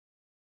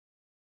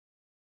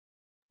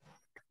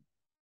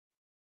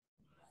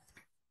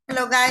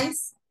Hello,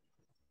 guys.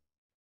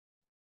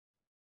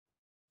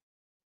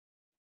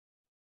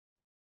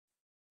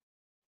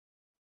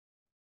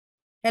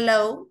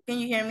 Hello, can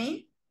you hear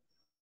me?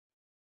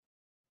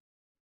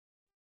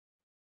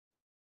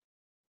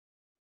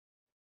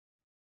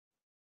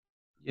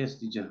 Yes,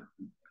 teacher.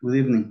 Good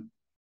evening.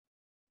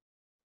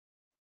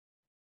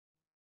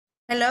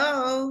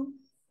 Hello.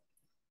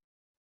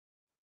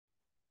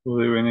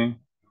 Good evening.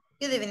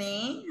 Good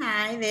evening.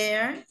 Hi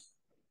there.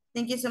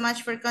 Thank you so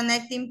much for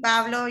connecting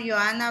Pablo,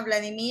 Joanna,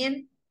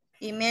 Vladimir,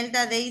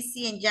 Imelda,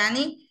 Daisy, and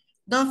Johnny.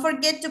 Don't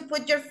forget to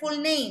put your full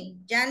name.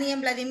 Johnny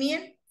and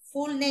Vladimir,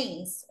 full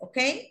names,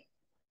 okay?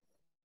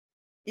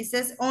 It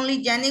says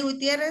only Johnny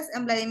Gutierrez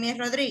and Vladimir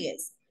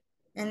Rodriguez.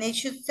 And it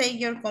should say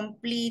your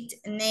complete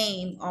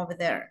name over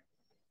there.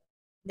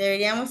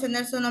 Deberíamos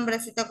tener su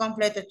nombrecito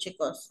completo,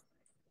 chicos.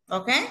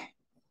 Okay?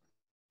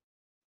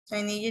 So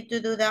I need you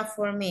to do that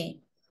for me.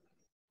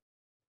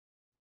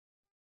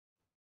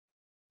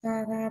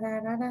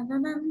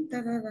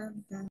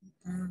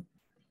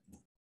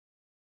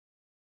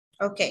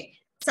 Okay,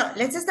 so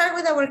let's start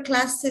with our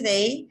class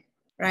today,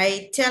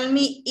 right? Tell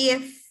me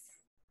if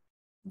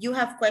you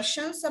have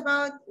questions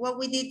about what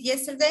we did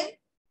yesterday.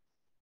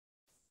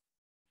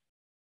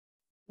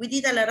 We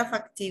did a lot of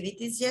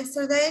activities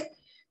yesterday.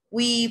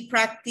 We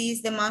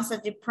practiced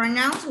demonstrative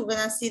pronouns. We're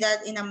gonna see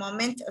that in a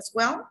moment as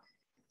well,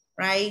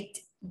 right?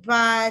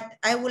 But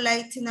I would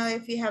like to know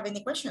if you have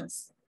any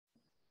questions.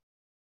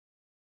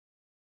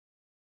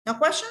 No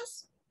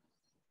questions?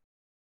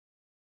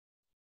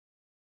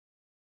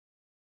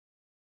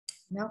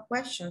 No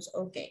questions,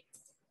 okay.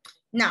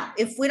 Now,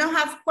 if we don't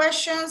have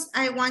questions,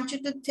 I want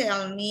you to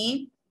tell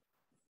me,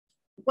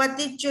 what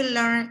did you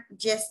learn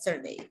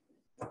yesterday?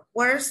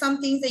 What are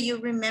some things that you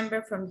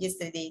remember from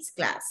yesterday's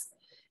class?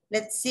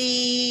 Let's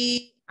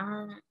see,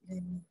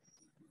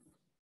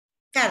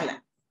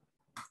 Carla.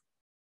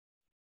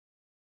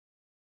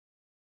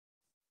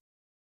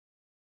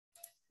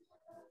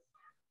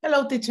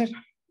 Hello, teacher.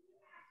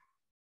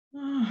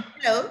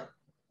 Hello.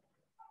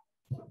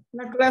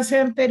 La clase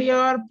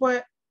anterior,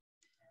 pues,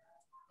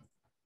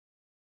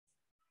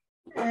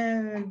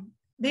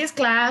 this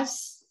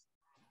class.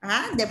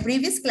 The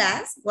previous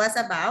class was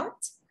about?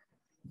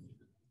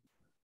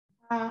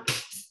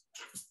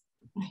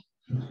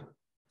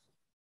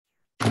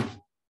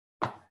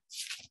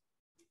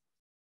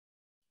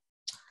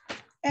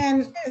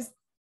 And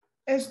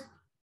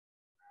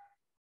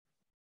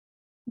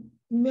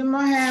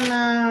vimos en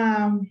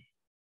la...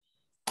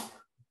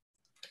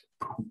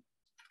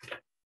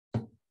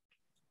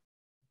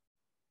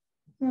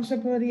 ¿Cómo se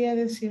podría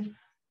decir?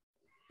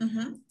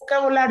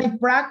 Vocabulary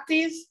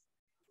practice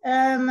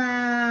and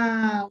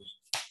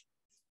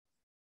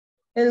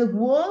el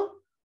would.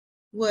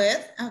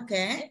 Would,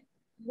 okay.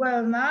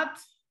 Well, not.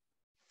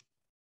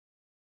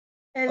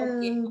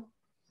 Okay.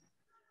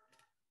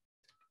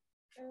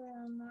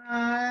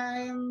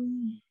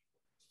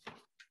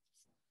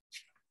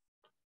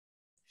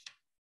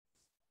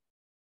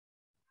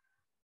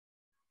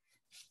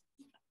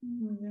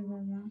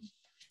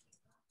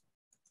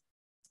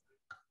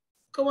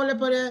 ¿Cómo le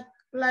podría,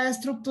 la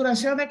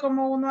estructuración de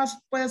cómo uno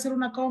puede hacer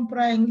una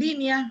compra en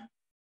línea?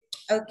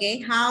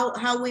 Okay,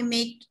 how we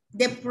make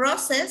the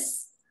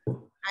process,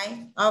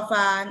 right, of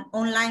an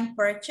online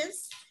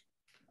purchase,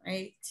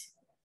 right?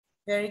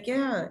 Very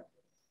good.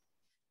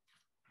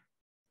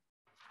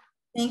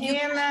 Thank you.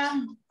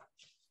 And,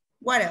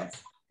 what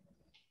else?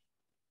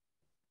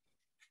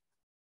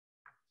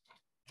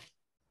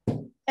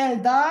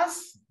 El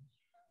does,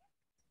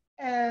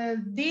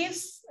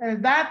 this,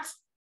 that.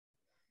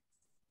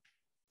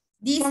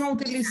 ¿Cómo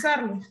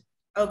utilizarlo?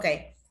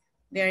 Okay,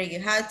 very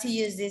good. How to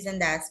use this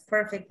and that.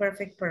 Perfect,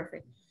 perfect,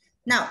 perfect.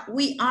 Now,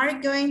 we are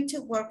going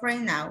to work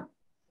right now.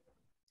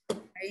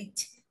 Right.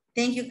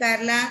 Thank you,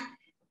 Carla.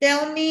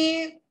 Tell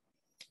me,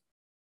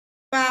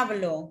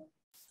 Pablo.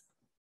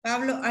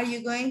 Pablo, are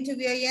you going to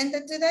be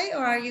oyente today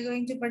or are you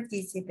going to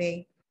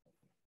participate?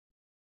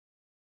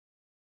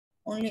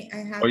 Only I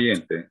have...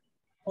 Oyente.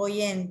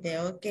 Oyente,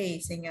 ok,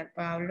 señor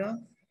Pablo.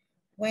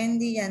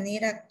 Wendy,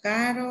 Yanira,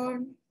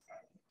 Carol,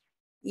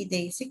 y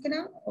Daisy,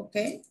 creo,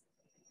 okay.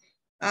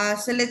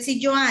 So let's see,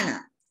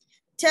 Joanna.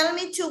 Tell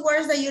me 2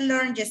 words that you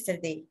learned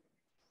yesterday.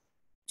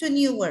 2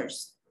 new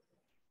words.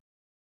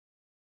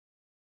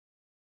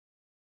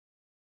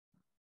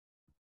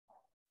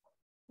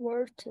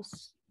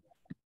 Words.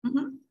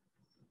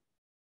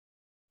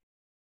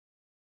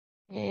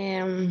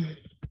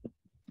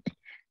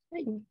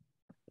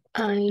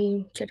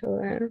 I quiero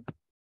ver.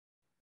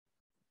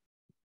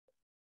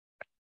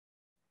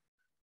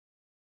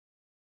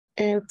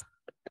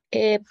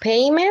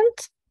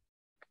 Payment.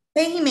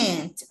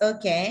 Payment,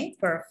 okay,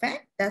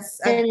 perfect. That's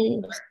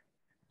and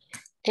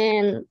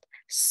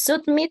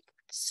submit.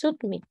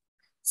 Submit,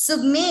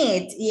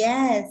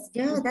 yes,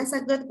 good. That's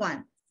a good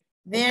one.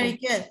 Very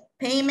good.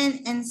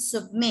 Payment and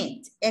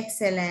submit,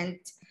 excellent.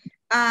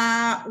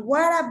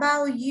 What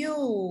about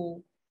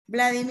you,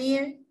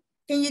 Vladimir?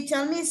 Can you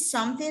tell me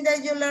something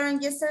that you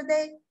learned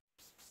yesterday?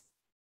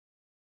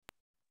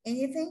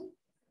 Anything?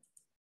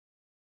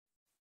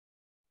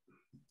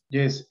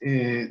 Yes,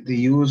 the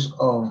use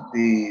of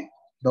the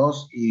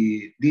those,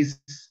 this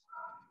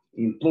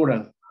in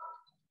plural.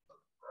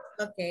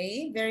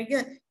 Okay, very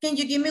good. Can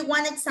you give me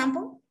one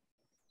example?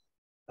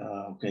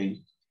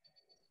 Okay.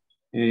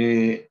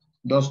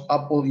 Those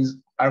apples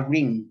are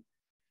green.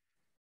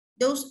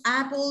 Those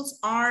apples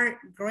are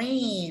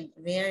green.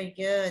 Very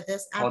good.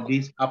 Those Or apples,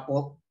 these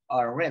apples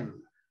are red.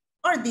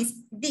 or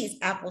these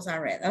apples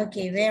are red.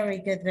 Okay, very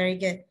good, very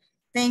good.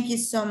 Thank you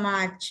so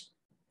much,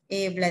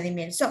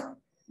 Vladimir. So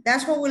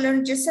that's what we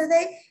learned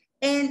yesterday.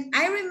 And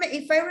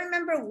if I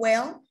remember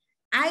well,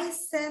 I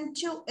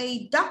sent you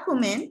a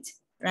document,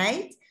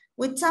 right?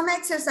 With some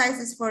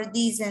exercises for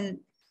these and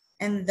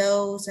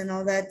those and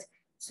all that.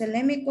 So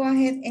let me go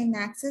ahead and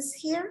access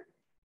here,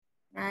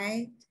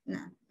 right? No,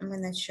 I'm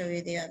gonna show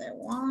you the other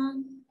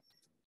one.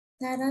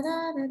 Da, da,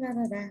 da, da, da,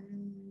 da, da.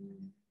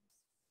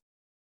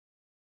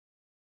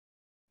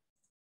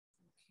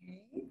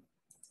 Okay.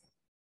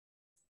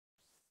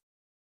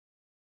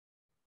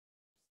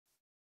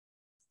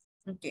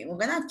 Okay, we're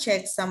gonna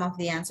check some of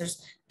the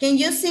answers. Can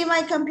you see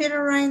my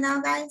computer right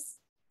now, guys?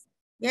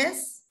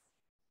 Yes?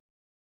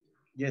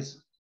 Yes.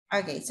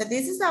 Okay, so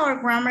this is our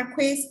grammar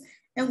quiz,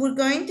 and we're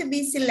going to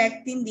be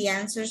selecting the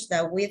answers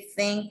that we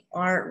think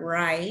are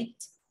right,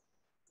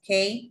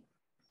 okay?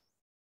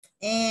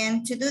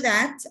 And to do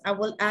that, I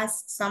will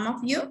ask some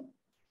of you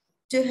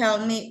to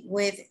help me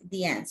with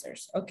the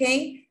answers,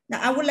 okay?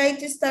 Now, I would like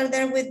to start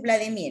there with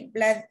Vladimir.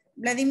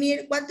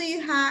 Vladimir, what do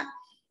you have?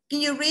 Can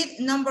you read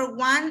number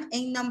 1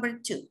 and number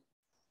 2?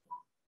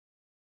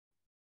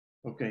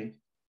 Okay.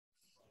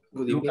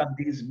 Good Look evening. at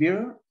this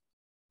bird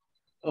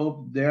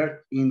up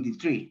there in the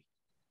tree.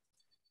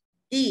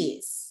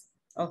 This,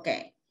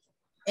 okay.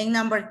 And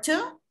number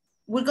 2,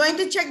 we're going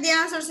to check the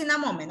answers in a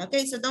moment,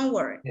 okay? So don't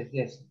worry. Yes,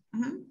 yes.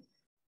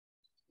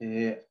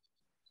 Mhm.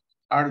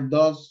 Are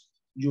those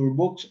your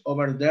books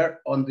over there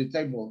on the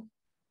table?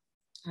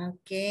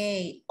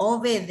 Okay,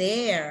 over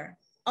there,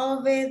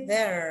 over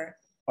there.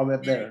 Over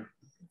there.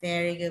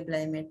 Very good,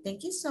 Vladimir.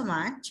 Thank you so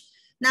much.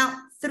 Now,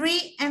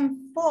 3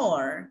 and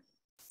 4.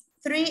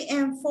 3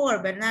 and 4,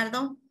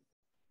 Bernardo.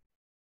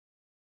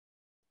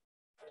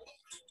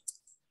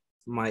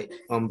 My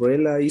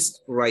umbrella is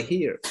right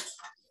here.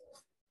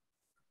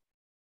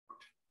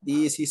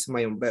 This is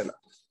my umbrella.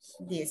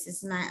 This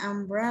is my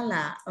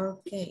umbrella.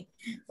 Okay.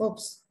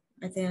 Oops,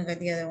 I think I got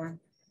the other one.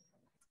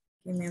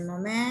 Give me a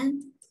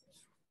moment.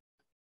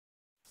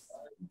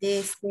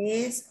 This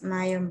is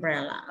my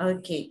umbrella.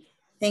 Okay.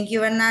 Thank you,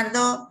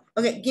 Bernardo.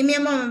 Okay, give me a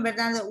moment,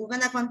 Bernardo. We're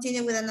going to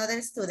continue with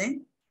another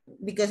student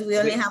because we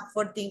only have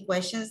 14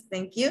 questions.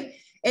 Thank you.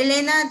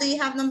 Elena, do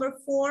you have number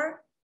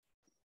 4?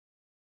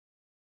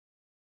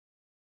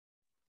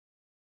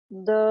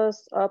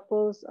 Those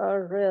apples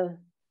are red,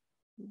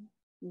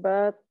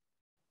 but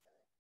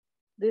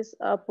these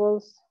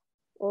apples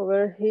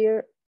over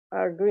here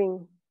are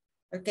green.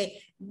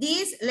 Okay,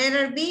 this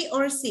letter B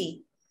or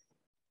C?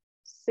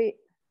 C.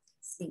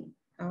 C.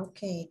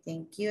 Okay,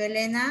 thank you,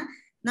 Elena.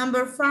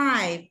 Number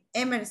 5,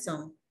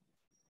 Emerson.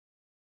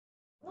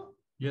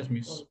 Yes,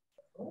 miss.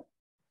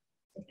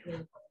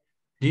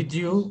 Did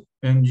you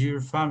and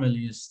your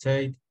family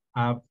stay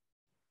at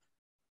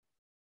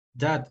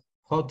that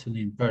hotel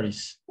in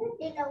Paris?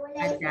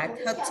 At that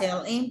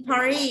hotel in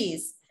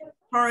Paris.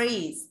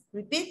 Paris.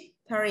 Repeat,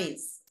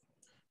 Paris.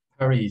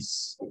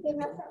 Paris.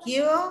 Thank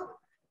you.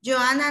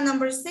 Joanna,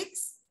 number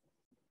 6.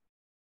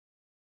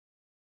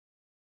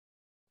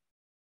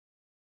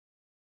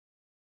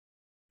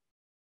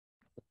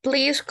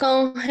 Please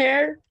come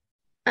here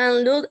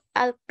and look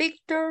at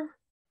picture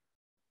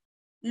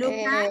Look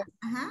at,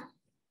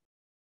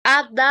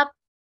 at that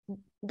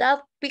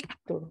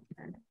picture.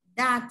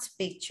 that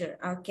picture.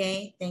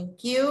 Okay,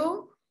 thank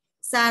you.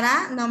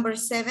 Sarah, number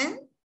 7.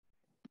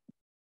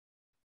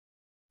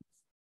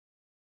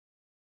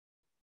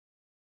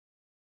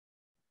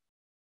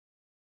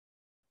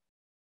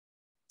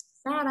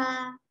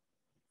 Sarah.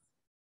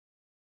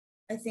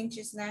 I think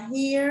she's not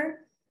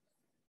here.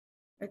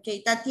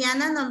 Okay,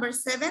 Tatiana, number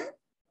 7.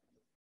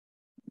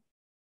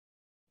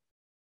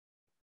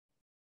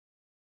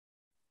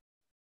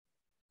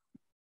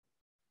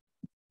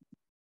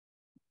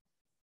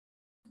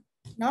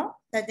 No,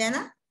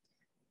 Tatiana?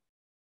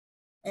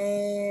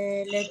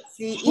 Let's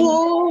see.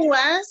 Who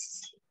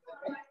was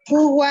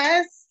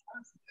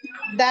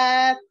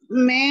that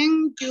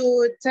man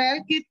you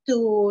talked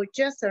to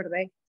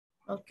yesterday?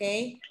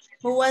 Okay.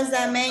 Who was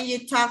that man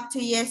you talked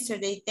to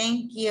yesterday?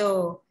 Thank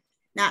you.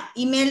 Now,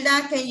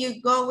 Imelda, can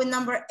you go with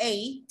number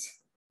 8?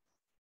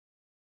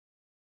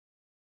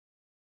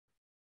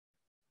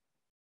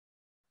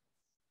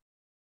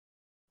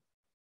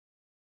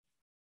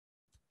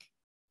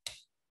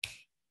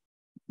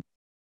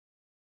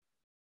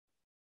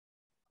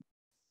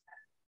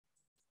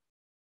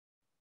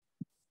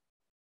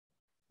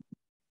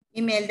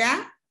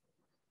 Imelda?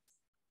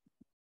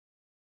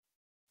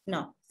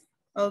 No.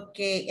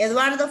 Okay.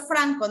 Eduardo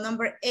Franco,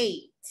 number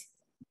 8.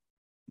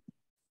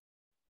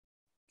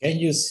 Can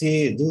you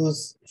see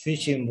those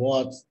fishing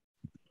boats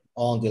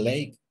on the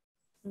lake?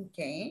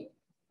 Okay.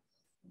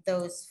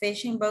 those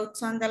fishing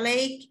boats on the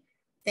lake.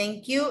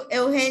 Thank you.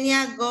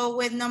 Eugenia, go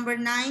with number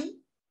 9.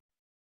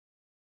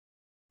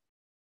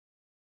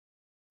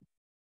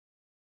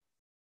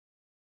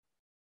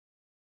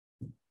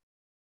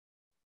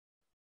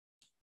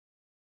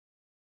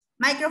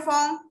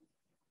 Microphone.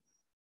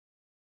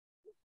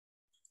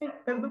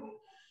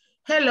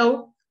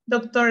 Hello,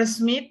 Dr.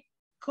 Smith.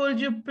 Could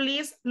you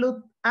please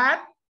look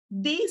at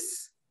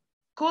this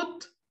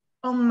cut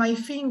on my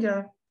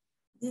finger?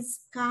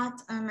 This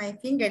cut on my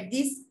finger.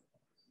 This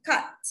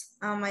cut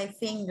on my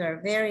finger.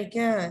 Very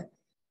good.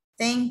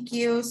 Thank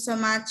you so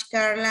much,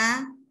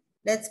 Carla.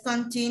 Let's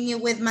continue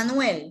with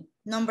Manuel,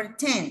 number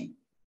 10.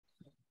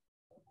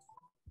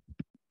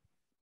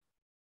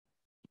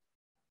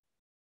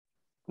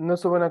 No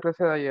estuve en la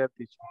clase de ayer,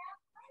 teacher.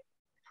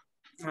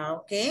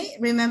 Okay,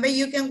 remember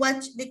you can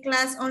watch the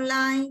class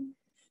online.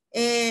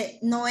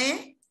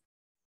 Noé,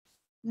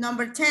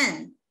 number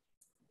 10.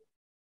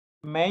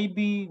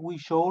 Maybe we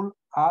should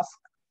ask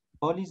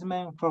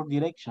policemen for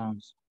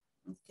directions.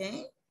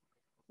 Okay,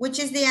 which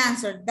is the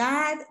answer?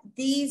 That,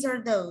 these,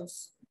 or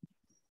those?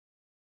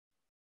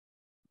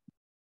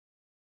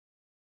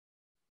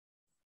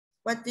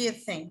 What do you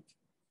think?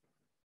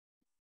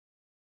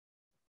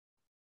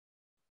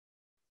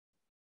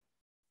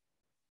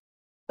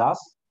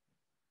 Does?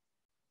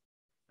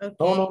 Okay.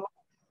 No.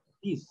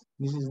 This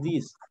is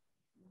this.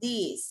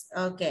 This,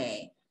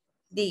 okay.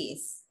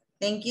 This.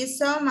 Thank you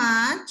so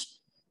much.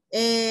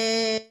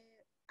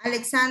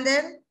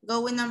 Alexander,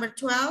 go with number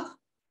 12.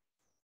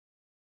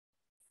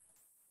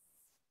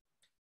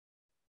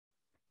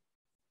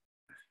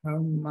 How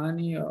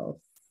many of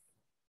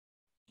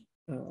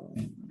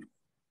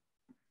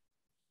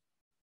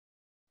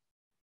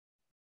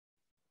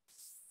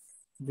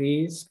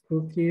these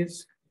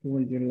cookies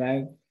would you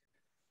like?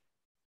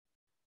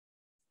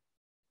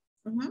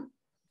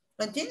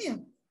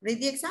 Continue. Read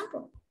the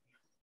example.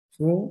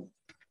 So,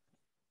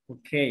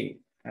 okay,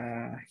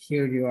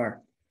 here you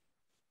are.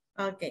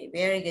 Okay,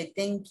 very good.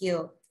 Thank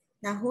you.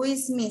 Now, who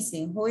is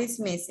missing? Who is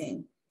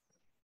missing?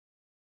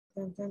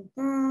 Dun, dun,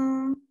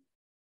 dun.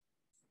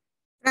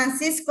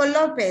 Francisco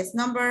Lopez,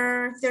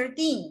 number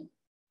 13.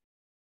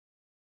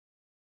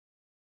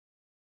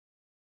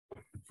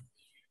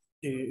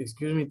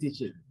 Excuse me,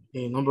 teacher.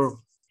 Number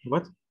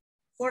what?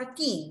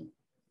 14.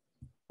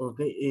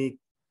 Okay,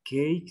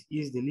 cake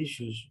is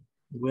delicious.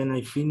 When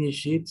I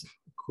finish it,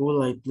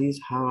 could I please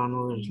have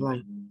another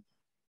slide?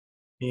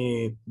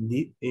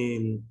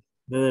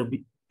 Letter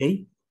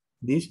B,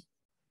 this?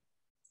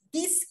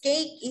 This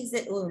cake is,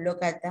 oh,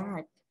 look at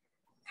that.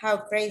 How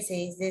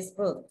crazy is this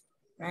book,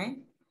 right?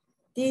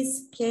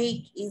 This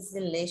cake is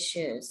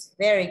delicious.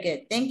 Very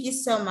good. Thank you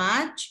so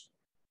much.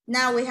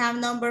 Now we have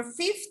number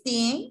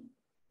 15.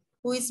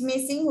 Who is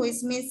missing? Who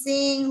is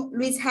missing?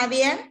 Luis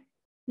Javier,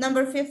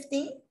 number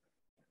 15.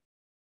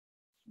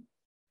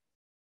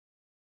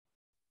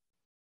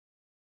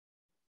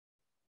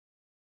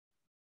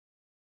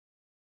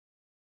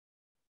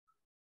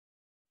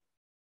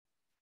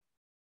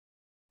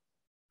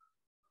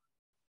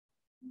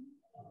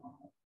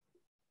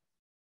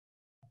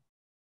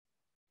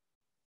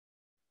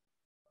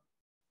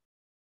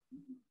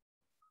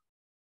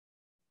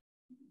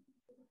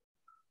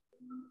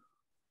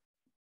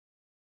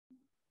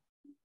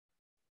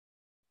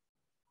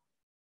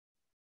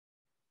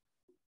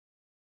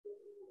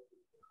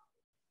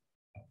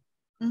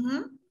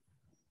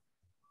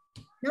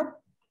 Nope.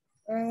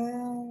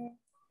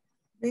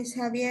 Luis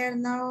Javier,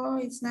 no,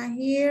 it's not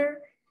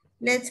here.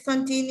 Let's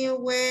continue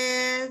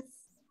with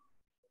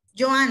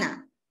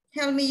Joanna.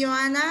 Help me,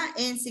 Joanna,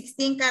 and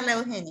 16, Carla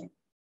Eugenia.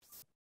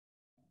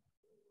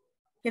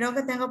 Creo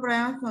que tengo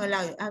problemas con el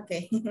audio.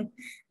 Okay.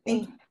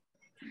 Thank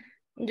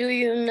you. Do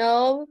you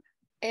know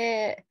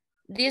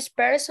this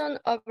person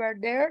over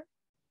there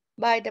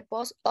by the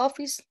post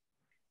office?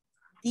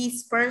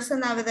 This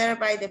person over there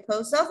by the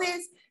post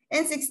office.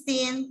 And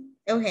 16,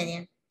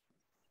 Eugenia.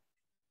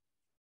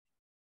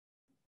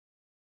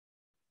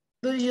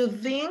 Do you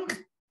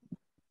think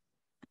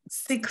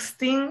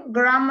 16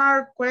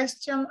 grammar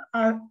questions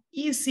are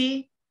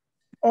easy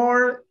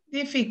or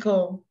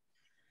difficult?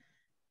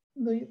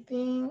 Do you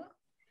think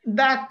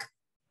that?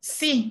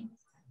 Sí.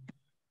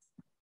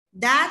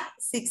 That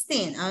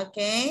 16,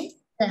 okay?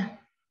 Yeah.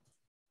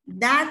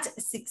 That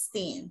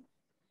 16.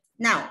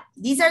 Now,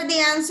 these are the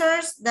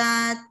answers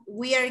that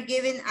we are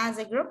given as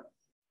a group,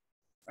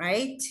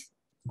 right?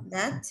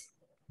 That.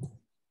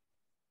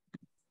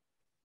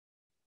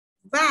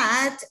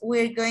 But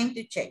we're going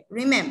to check.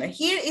 Remember,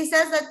 here it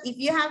says that if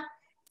you have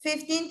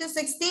 15 to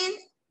 16,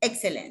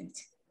 excellent,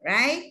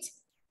 right?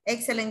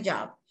 Excellent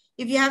job.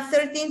 If you have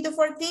 13 to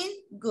 14,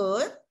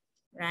 good,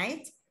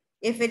 right?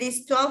 If it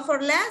is 12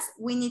 or less,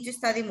 we need to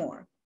study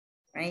more,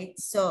 right?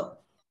 So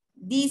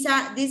these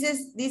are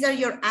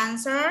your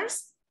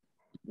answers.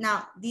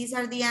 Now, these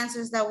are the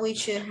answers that we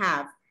should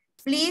have.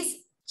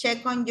 Please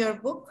check on your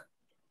book,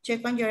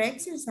 check on your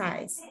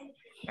exercise,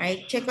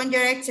 right? Check on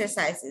your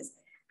exercises.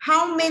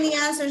 How many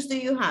answers do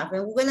you have?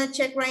 And we're gonna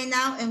check right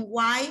now and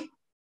why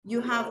you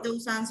have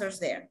those answers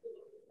there.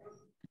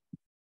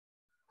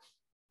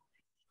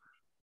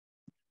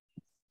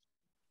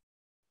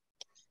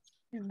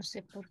 Yo no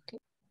sé por qué.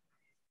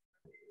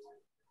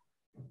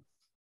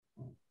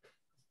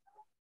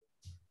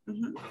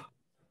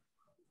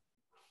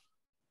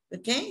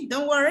 Okay,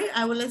 don't worry,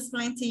 I will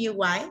explain to you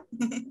why.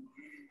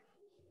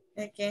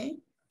 Okay.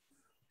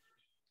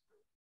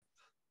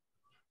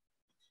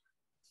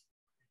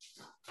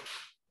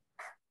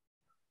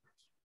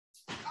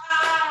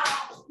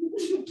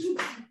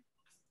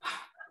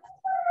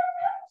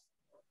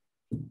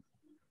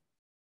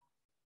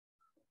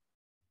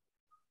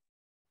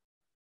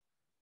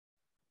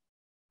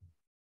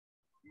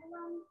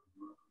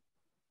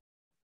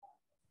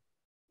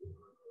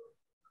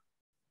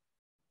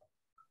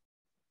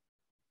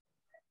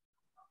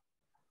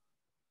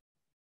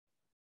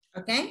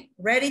 Okay,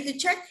 ready to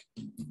check?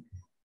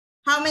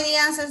 How many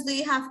answers do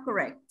you have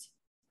correct?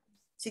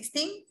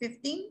 16,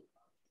 15?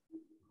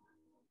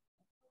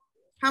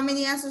 How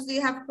many answers do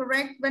you have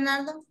correct,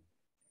 Bernardo?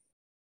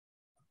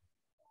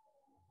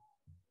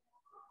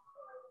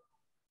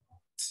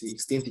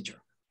 16,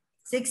 teacher.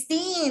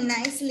 16,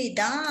 nicely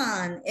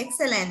done.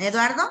 Excellent.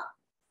 Eduardo?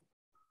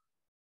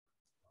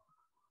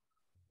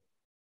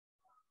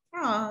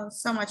 Oh,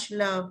 so much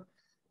love.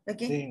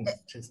 Okay.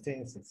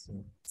 16.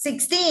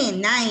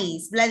 16,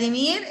 nice.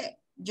 Vladimir,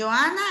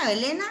 Joanna,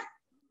 Elena,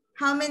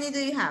 how many do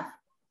you have?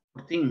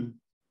 14.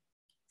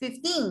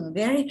 15,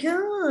 very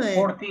good.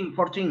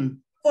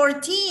 14.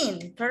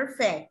 14,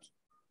 perfect.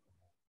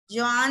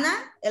 Joanna,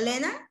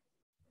 Elena?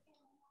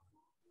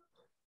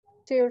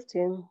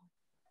 13.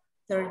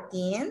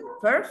 13,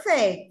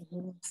 perfect.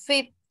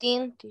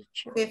 15,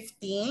 teacher.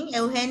 15,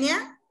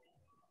 Eugenia?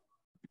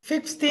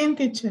 15,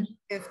 teacher.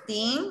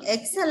 15,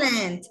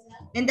 excellent.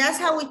 And that's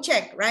how we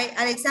check, right?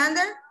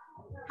 Alexander,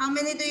 how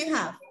many do you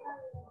have?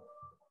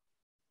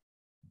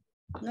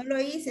 No lo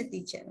hice,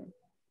 teacher.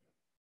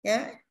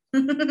 Yeah?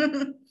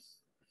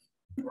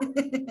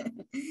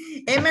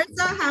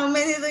 Emerson, how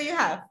many do you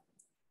have?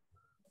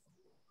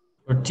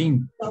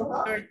 13.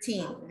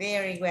 13,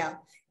 very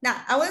well.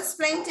 Now, I will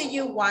explain to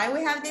you why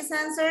we have these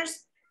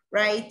answers,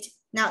 right?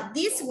 Now,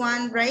 this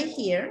one right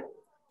here,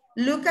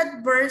 look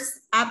at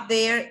verbs up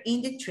there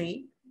in the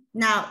tree.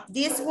 Now,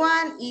 this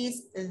one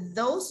is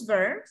those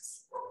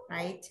verbs,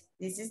 right?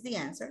 This is the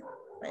answer,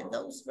 right?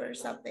 Those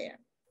verbs up there.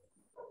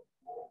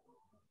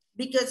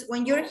 Because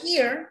when you're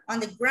here on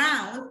the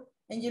ground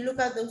and you look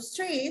at those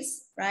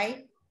trees,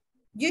 right?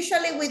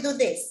 Usually we do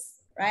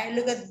this, right?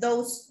 Look at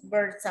those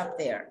birds up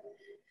there.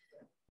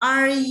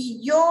 Are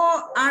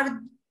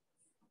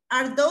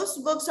those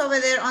books over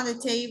there on the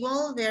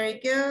table? Very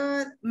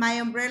good. My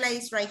umbrella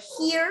is right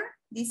here.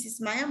 This is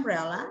my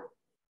umbrella.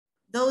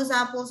 Those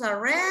apples are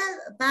red,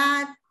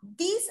 but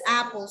these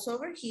apples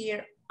over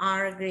here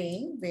are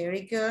green.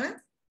 Very good.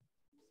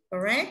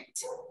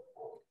 Correct.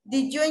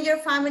 Did you and your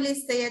family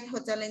stay at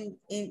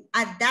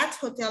that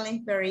hotel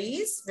in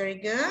Paris? Very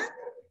good.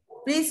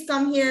 Please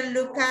come here and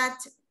look at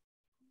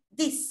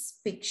this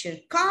picture.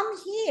 Come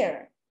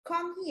here.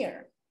 Come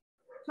here.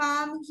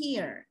 Come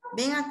here.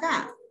 Ven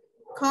acá.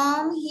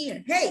 Come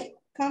here. Hey,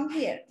 come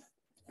here.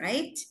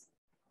 Right?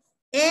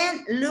 And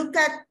look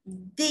at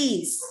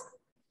this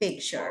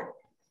picture.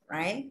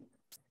 Right?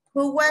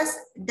 Who was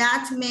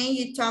that man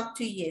you talked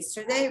to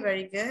yesterday?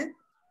 Very good.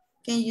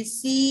 Can you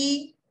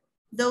see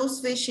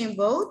those fishing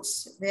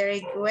boats?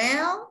 Very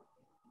well.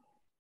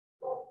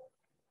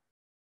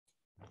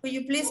 Could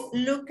you please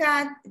look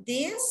at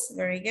this?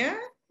 Very good.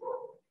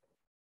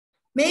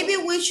 Maybe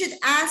we should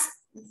ask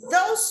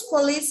those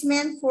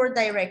policemen for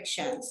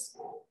directions.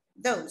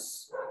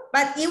 Those.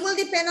 But it will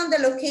depend on the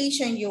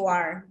location you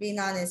are, being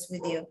honest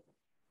with you,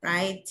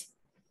 right?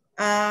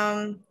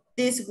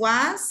 This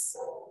was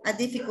a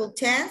difficult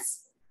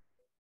test,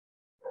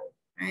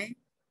 right?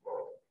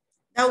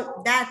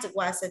 No, that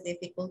was a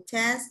difficult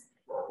test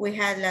we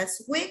had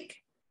last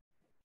week.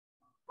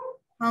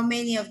 How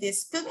many of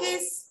these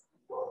cookies?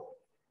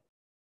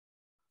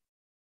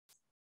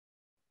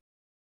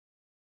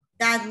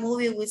 That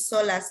movie we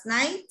saw last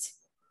night.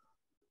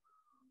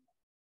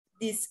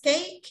 This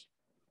cake.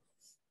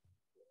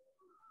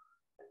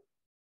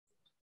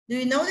 Do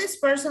you know this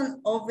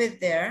person over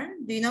there?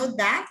 Do you know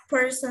that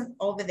person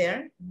over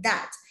there?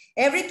 That.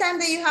 Every time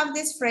that you have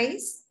this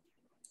phrase,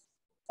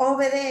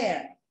 over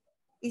there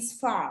is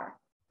far,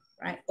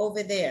 right?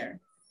 Over there.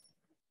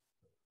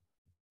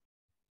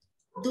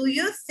 Do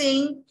you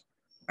think,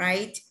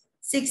 right?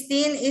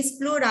 16 is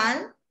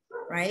plural,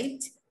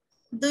 right?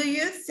 Do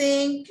you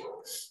think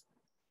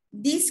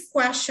these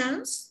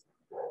questions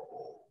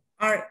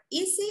are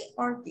easy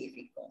or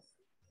difficult?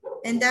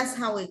 And that's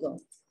how we go,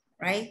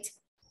 right?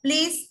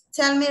 Please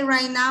tell me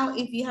right now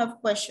if you have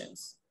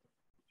questions.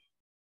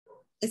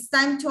 It's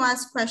time to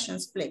ask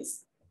questions,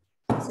 please.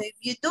 So if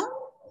you do,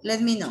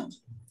 let me know.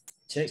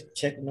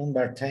 Check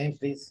number 10,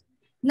 please.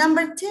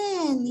 Number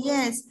 10,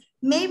 yes.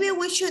 Maybe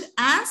we should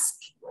ask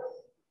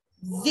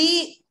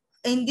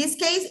in this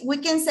case, we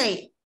can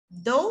say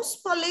those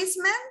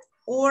policemen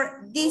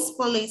or this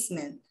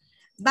policeman,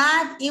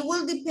 but it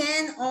will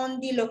depend on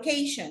the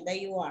location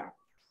that you are,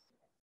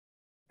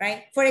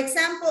 right? For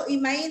example,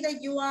 imagine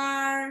that you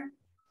are,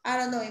 I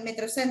don't know, in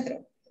Metro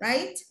Centro,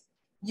 right?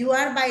 You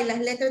are by las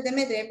letras de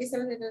metro. Ya empiezan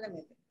las letras de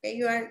metro. Okay,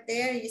 you are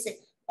there. You say,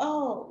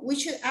 oh, we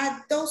should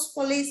add those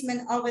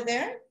policemen over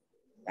there,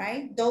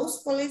 right?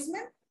 Those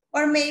policemen.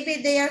 Or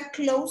maybe they are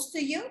close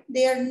to you.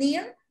 They are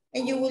near,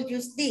 and you will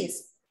use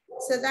this.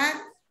 So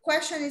that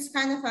question is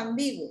kind of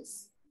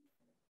ambiguous,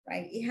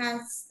 right? It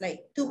has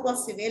like two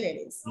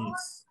possibilities.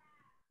 Yes.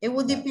 It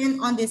would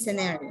depend on the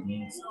scenario.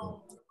 Yes.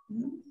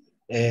 Mhm.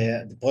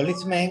 The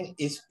policeman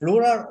is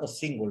plural or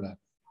singular?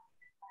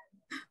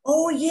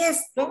 Oh,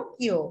 yes, thank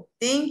you.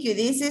 Thank you.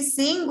 This is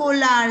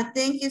singular.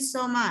 Thank you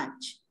so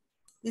much.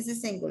 This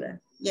is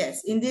singular.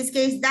 Yes, in this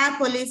case, that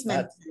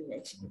policeman.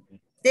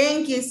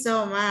 Thank you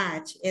so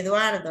much,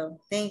 Eduardo.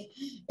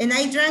 And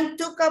I drank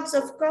 2 cups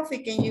of coffee.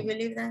 Can you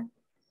believe that?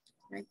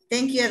 Right.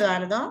 Thank you,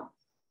 Eduardo.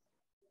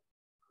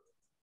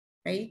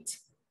 Right.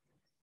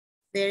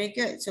 Very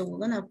good. So we're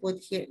gonna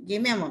put here,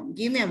 give me a moment,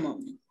 give me a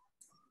moment.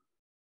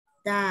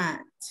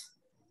 That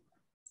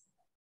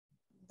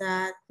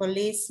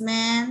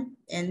policeman,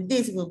 and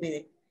this will be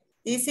it.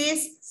 This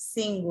is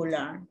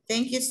singular.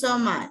 Thank you so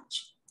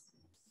much.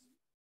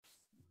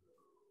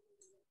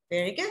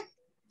 Very good.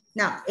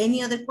 Now,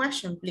 any other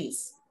question,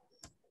 please?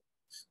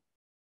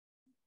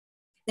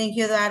 Thank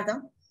you,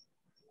 Eduardo.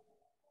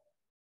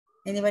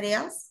 Anybody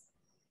else?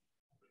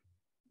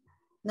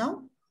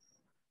 No?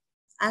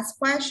 Ask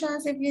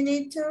questions if you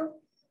need to.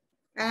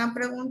 Hagan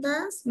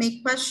preguntas,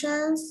 make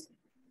questions.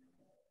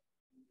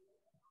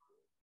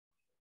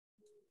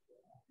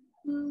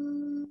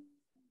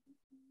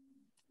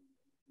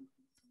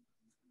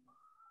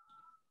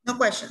 No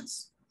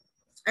questions.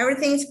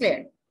 Everything is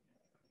clear.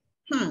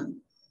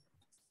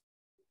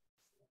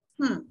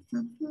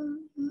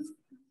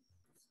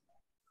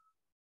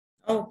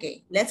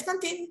 Okay, let's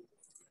continue.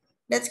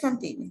 Let's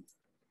continue.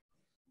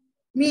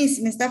 Miss,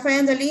 me está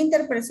fallando el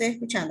inter, pero estoy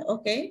escuchando.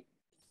 Okay.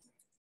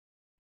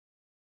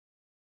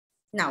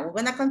 Now we're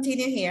gonna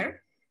continue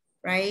here,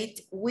 right?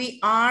 We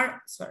are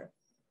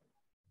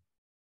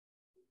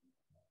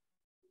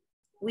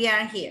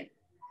here,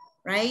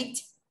 right?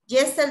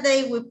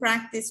 Yesterday we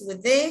practiced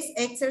with this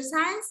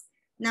exercise.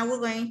 Now we're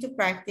going to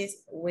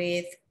practice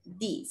with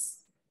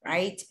this,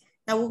 right?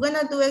 Now we're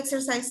gonna do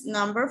exercise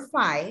number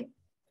 5,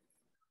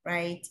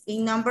 right?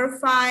 In number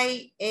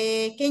 5,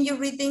 can you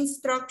read the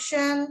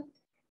instruction,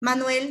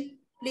 Manuel,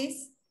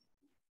 please?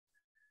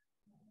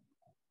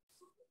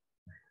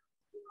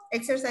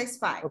 Exercise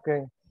 5.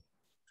 Okay.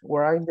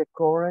 Write the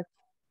correct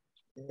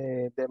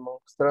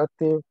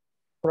demonstrative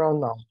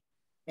pronoun.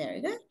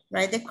 Very good.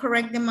 Write the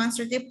correct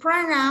demonstrative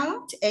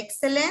pronoun.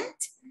 Excellent.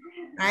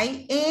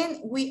 Right? And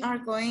we are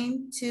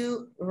going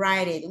to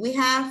write it. We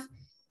have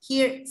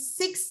here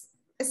 6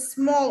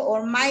 small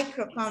or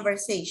micro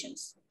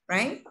conversations,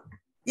 right?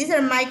 These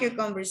are micro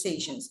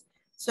conversations.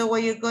 So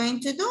what you're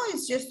going to do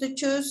is just to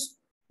choose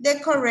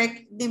the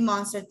correct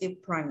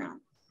demonstrative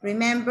pronoun.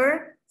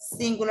 Remember,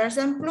 singulars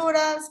and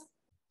plurals,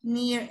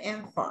 near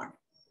and far,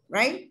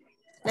 right?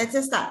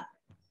 Let's start.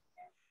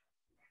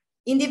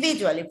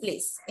 Individually,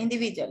 please,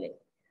 individually.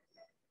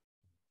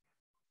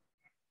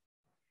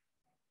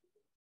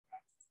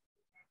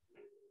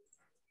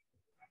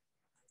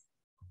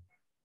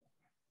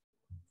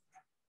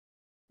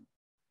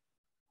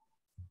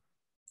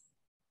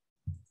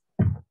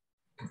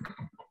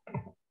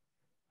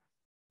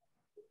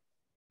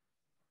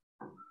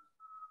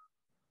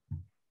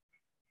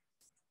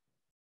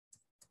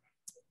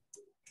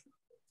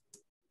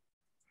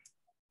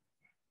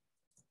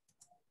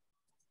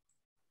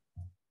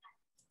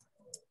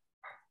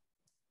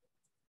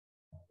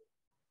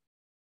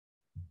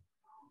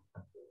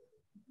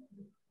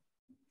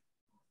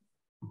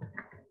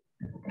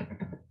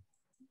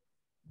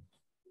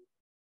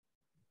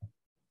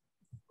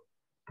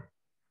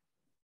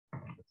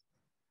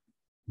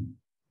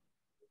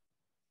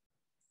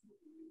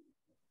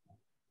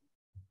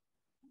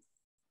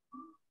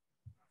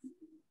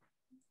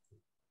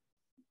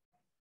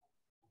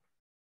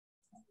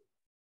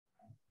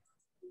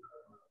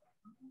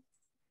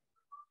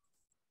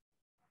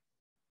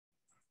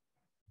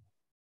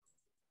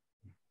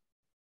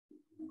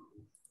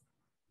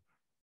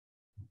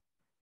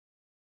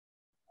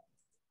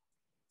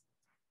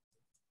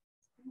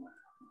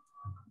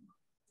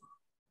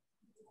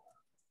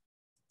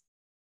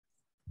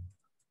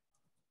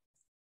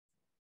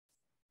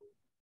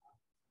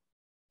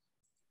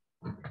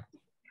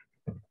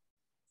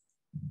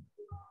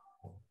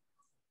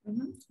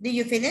 Did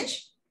you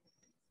finish?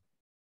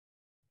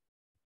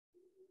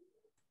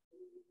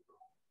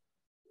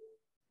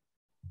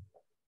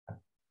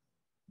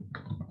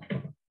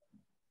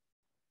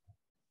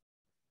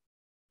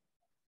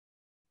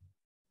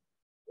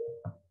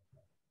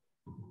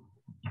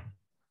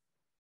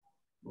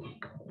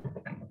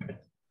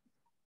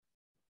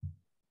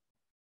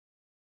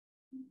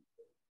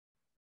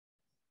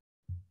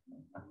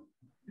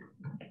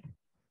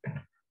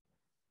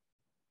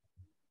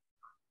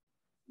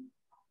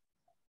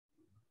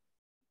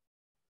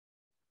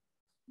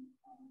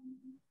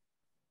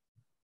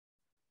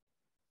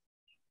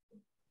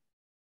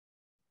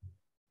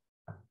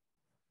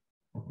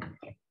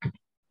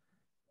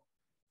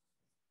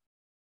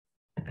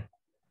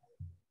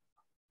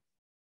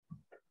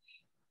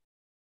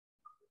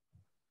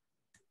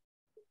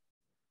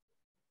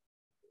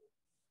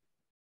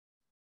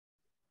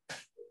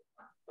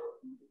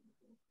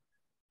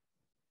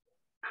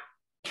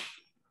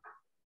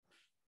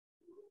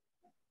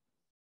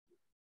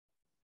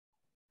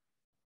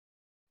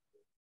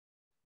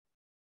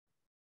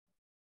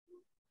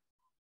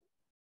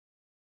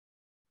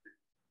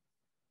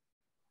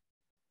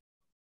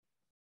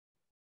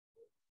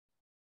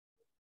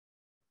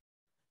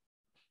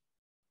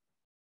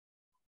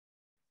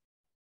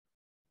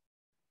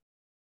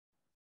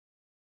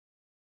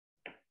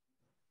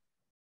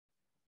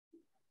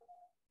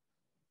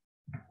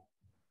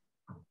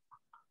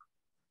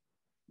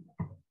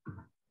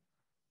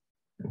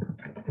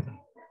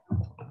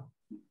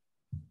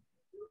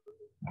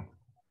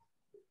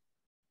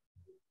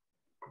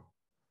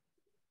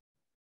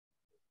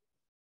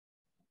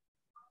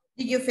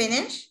 Did you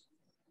finish?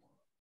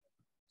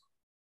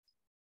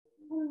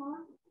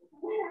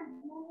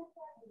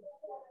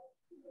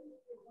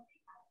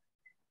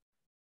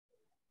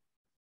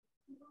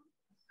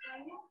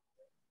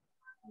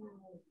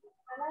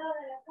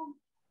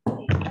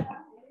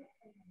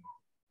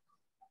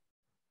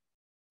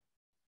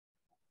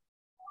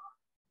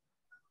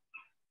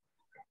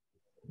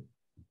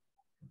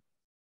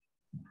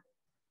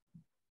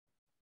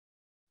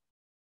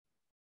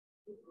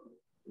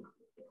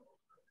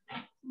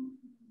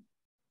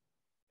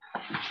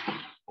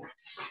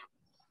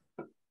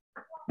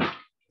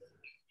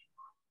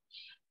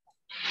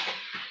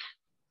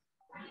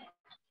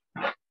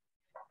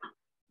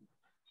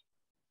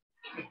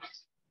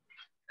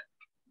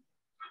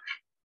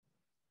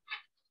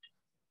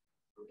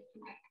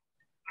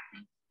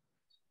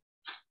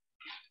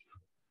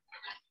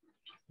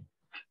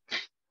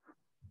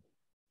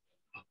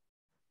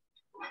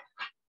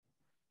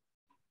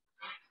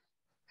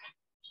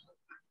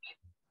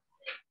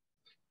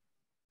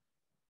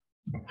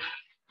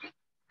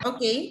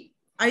 Okay,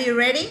 are you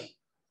ready?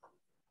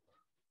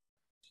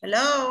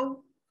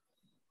 Hello?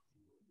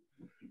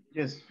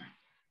 Yes.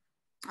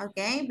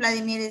 Okay,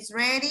 Vladimir is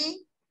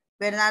ready.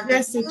 Bernardo.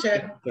 Yes,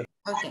 teacher.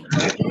 Okay,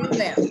 very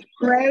well.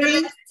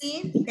 Ready? Let's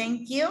see.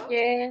 Thank you.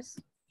 Yes.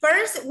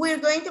 First, we're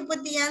going to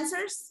put the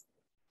answers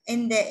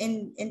in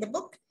the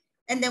book,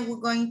 and then we're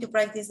going to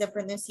practice the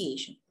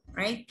pronunciation,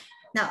 right?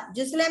 Now,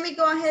 just let me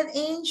go ahead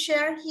and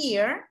share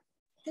here.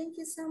 Thank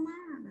you so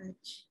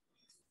much.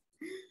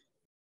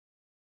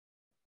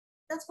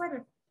 That's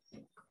better.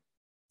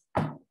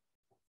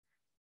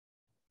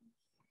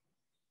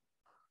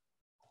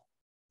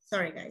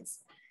 Sorry, guys.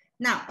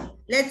 Now,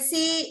 let's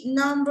see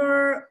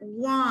number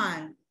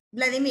 1.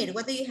 Vladimir,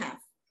 what do you have?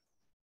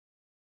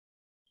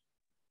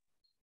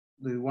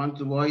 Do you want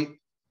to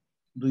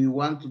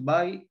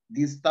buy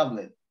this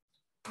tablet?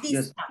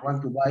 Yes, I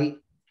want to buy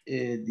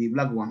the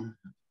black one.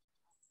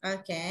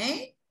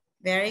 Okay,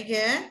 very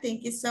good.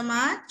 Thank you so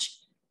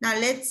much. Now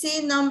let's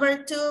see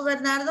number 2,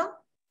 Bernardo.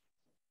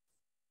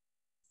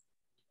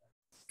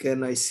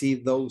 Can I see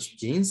those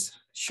jeans?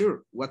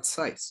 Sure. What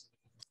size?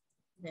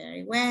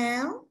 Very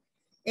well.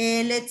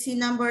 Let's see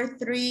number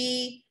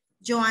 3,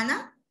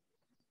 Joanna.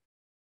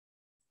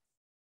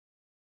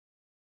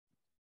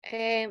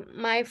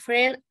 My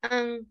friend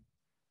and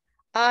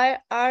I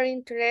are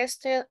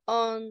interested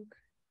on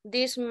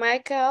this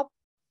makeup.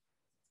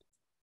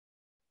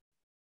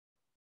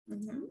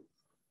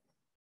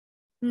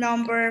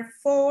 Number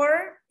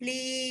 4,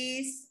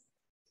 please.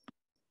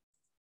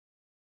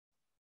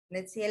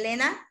 Let's see,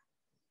 Elena.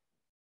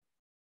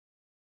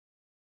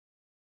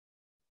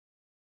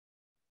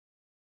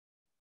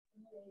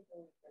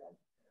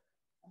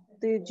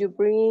 Did you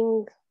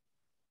bring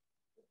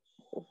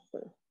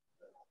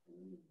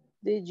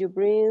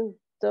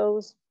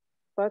those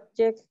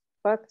packets?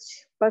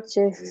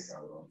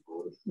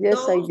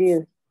 Yes, I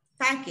did.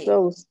 Packets.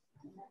 Those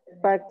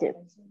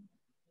packets.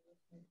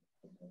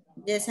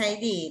 Yes, I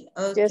did.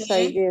 Okay. Yes,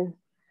 I did.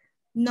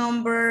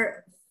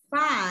 Number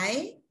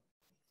 5,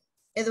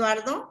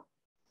 Eduardo.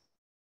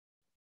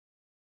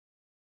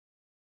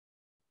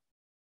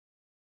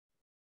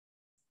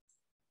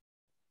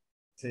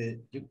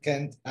 You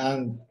can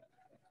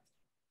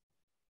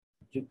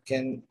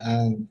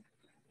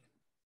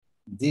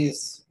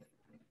this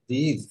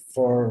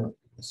for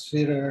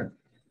sweater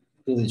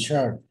to the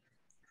shirt.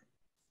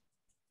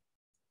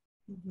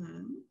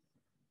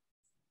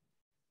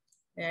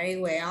 Very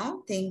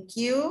well, thank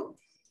you.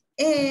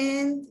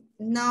 And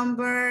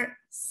number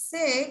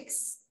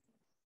 6,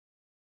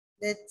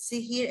 let's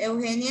see here,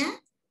 Eugenia.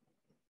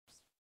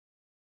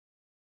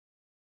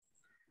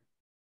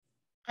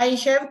 I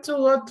have to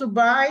go to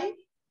buy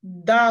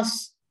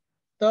those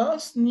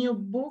new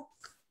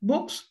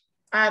books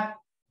at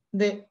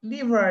the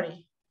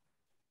library.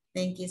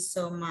 Thank you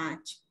so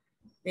much.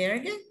 Very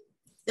good.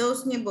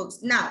 Those new books.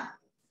 Now,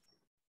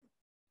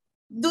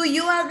 do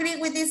you agree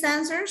with these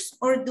answers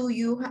or do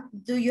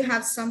you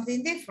have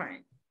something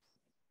different?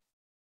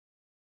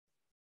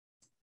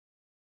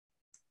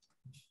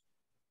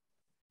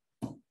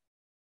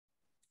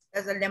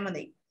 That's a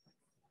lemonade.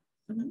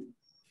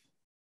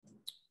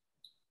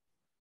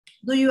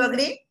 Do you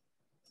agree?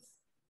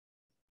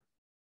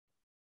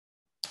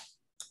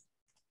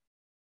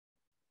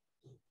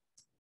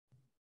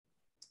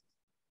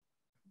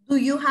 Do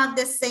you have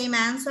the same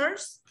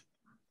answers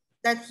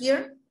that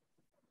here?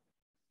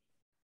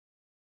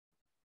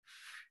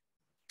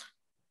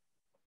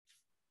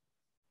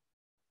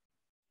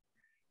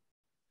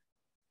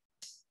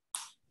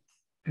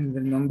 And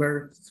the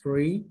number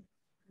 3,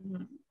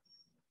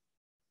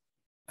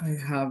 I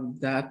have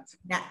that.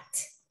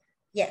 That,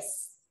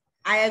 yes,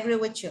 I agree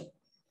with you.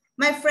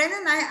 My friend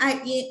and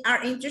I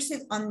are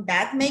interested on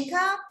that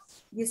makeup,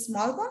 the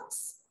small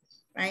box,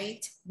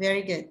 right?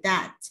 Very good,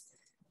 that.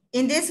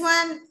 In this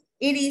one,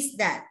 it is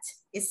that.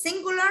 It's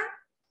singular,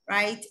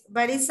 right?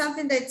 But it's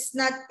something that's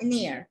not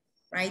near,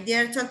 right?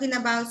 They're talking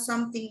about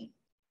something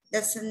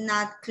that's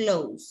not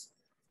close.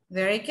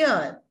 Very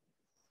good.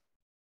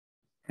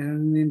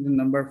 And in the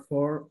number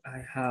 4,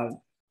 I have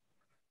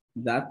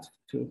that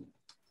too.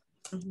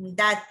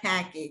 That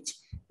package.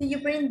 Did you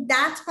bring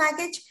that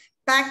package?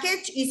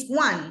 Package is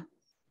one,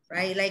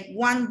 right? Like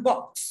one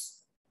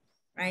box,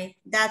 right?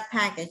 That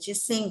package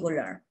is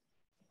singular,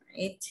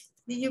 right?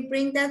 Did you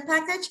bring that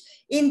package?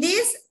 In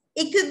this,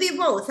 it could be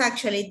both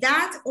actually,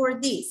 that or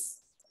this.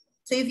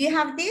 So if you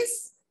have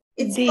this,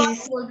 it's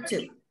possible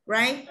too,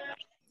 right?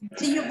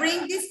 Did you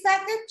bring this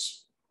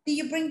package? Did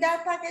you bring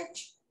that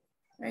package?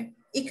 Right?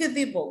 It could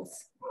be both,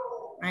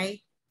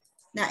 right?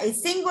 Now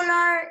it's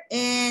singular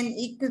and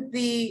it could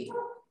be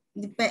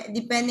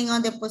depending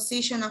on the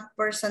position of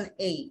person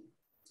A.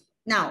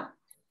 Now,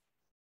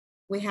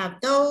 we have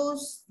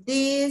those,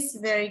 this,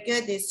 very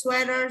good, these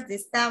sweaters,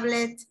 this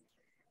tablet,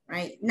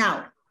 right?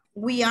 Now,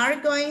 we are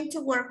going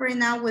to work right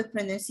now with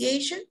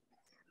pronunciation,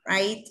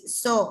 right?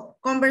 So,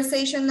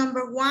 conversation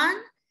number 1,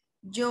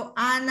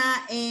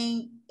 Joana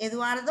and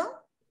Eduardo.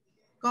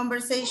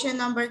 Conversation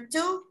number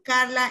 2,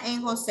 Carla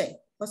and Jose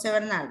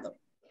Bernardo.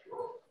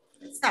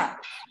 Let's start.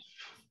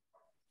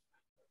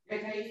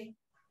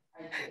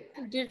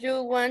 Do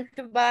you want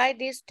to buy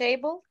this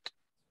table?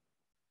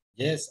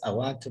 Yes, I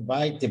want to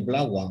buy the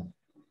black one.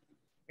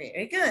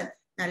 Very good.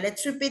 Now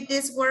let's repeat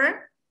this word,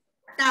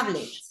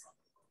 tablet.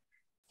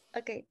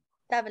 Okay,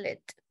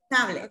 tablet.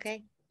 Tablet.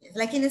 Okay.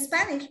 Like in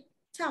Spanish,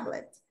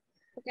 tablet.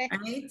 Okay.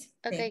 Right?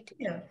 Okay. Thank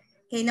you.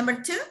 Okay,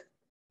 number 2.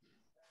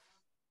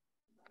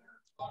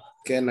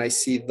 Can I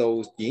see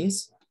those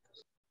jeans?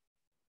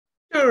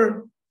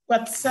 Sure.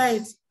 What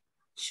size?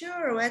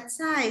 Sure, what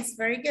size?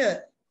 Very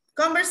good.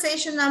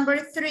 Conversation number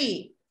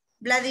 3,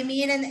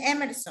 Vladimir and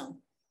Emerson.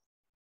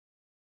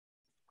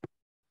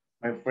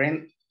 My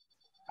friend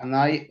and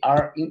I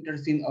are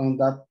interested on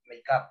that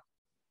makeup.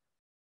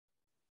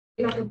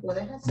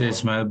 The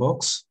small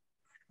box.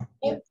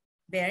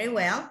 Very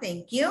well,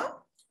 thank you.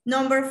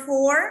 Number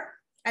 4,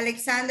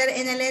 Alexander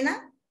and Elena.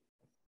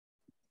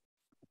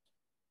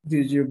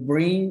 Did you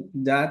bring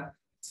that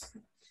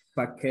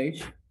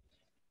package?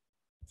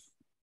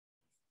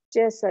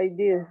 Yes, I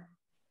did.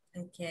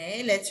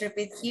 Okay, let's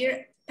repeat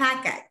here.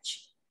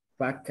 Package.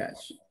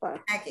 Package.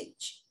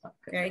 Package.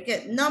 Very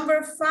good.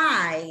 Number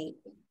 5.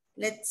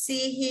 Let's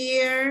see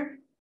here.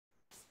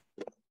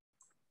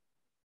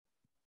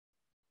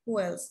 Who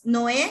else?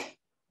 Noé.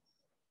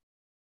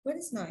 What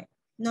is Noé?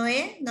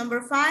 Noé,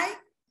 number 5.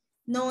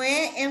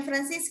 Noé and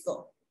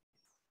Francisco.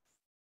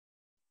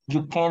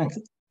 You can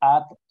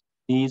add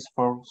these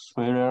 4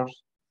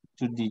 sweaters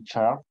to the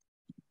chart.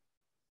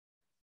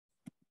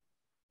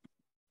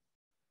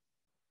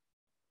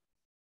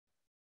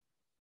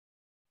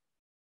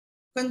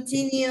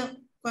 Continue.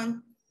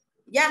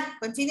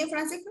 Continue,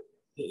 Francisco.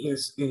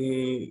 Yes,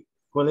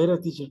 ¿cuál era,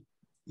 teacher?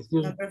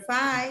 Excuse me. Number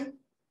 5.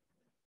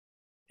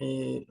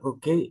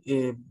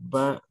 Okay,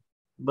 but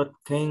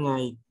can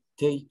I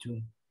take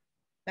 2?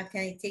 But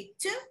can I take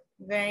 2?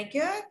 Very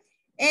good.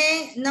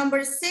 And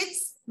number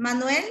 6,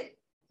 Manuel.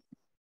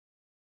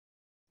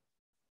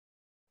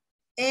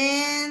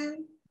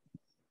 And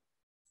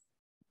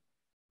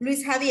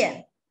Luis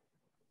Javier.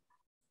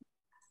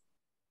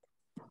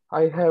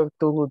 I have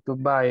to go to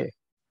buy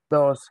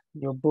those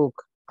new book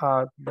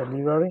at the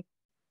library.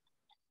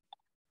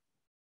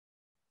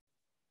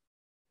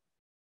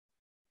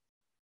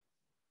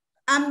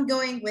 I'm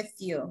going with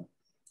you.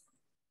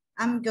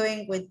 I'm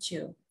going with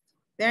you.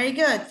 Very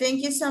good.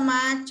 Thank you so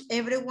much,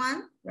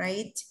 everyone,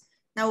 right?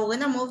 Now we're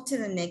gonna move to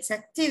the next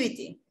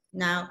activity.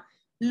 Now,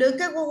 look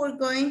at what we're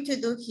going to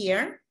do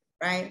here,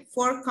 right?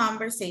 For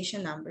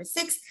conversation number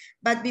 6.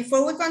 But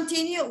before we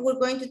continue, we're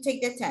going to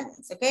take the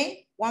attendance,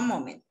 okay? One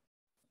moment.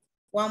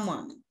 One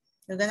moment.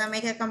 We're gonna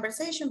make a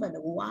conversation, but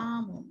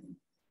one moment.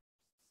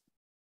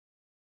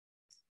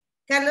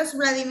 Carlos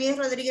Vladimir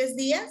Rodríguez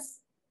Díaz.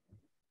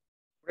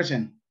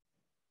 Present.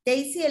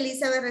 Daisy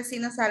Elizabeth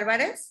Recinos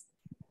Álvarez.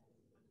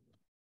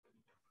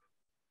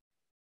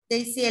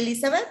 Daisy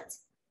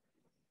Elizabeth.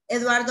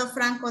 Eduardo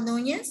Franco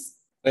Núñez.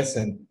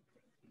 Present.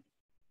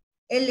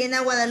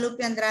 Elena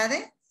Guadalupe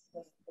Andrade.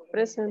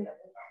 Present.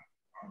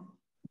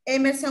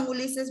 Emerson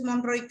Ulises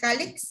Monroy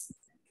Calix.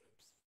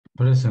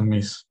 Present,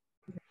 Miss.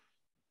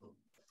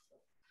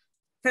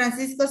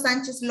 Francisco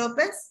Sánchez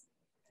López.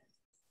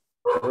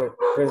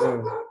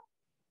 Present.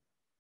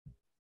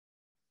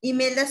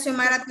 Imelda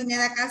Xiomara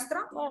Pineda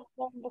Castro.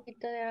 Un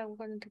poquito de agua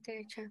cuando te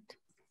quede echando.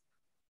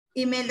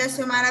 Imelda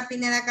Xiomara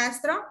Pineda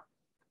Castro.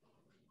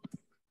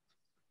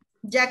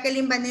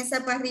 Jacqueline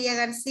Vanessa Parrilla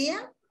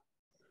García.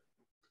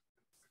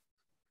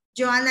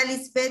 Joana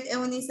Lisbeth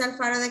Eunice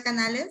Alfaro de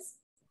Canales.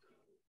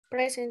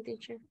 Present,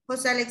 teacher.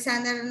 José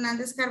Alexander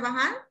Hernández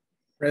Carvajal.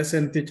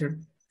 Present, teacher.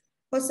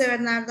 José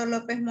Bernardo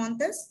López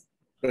Montes.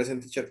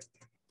 Present, teacher.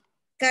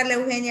 Carla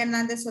Eugenia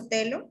Hernández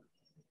Sotelo.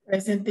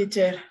 Present,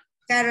 teacher.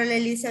 Carol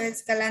Elizabeth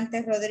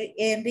Escalante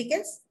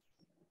Enríquez.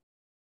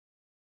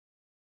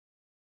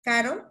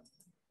 Carol.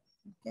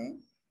 Okay.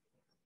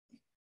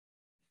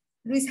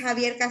 Luis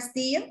Javier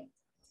Castillo.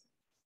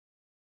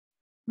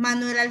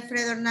 Manuel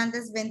Alfredo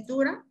Hernández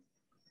Ventura.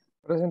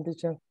 Present,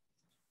 teacher.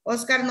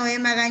 Oscar Noé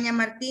Magaña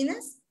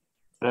Martínez.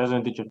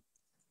 Present, teacher.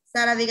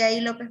 Sara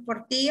Abigail López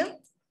Portillo.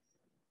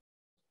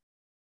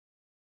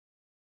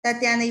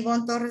 Tatiana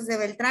Ivonne Torres de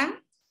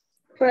Beltrán.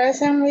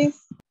 Present,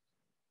 Miss.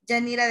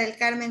 Yanira del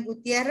Carmen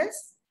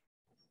Gutiérrez.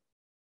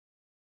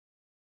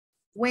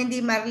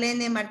 Wendy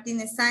Marlene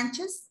Martínez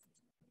Sánchez.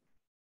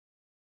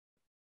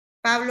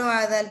 Pablo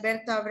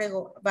Adalberto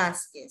Abrego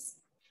Vázquez.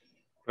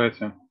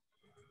 Present.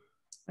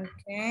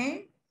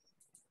 Ok.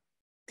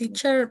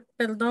 Teacher,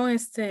 perdón,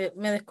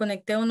 me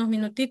desconecté unos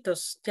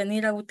minutitos.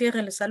 Yanira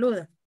Gutiérrez le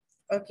saluda.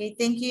 Okay,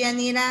 thank you,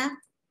 Yanira.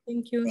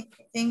 Thank you.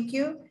 Thank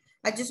you.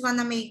 I just want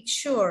to make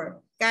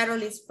sure.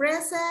 Carol is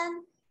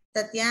present.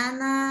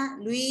 Tatiana,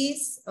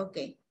 Luis.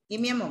 Okay,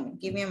 give me a moment,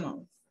 give me a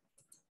moment.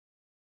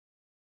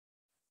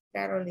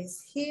 Carol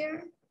is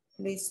here.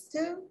 Luis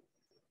too.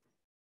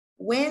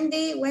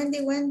 Wendy,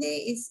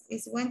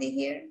 is Wendy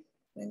here?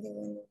 Wendy.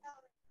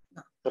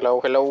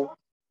 No. Hello.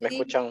 ¿Me Sí.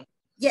 escuchan?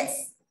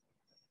 Yes.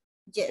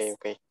 Yes.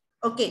 Okay.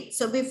 Okay,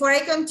 so before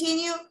I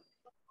continue,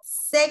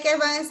 sé que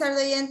van a estar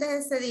de oyentes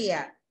este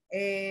día.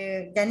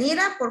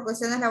 Yanira, por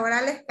cuestiones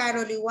laborales,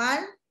 Carol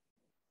igual.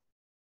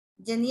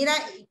 Yanira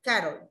y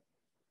Carol.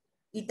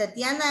 Y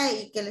Tatiana,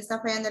 y que le está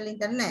fallando el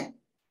internet.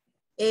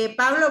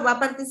 Pablo, ¿va a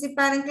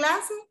participar en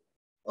clase?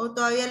 ¿O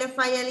todavía le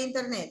falla el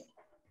internet?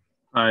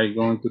 I'm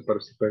going to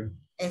participate.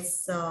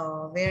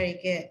 Eso, very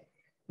good.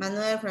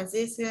 Manuel,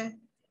 Francisco.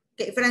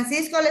 ¿Qué?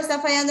 ¿Francisco le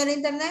está fallando el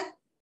internet?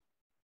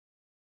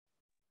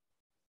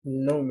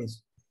 No,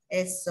 miss.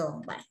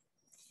 Eso, bye.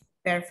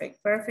 Perfect.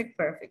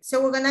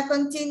 So we're gonna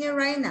continue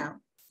right now,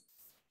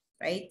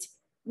 right?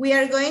 We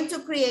are going to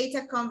create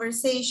a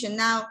conversation.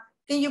 Now,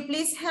 can you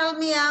please help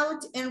me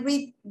out and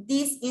read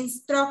this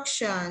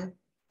instruction?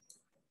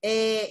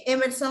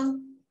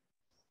 Emerson.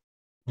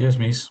 Yes,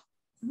 miss.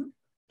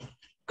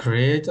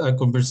 Create a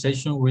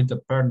conversation with the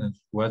partner.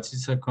 What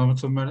is a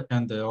customer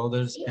and the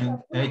others and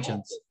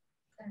agents?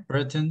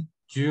 Pretend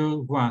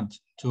you want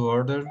to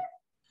order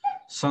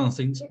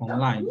something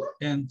online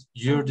and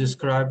you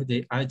describe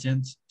the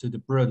agent to the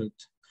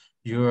product.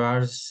 You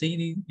are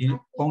seeing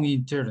on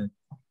internet.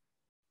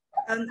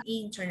 On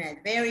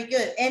internet, very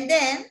good. And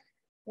then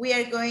we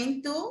are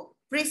going to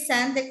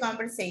present the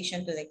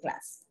conversation to the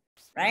class,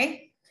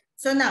 right?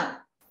 So now,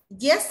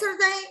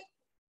 yesterday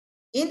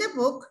in the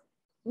book,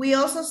 we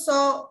also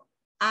saw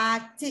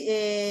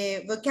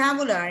a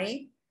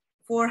vocabulary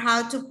for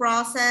how to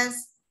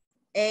process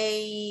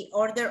a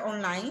order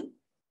online,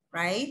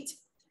 right?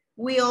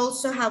 We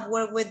also have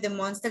worked with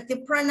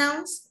demonstrative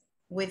pronouns,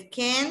 with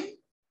can,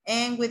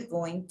 and with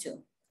going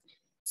to.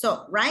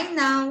 So right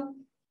now,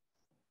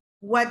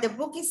 what the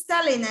book is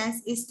telling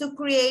us is to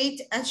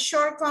create a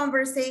short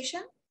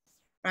conversation,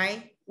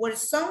 right? Where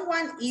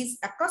someone is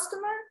a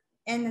customer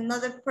and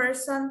another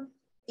person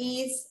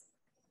is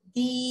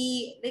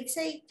the, let's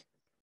say,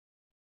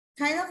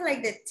 kind of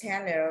like the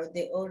teller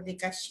or the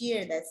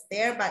cashier that's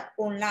there, but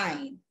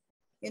online.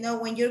 You know,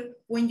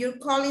 when you're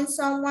calling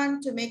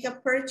someone to make a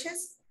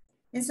purchase,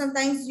 and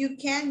sometimes you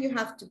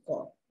have to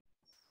call,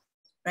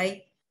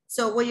 right?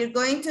 So what you're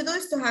going to do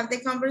is to have the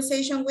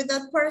conversation with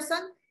that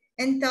person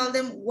and tell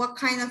them what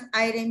kind of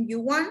item you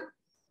want,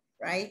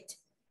 right?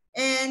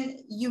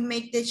 And you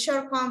make the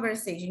short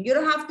conversation. You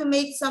don't have to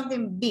make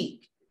something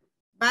big,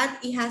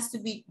 but it has to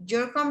be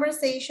your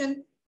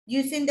conversation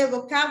using the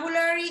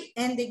vocabulary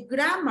and the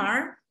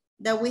grammar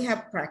that we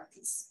have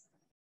practiced,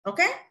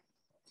 okay?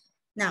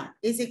 Now,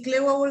 is it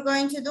clear what we're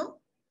going to do?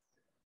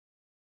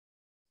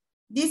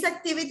 This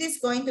activity is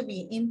going to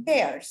be in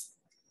pairs,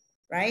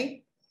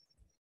 right?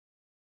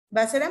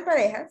 Va a ser en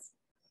parejas.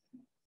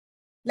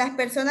 Las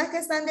personas que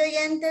están de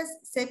oyentes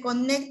se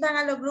conectan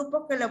a los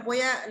grupos que los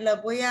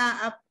voy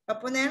a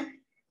poner,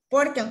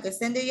 porque aunque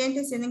estén de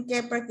oyentes tienen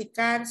que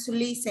practicar su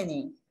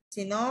listening.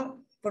 Si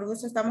no, por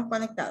gusto estamos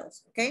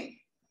conectados, ¿ok?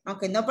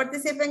 Aunque no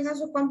participen con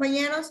sus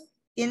compañeros,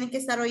 tienen que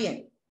estar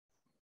oyendo.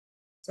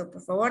 So,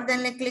 por favor,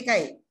 denle clic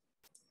ahí.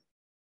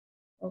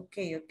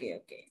 Okay,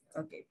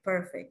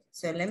 perfect.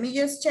 So let me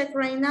just check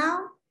right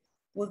now.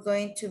 We're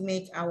going to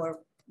make our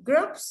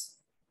groups.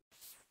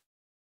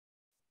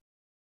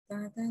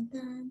 Dun, dun,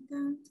 dun,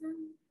 dun,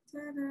 dun,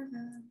 dun, dun,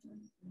 dun,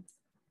 dun.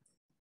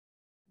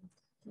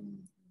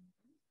 Okay.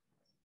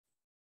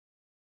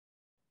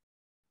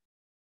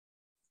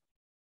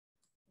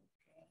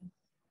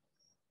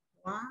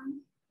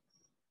 1,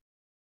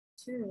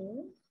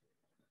 2,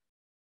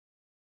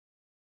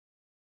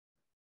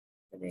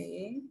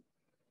 3.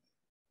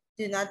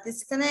 Do not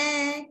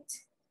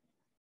disconnect.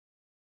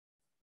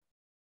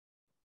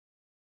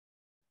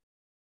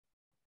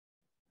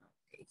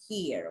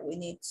 here. We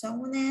need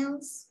someone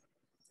else.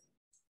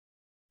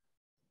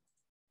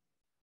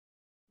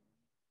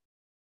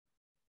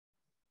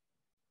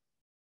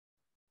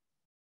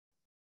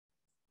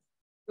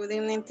 Good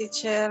evening,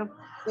 teacher.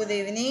 Good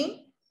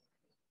evening.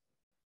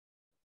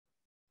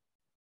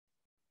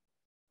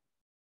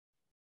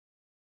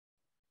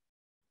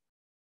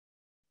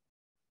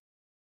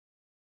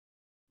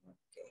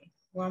 Okay,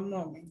 one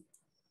moment.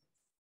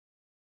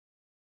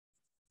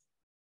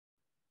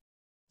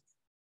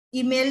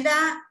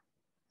 Imelda,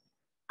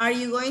 are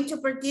you going to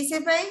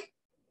participate?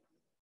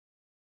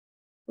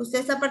 ¿Usted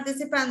está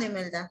participando,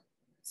 Imelda?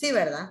 Sí,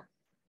 ¿verdad?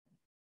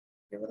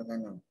 Yo creo que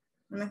no.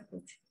 No me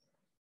escucho.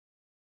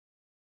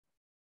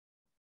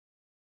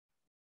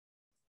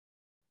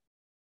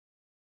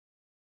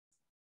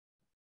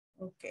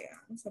 Ok,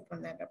 vamos a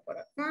ponerla por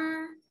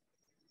acá.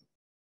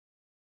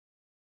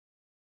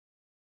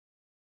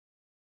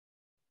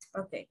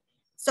 Okay,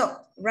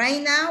 so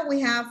right now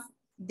we have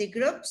the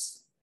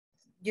groups.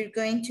 You're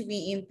going to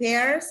be in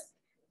pairs.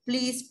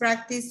 Please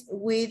practice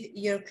with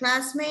your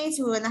classmates.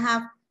 We're going to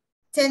have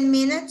 10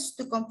 minutes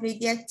to complete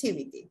the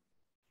activity.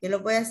 Yo lo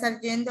voy a estar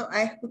yendo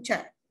a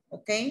escuchar.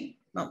 Okay,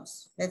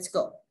 vamos, let's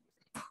go.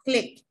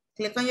 Click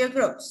on your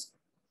groups.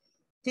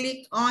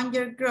 Click on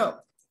your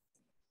group.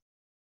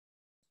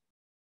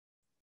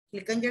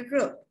 Click on your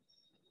group.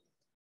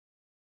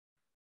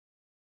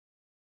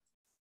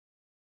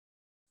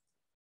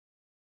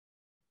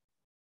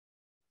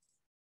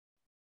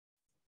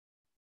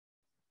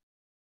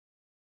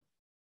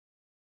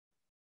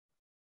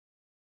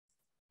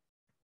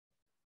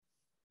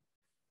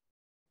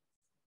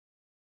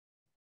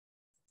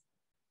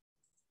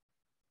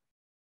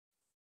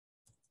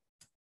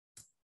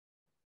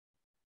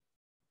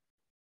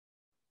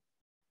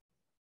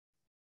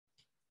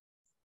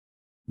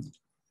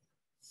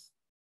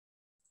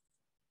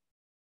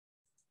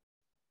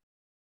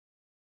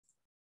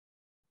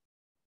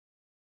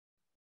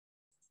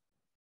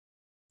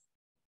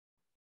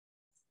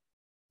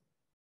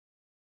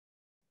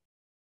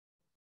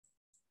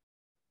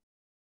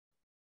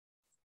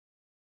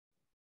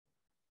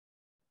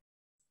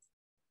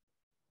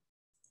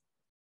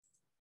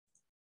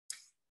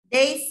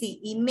 Daisy,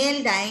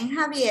 Imelda, and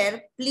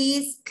Javier,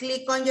 please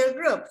click on your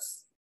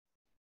groups.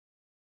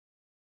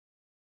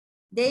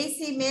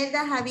 Daisy,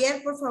 Imelda,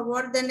 Javier, por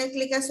favor, denle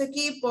clic a su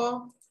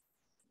equipo.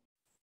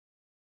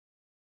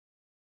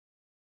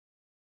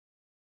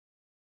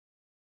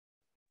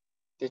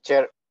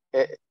 Teacher,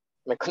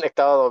 me he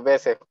conectado 2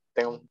 veces.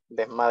 Tengo un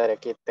desmadre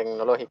aquí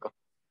tecnológico.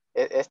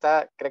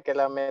 Esta creo que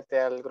la mete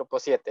al grupo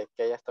 7,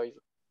 que ya estoy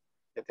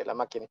desde la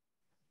máquina.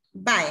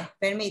 Vaya,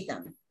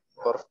 permítame.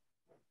 Por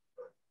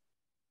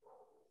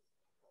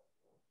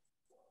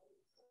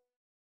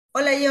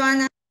Hola,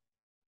 Joana.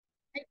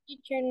 Ay,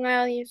 teacher,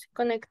 nadie se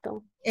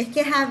conectó. Es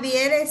que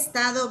Javier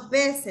está 2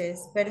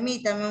 veces.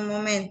 Permítame un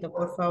momento,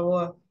 por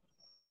favor.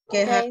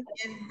 Que Okay. Javier,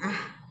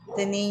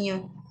 este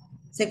niño,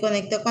 se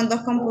conectó con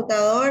 2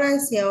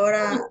 computadoras y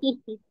ahora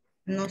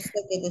no sé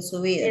qué de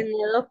su vida. Tiene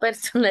 2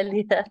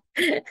 personalidades.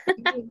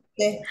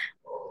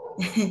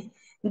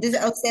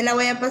 Entonces, a usted la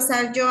voy a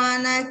pasar,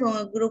 Joana, con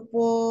el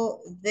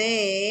grupo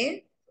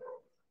de...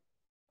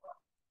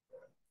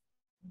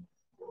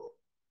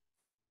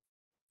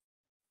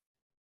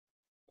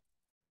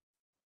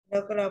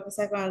 Creo que lo voy a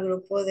pasar con el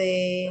grupo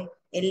de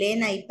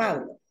Elena y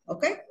Pablo,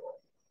 ¿ok?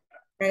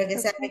 Para que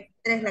sea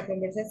 3 la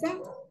conversación.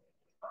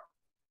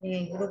 En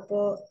el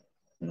grupo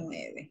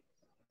 9.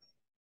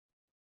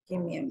 Que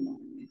mi amor.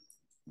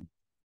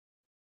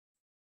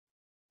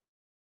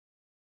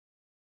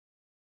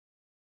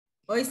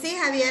 Hoy sí,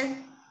 Javier.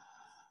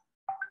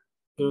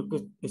 Creo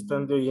que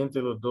están de oyente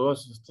los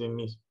dos,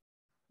 mis.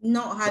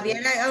 No,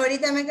 Javier,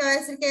 ahorita me acaba de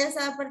decir que ya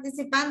estaba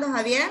participando,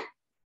 Javier.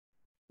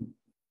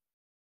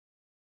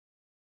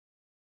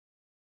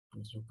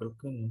 Yo creo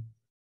que no.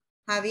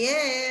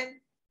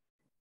 Javier,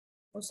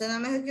 ¿usted no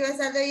me dijo que iba a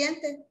estar de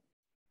oyente?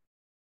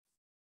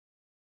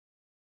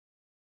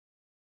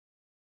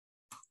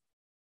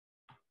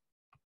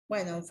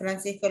 Bueno,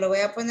 Francisco, lo voy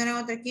a poner en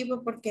otro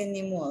equipo porque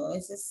ni modo,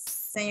 ese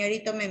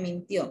señorito me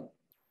mintió.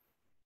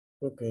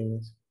 Ok,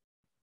 miss.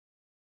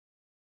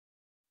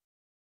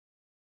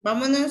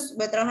 Vámonos,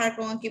 voy a trabajar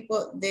con un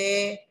equipo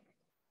de...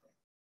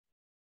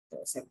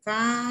 Entonces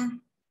acá.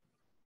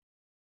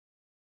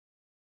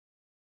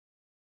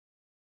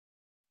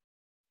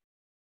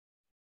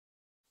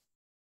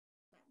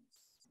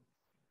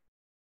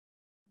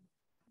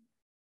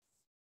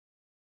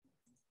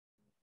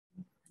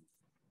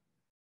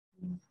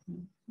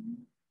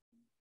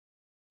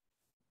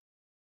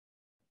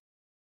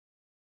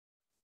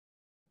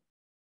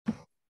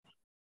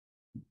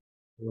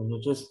 Buenas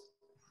noches.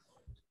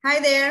 Hi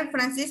there,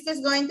 Francisco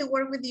is going to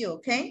work with you,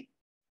 okay?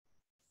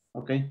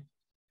 Okay.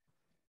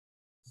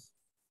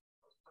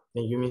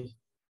 Thank you, miss.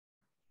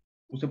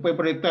 Usted puede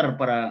proyectar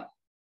para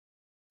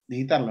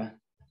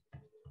digitarla.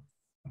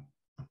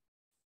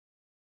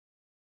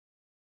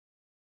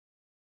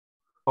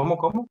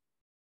 ¿Cómo?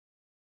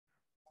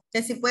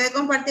 Que si puede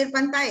compartir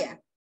pantalla.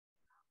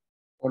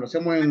 O lo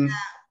hacemos en...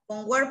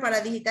 Con Word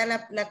para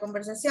digitar la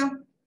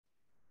conversación.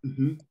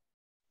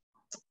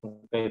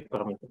 Ok,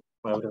 permítame.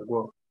 Voy a abrir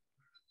Word.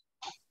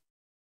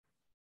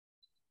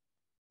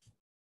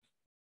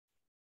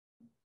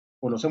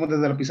 ¿O lo hacemos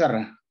desde la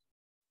pizarra?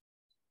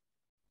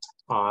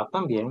 Ah,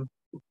 también.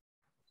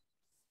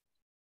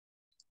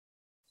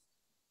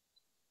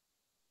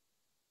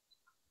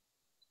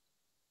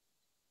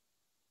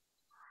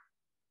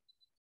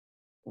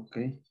 Ok.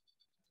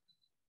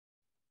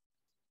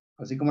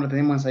 Así como la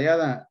tenemos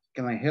ensayada,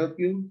 can I help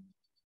you?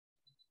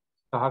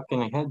 How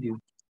can I help you?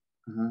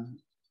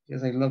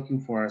 Yes, I'm looking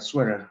for a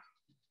sweater.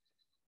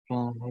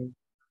 Can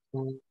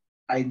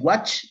I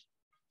watch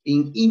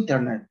in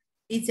internet.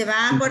 Y se van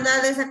a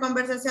acordar de esa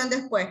conversación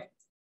después.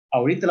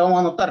 Ahorita la vamos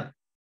a anotar.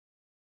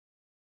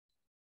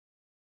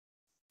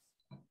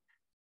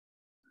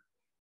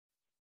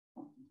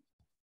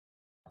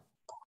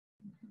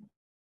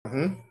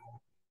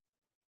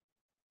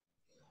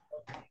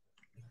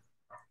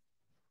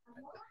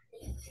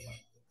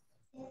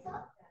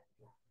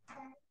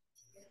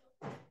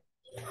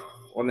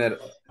 Poner,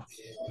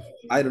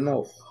 I don't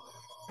know.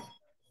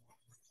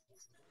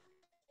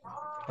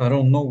 I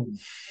don't know.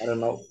 I don't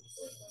know.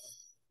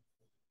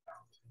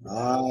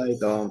 I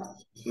don't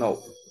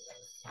know.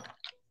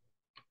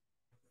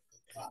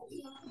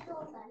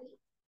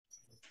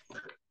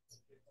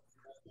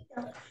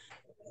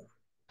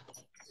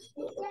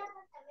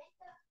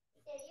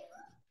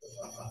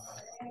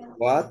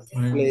 What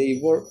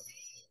flavor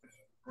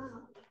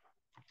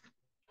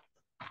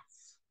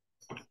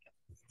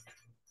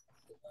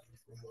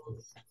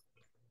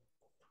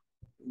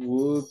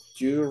would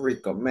you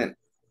recommend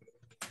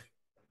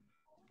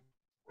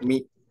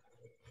me?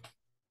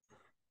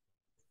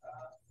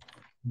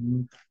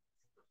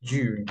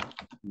 You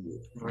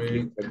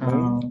recommend.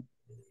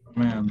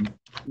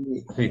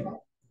 Sí.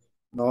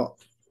 No.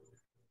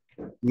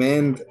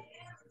 Mend.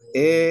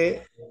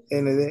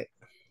 E-N-D.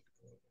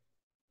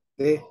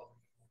 D.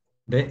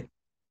 D.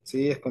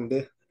 Sí, es con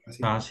D.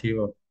 Así. Ah, sí,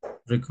 va.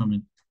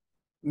 Recommend.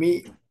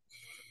 Mi.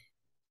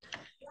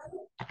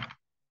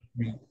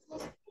 Me.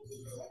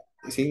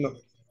 Signo.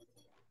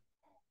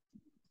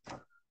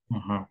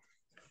 Ajá.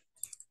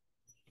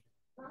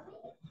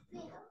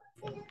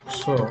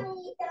 So.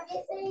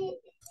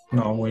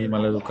 No, muy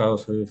mal educado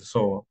soy.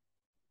 So.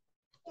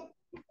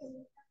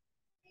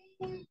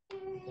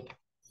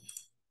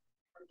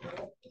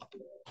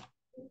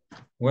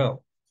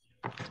 Well.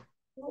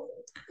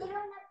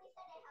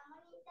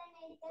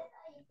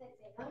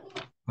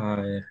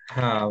 I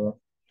have.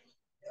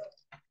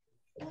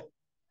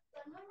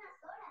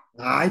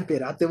 Ay,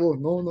 espérate vos.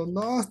 No, no,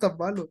 no, está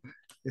malo.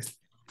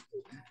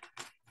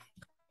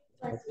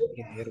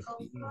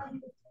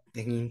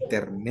 En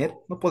internet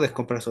no puedes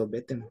comprar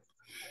sorbete. ¿No?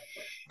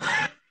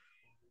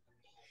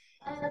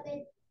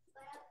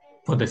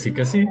 Pues decir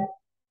que sí.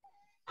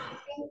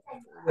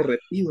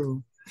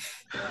 Derretido.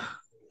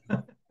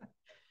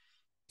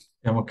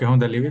 Digamos que es un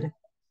delivery.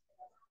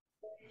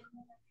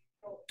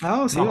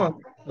 Ah, sí, No,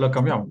 lo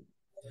cambiamos.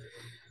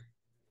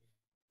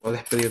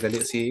 Puedes pedir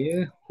delivery. Sí,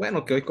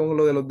 bueno, que hoy con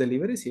lo de los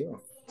deliveries, sí.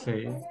 Va.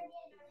 Sí.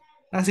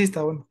 Ah, sí,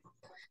 está bueno.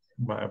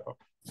 Vale, pa.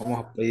 Vamos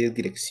a pedir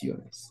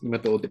direcciones y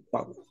métodos de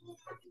pago.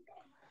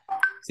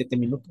 7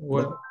 minutos.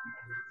 Well,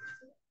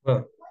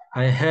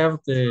 I have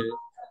the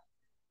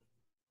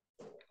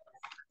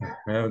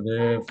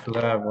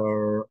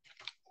flavor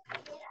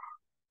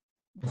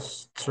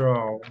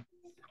strawberry.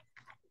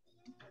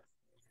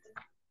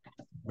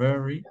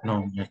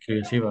 No, me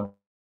escribe así, va.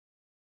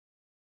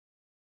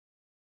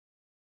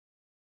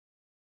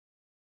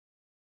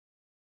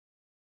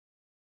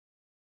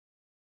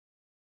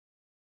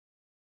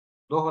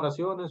 Dos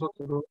oraciones,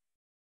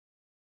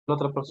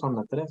 otra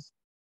persona, 3.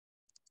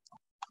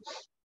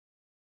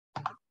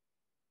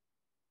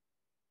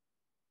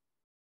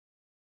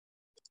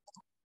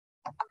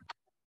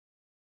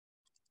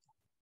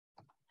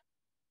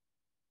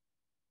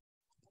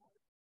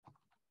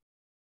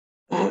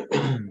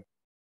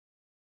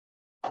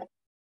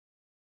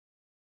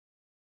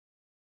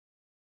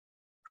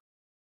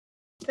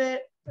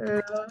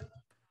 Lo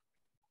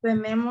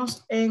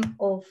tenemos en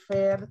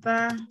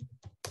oferta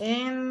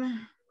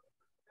en...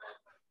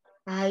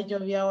 Ay, yo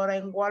vi ahora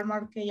en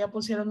Walmart que ya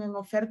pusieron en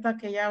oferta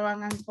que ya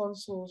van con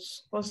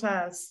sus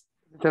cosas.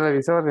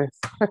 Televisores.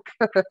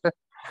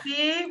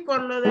 Sí,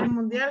 por lo del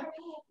mundial.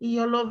 Y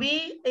yo lo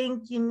vi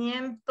en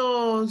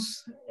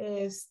 500,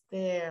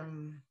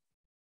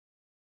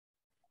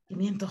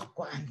 500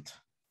 cuánto.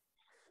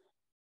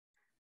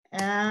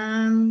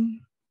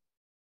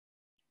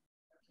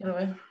 Quiero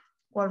ver,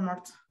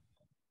 Walmart.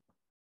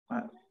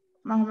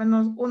 Más o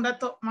menos, un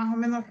dato más o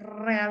menos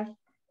real.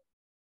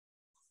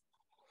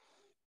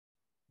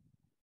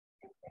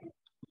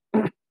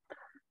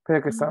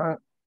 Pero que estaban.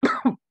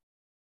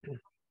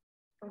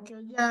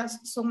 Porque ya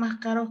son más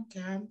caros que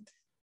antes.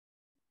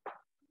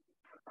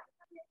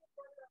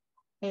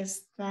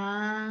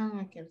 Están,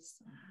 aquí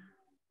están.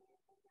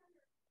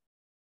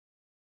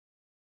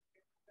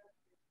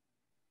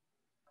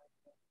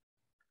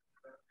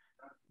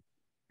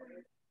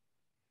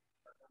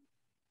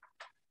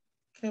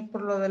 Que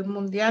por lo del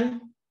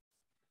mundial.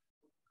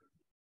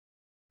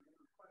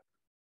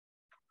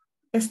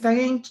 Están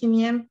en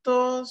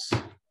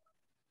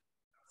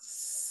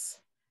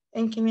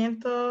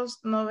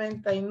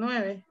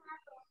 599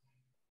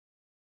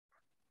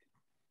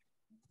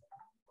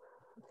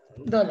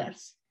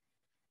 dólares.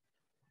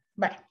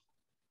 Vale.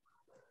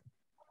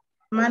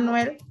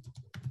 Manuel,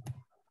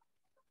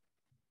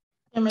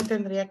 ¿qué me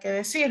tendría que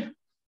decir?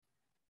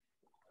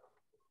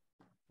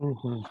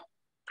 Ujú.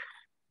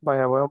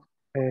 Vaya, bueno,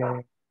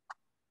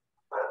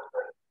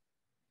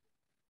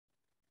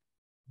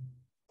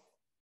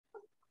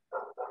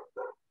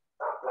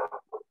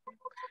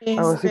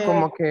 algo así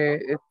como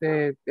que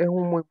es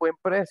un muy buen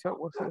precio,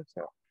 algo así, o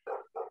sea.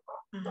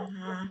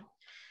 Ajá.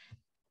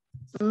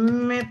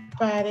 Me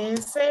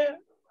parece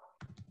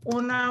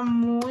una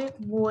muy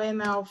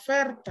buena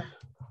oferta.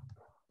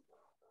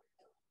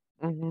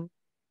 Ujú.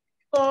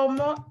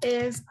 ¿Cómo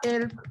es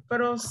el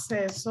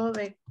proceso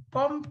de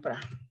compra?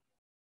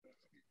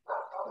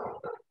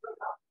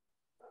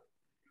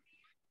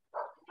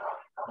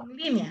 En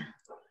línea.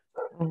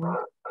 Ujú.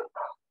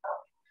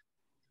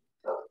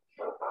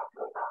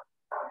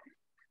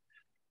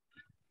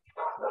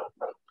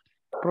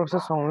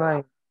 Proceso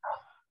online.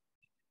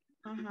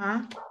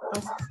 Ajá.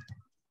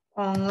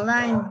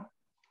 Online.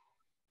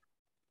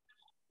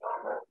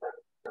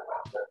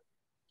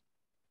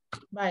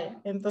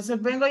 Vaya,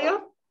 entonces vengo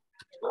yo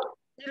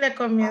y le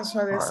comienzo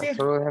a decir.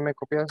 Solo déjeme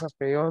copiar esa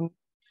pedido.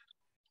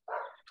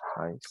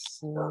 Ay,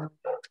 sí.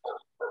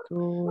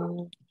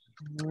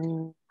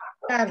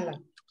 Carla.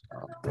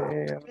 A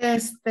ver.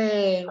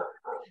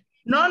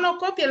 No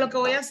copie, lo que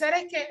voy a hacer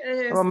es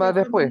que Vamos más cuando nos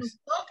después.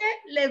 toque,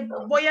 le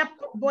voy a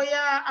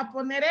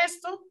poner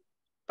esto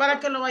para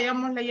que lo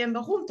vayamos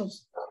leyendo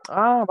juntos.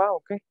 Ah, va,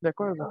 ok, de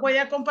acuerdo. Voy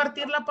a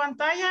compartir la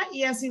pantalla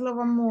y así lo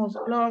vamos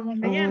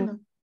leyendo.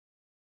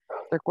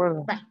 De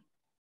acuerdo. Va.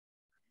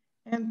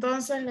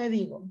 Entonces le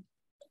digo,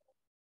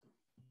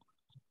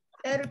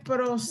 el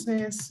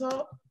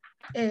proceso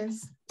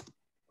es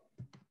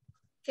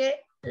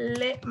que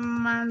le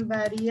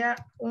mandaría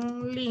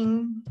un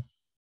link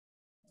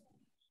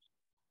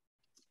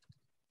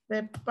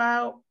de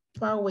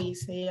Poway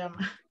se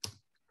llama,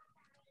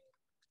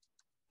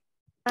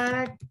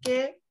 para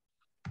que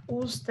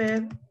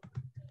usted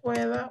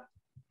pueda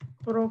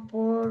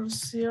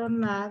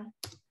proporcionar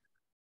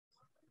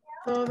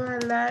toda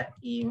la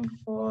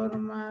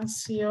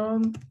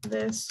información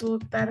de su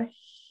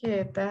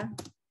tarjeta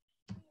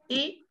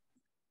y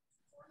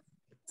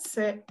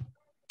se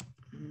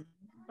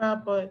va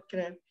a poder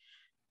creer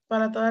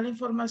para toda la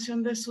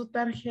información de su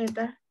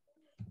tarjeta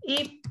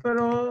y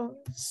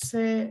procesar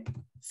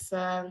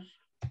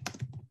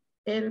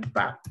el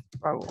pago.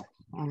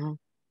 Ujú.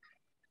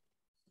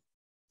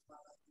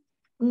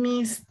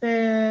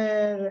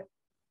 Mister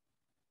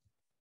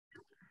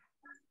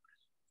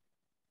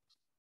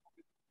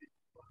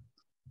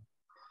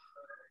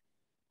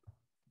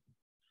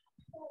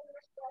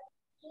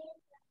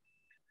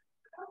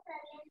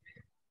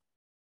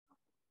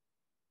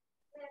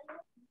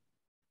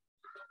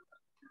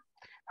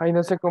Ahí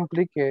no se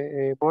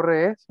complique,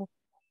 borre eso.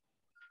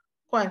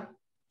 ¿Cuál?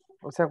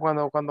 O sea,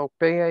 cuando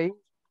pegue ahí,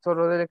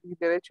 solo dele clic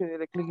derecho y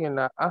dele clic en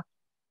la A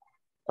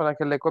para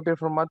que le copie el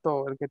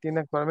formato el que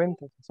tiene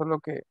actualmente, solo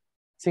que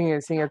sin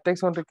el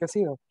texto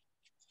enriquecido.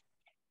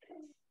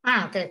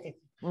 Ok.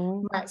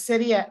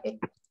 Sería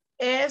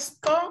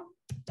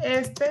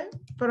este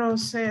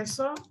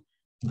proceso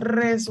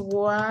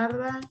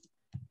resguarda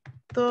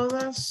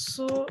toda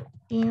su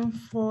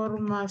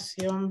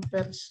información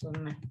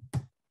personal.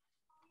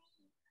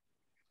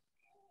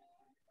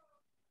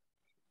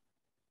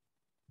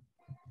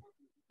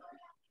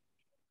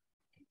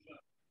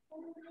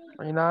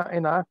 En A.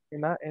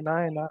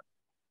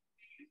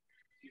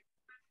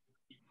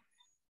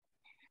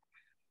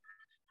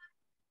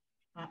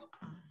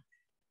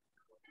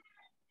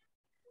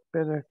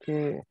 Pero es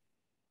que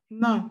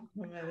No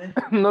me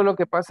deja. no, lo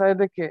que pasa es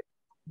de que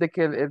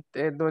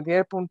donde tiene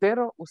el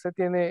puntero, usted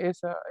tiene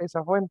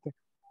esa fuente.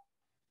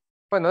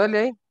 Bueno,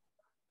 dele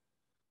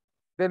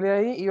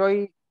ahí y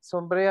hoy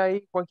sombrea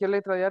ahí cualquier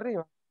letra de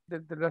arriba,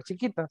 de las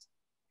chiquitas,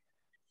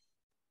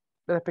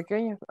 de las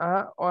pequeñas.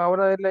 Ajá, o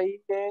ahora dele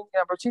ahí en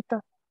la brochita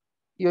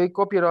y hoy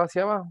cópielo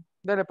hacia abajo.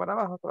 Dele para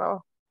abajo, para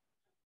abajo.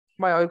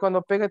 Vaya, hoy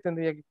cuando pegue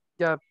tendría que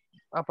ya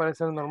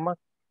aparecer normal.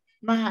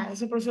 Baja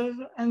ese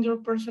proceso and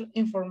your personal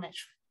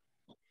information.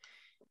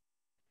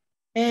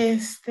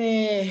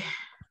 De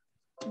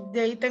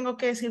ahí tengo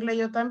que decirle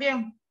yo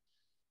también.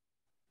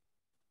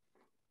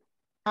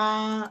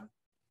 Al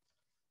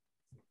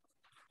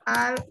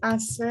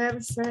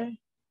hacerse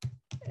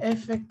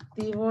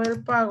efectivo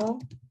el pago,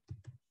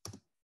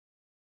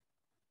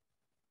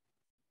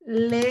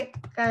 le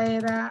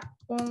caerá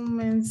un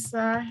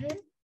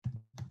mensaje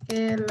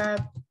que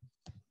la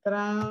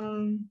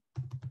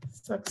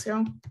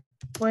transacción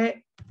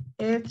fue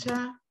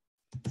hecha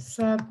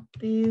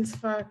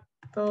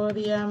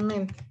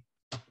satisfactoriamente.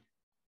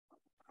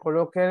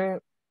 Coloque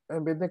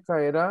en vez de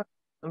caerá,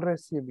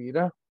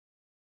 recibirá.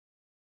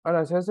 Al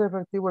hacerse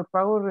efectivo el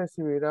pago,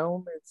 recibirá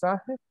un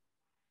mensaje.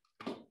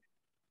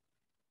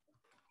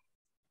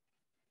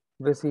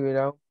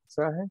 Recibirá un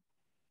mensaje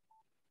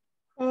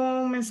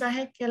Un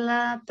mensaje que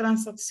la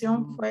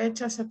transacción fue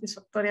hecha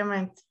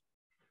satisfactoriamente.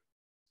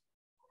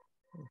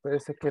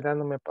 Parece que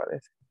no me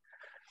parece.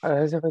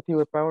 A ese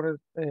efectivo el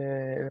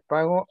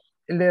pago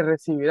le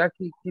recibirá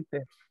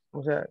quite.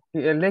 O sea,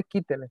 el le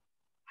quítele.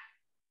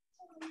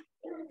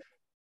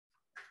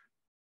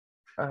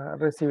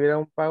 Recibirá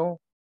un pago,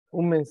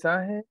 un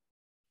mensaje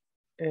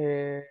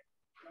Que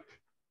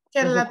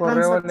en su la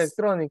correo transacción.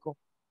 electrónico.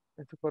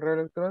 En su correo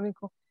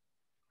electrónico.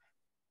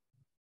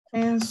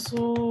 En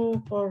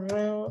su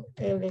correo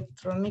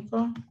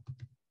electrónico.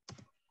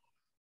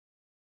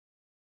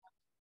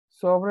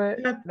 Sobre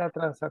la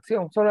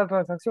transacción. Sobre la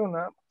transacción,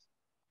 nada más.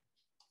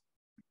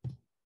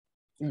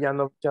 Y ya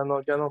nos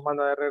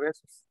manda de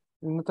regreso.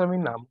 Y no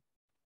terminamos.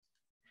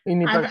 Y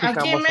ni Aquí en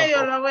practicamos medio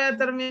tampoco. la voy a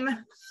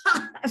terminar.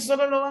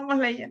 Solo lo vamos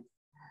leyendo.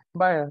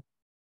 Vaya.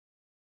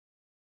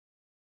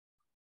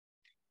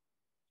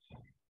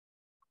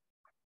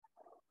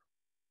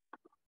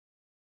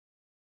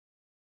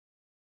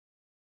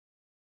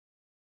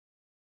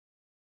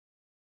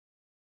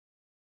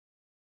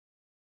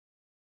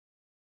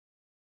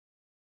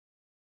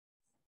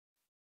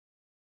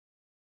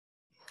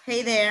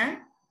 Hey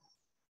there.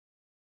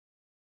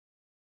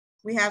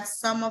 We have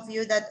some of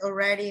you that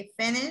already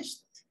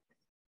finished.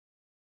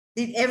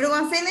 Did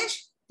everyone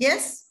finish?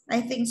 Yes,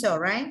 I think so,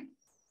 right?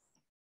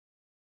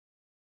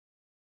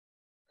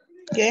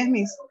 Yes,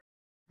 Miss.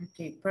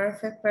 Okay,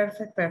 perfect,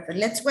 perfect, perfect.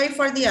 Let's wait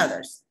for the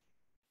others.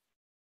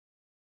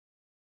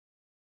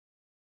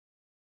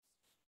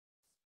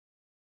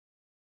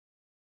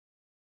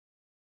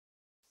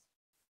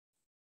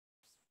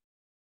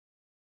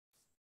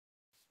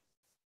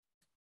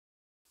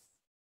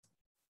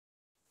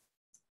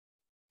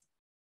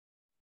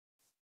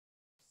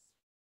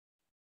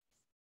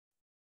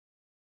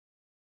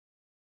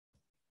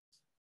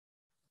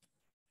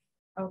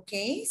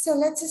 Okay, so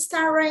let's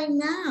start right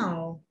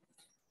now.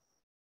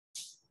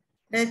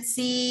 Let's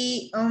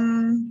see,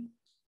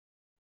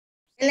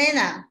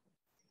 Elena.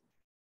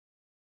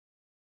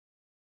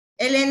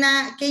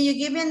 Elena, can you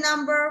give me a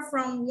number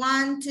from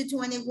 1 to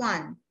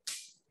 21?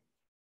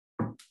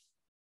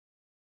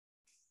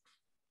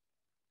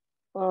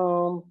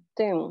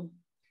 10.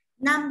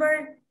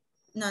 Number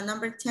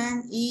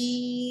 10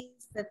 is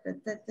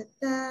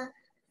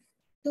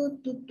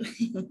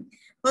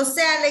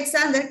Jose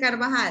Alexander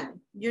Carvajal,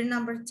 you're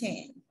number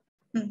 10.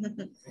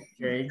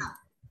 Okay.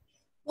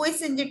 Who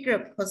is in your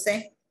group,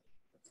 Jose?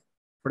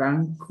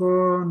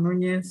 Franco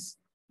Núñez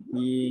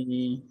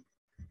y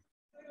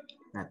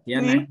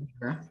Tatiana.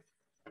 ¿Verdad?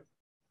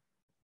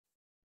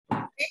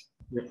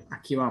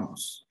 Aquí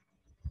vamos.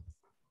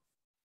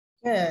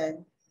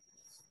 Good.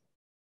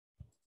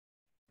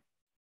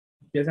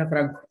 Empieza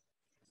Franco.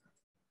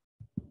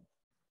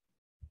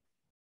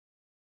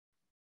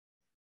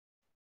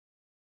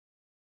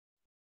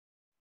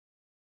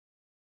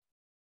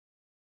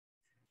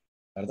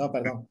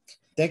 Perdón.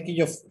 Thank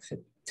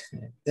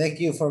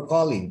you for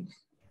calling.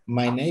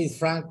 My name is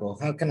Franco.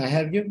 How can I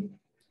help you?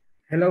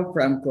 Hello,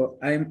 Franco.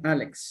 I'm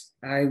Alex.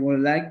 I would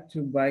like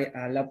to buy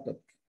a laptop.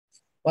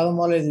 What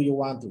model do you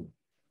want to?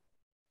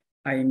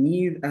 I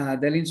need a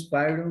Dell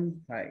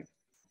Inspiron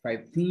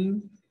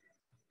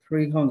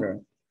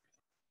 15300.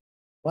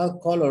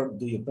 What color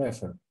do you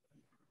prefer?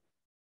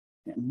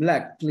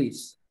 Black,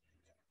 please.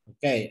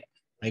 Okay,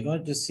 I'm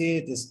going to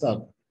see the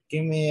stock.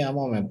 Give me a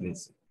moment,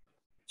 please.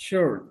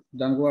 Sure,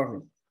 don't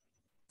worry.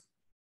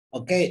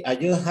 Okay, I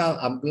do have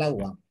a black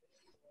one.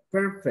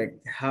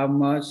 Perfect. How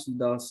much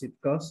does it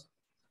cost?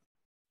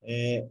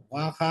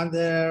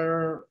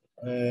 100,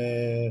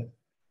 no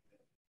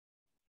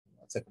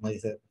sé cómo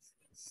dice,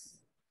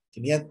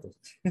 500.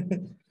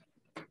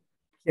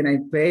 Can I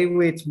pay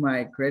with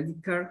my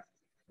credit card?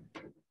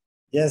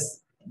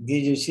 Yes,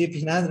 give you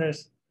shipping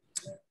address.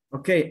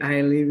 Okay,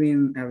 I live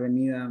in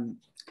Avenida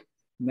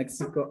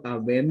Mexico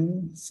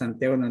Avenue,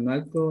 Santiago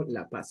Nanualco,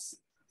 La Paz.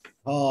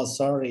 Oh,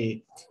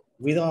 sorry.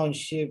 We don't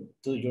ship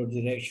to your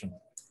direction.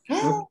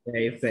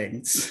 Okay,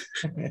 thanks.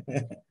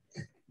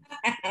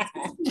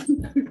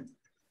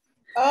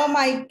 Oh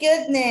my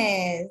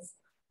goodness.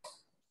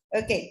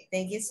 Okay,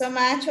 thank you so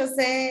much,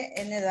 Jose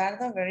and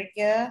Eduardo, very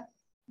good.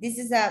 This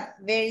is a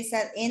very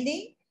sad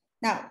ending.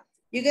 Now,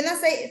 you're gonna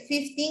say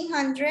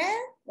 1,500,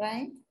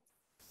 right?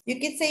 You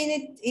can say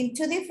it in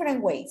two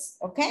different ways,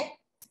 okay?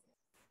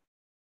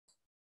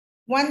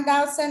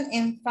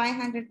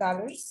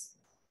 $1,500,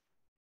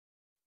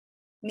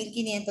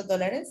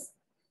 $1,500,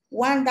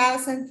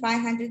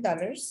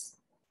 $1,500,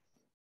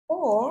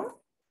 or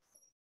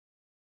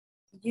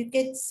you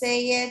could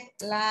say it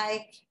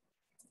like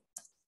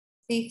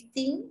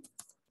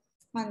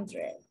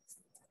 1,500,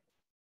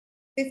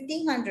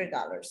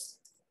 $1,500,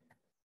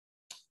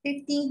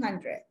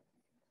 1,500,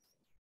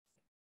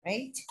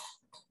 right?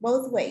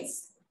 Both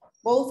ways,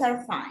 both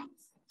are fine,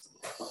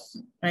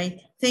 right?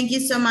 Thank you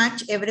so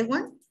much,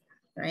 everyone,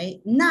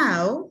 right?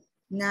 Now,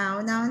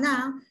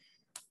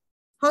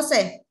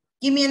 Jose,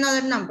 give me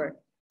another number.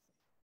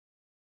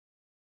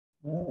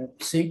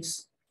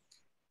 6.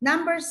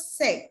 Number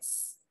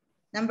 6.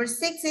 Number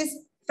 6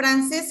 is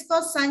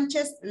Francisco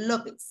Sanchez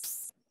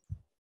Lopez.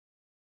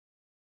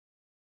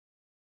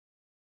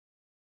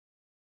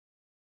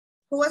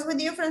 Who was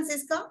with you,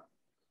 Francisco?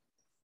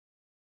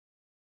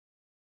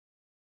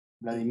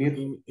 Vladimir.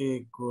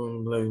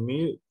 Con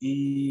Vladimir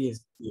y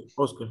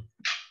Oscar.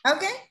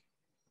 Okay.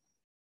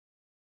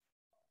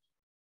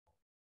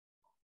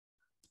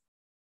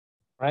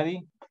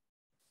 Ready?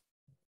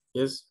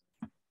 Yes.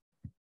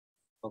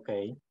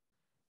 Okay.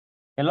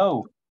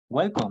 Hello,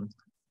 welcome.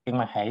 Can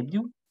I help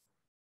you?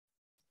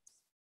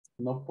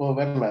 No puedo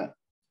verla.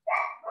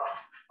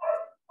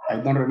 I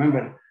don't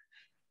remember.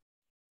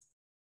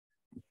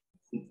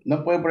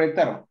 No puede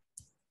proyectar.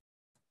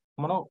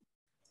 Come on.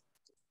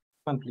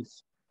 Come on,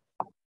 please.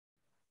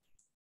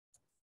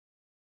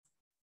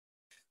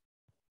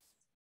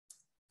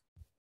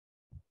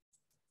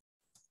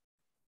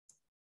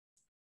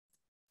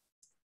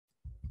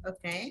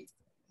 Okay.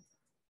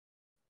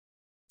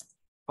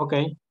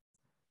 Okay.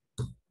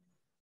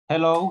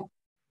 Hello,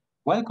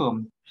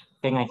 welcome.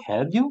 Can I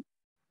help you?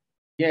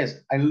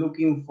 Yes, I'm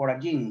looking for a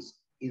jeans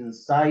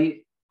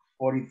inside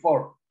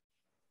 44.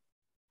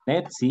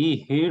 Let's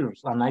see,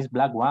 here's a nice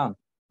black one.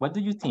 What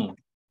do you think?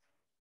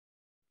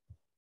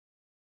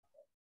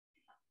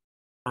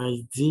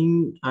 I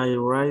think I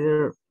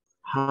rather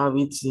have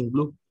it in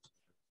blue.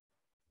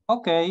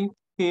 Okay,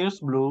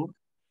 here's blue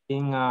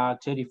in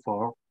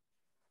 34.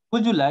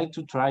 Would you like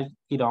to try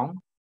it on?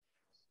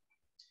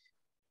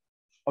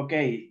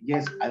 Okay,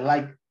 yes, I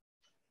like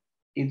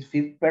it.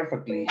 Fits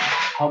perfectly.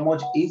 How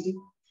much is it?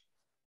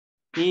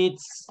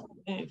 It's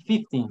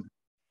 15.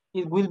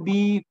 It will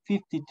be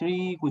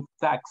 53 with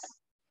tax.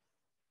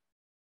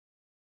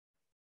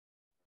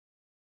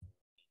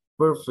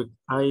 Perfect,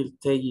 I'll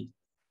take it.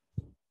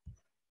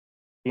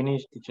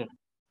 Finish, teacher.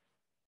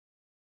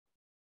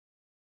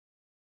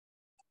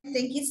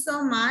 Thank you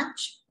so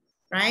much,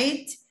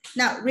 right?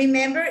 Now,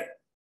 remember,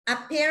 a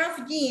pair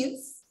of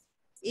jeans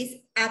is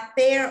a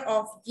pair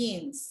of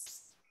jeans.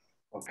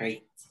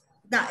 Okay.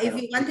 Now, if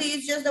you want to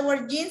use just the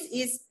word jeans,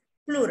 is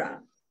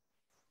plural,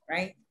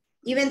 right?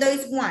 Even though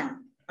it's one.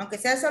 Aunque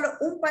sea solo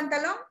un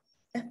pantalón,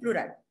 es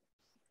plural.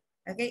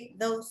 Okay,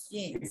 those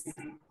jeans.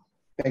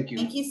 Thank you.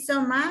 Thank you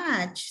so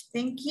much.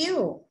 Thank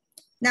you.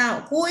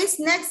 Now, who is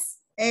next?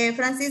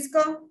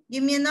 Francisco,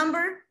 give me a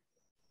number.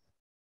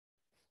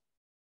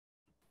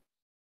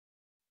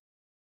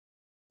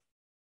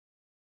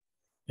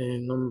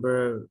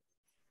 Number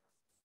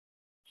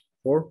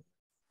 4.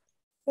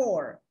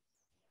 4.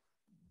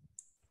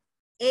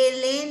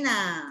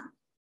 Elena,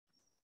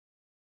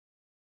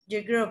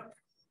 your group.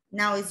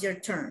 Now it's your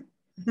turn.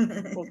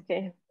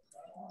 Okay.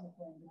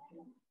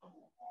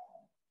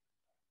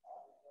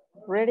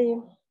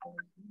 Ready?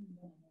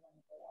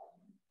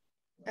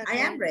 I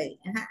am ready.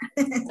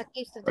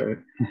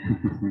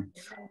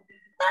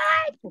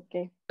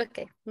 Okay.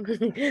 Okay.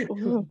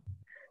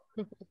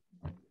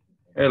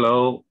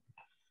 Hello.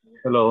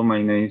 Hello,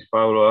 my name is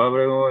Pablo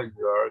Abrego.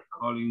 You are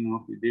calling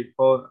Office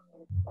Depot.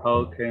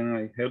 How can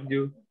I help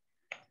you?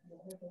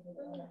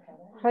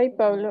 Hi,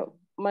 Pablo.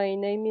 My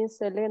name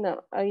is Elena.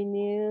 I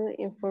need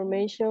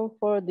information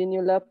for the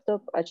new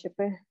laptop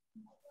HP.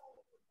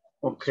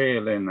 Okay,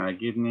 Elena,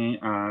 give me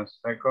a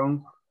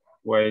second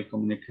while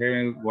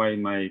communicating with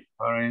my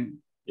parent,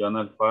 John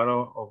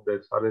Alfaro of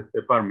the sales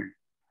department.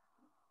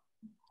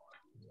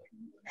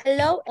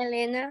 Hello,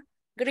 Elena.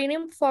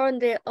 Greeting from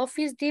the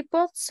Office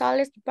Depot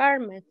sales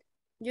department.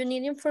 You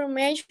need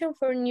information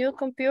for new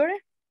computer?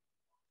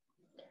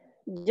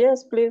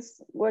 Yes,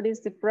 please. What is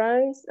the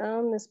price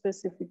and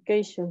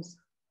specifications?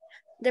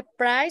 The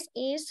price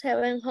is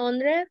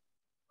 700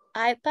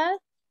 iPad,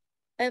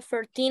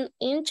 14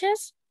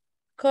 inches,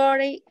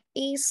 Core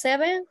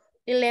i7,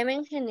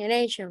 11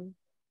 generation.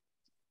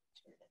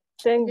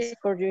 Thanks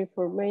for your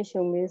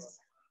information, Miss.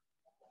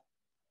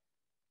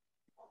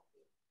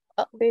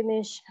 Oh.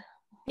 Finish.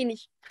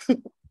 Finish.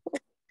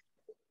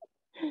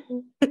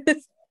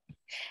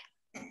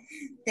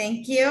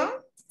 Thank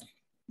you.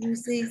 You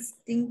say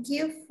thank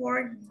you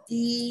for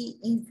the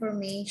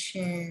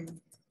information.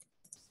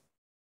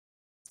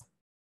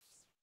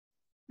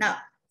 Now,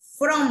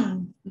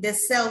 from the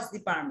sales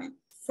department.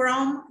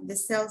 From the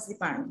sales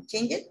department.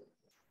 Change it.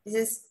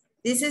 This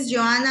is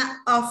Joanna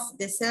of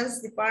the sales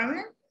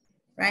department,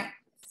 right?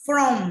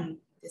 From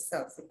the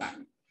sales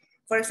department.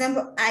 For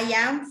example, I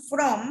am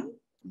from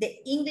the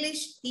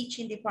English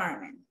teaching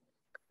department.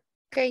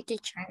 Okay,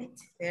 teacher. Right?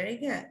 Very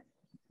good.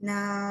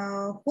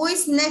 Now, who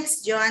is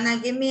next, Joanna?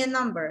 Give me a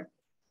number.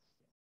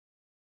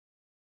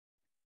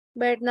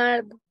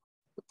 Bernardo.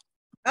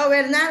 Oh,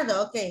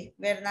 Bernardo. Okay,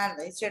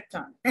 Bernardo, it's your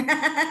turn.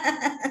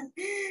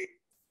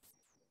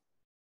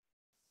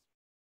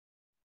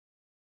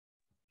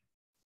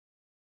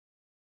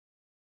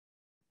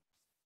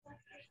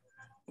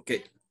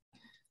 Okay.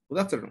 Good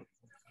afternoon.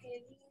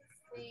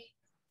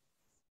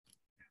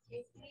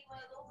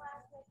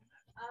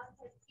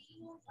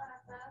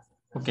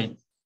 Okay.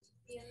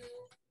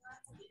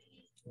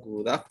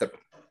 Good afternoon.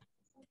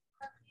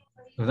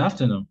 Good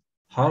afternoon.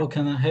 How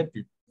can I help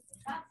you?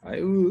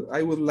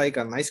 I would like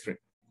an ice cream.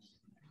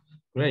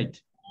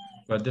 Great.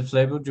 What the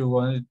flavor you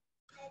want?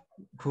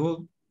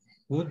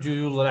 Would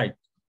you like?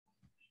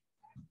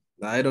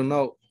 I don't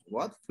know.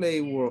 What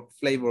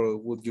flavor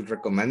would you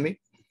recommend me?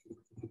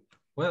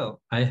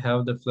 Well, I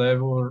have the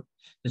flavor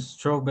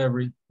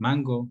strawberry,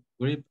 mango,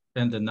 grape,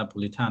 and the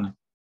Napolitana.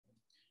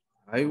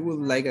 I would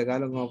like a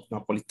gallon of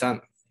Napolitana.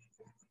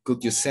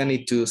 Could you send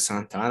it to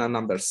Santa Ana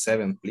number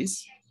 7,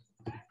 please?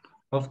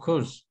 Of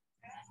course.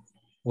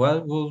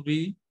 What will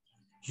be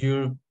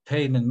your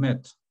payment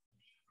method?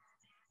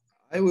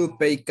 I will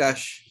pay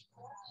cash.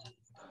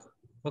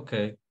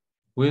 Okay,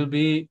 will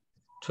be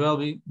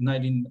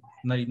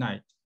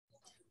 $12.99.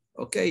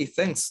 Okay,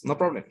 thanks, no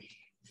problem.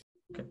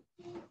 Okay.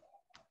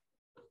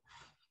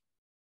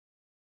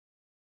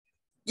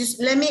 Just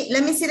let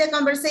me see the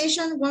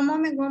conversation. One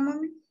moment.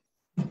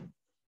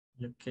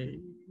 Okay.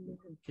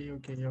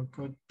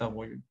 Está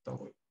voy.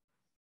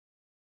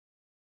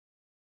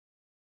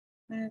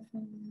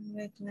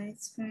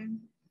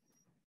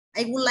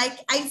 I would like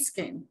ice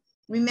cream.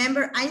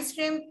 Remember, ice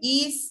cream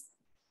is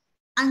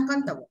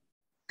uncountable.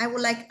 I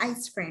would like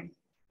ice cream.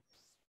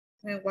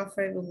 And what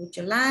flavor would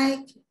you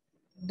like?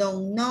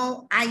 Don't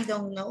know. I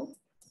don't know.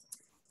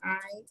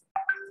 I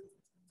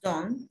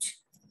don't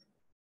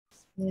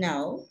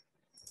know.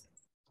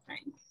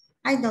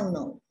 I don't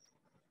know.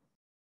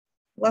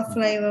 What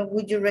flavor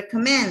would you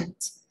recommend?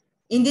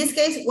 In this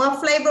case, what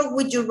flavor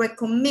would you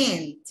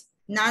recommend?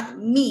 Not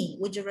me.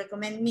 Would you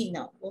recommend me?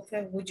 No. What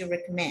flavor would you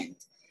recommend?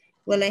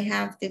 Well, I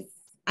have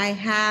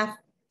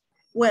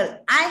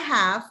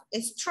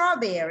a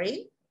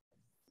strawberry.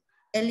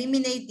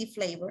 Eliminate the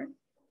flavor.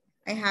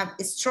 I have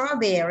a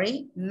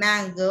strawberry,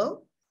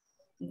 mango,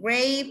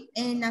 grape,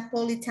 and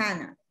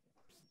Napolitana.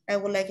 I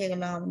would like a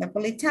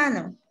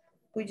Napolitano.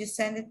 Could you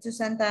send it to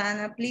Santa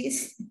Ana,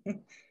 please?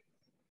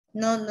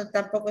 No,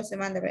 tampoco se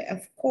manda.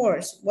 Of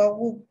course. What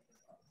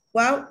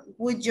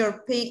would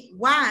your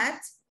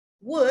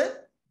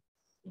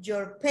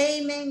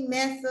payment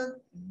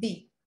method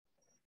be?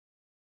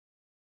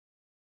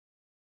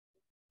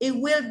 It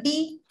will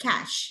be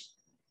cash.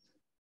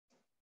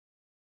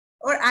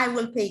 Or I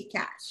will pay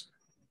cash.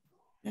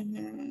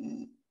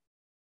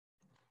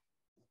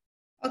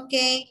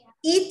 Okay,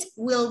 it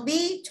will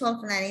be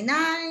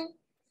 $12.99.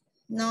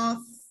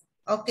 No,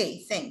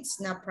 okay, thanks,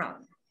 no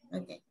problem.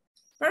 Okay,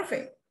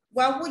 perfect.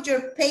 What would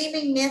your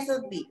payment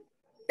method be?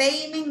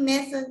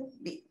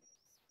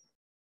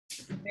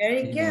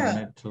 Very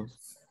good.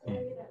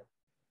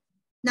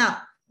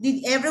 Now,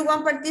 did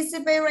everyone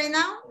participate right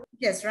now?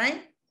 Yes,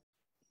 right?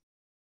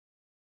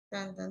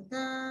 Dun, dun,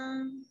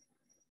 dun.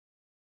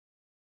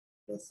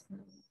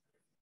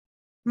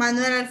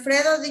 Manuel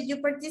Alfredo, did you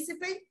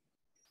participate?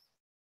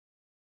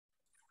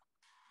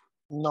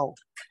 No.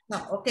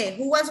 No, okay.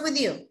 Who was with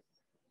you?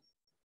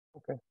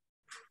 Okay.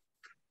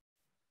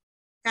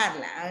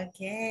 Carla,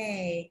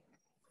 okay.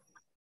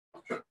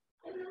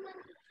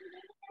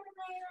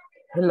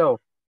 Hello.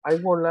 I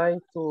would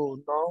like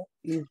to know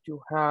if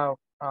you have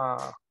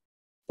a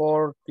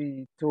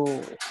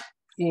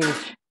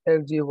 42-inch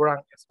LG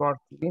brand smart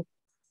TV.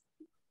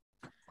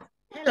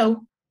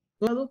 Hello.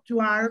 Product you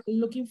are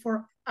looking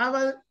for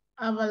available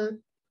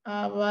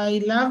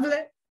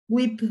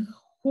with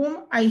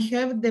whom I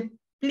have the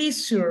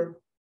pleasure.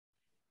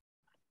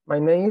 My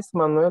name is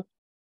Manuel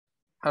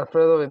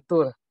Alfredo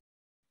Ventura.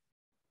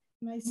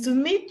 Nice to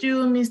meet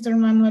you, Mr.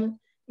 Manuel.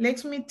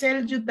 Let me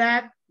tell you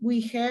that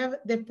we have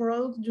the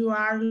product you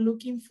are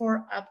looking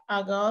for at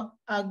a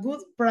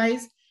good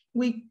price.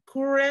 We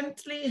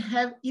currently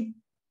have it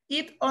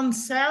on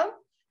sale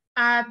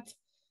at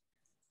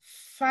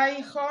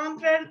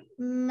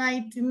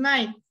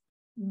 $599.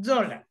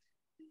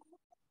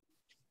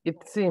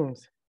 It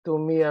seems to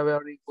me a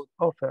very good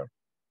offer.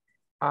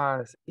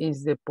 As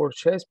is the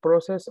purchase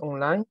process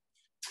online?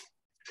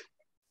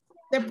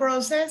 The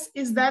process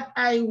is that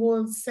I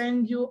will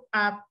send you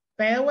a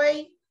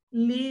payway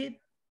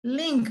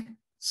link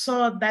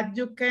so that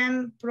you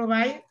can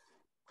provide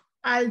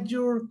all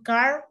your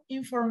card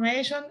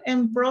information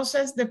and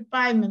process the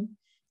payment.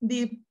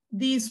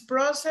 This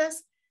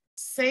process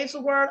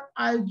safeguard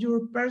all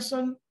your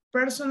personal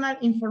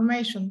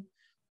information.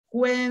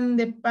 When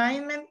the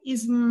payment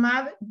is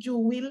made, you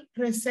will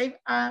receive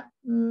a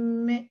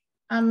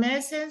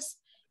message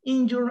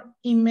in your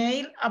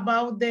email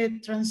about the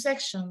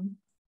transaction.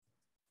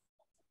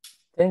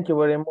 Thank you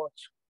very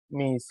much,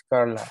 Miss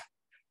Carla,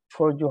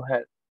 for your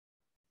help.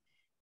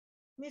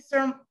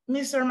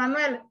 Mr.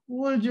 Manuel,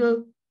 would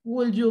you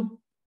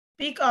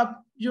pick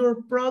up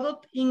your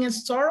product in a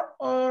store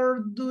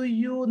or do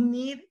you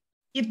need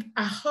it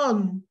at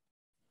home?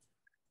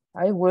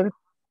 I will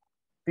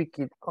pick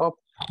it up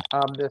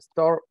at the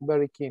store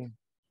very keen.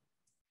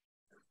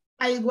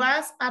 It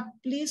was a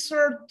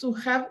pleasure to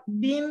have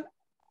been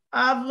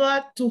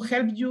able to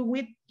help you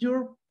with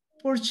your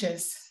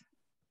purchase.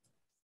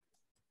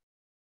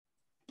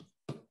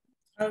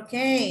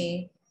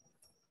 Okay,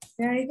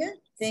 very good.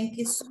 Thank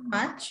you so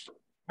much.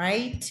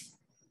 Right.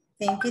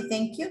 Thank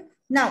you.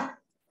 Now,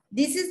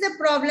 this is the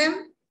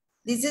problem.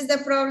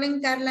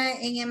 Carla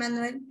and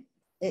Emmanuel.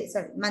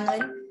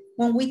 Manuel.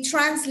 When we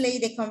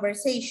translate the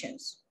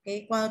conversations,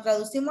 okay? Cuando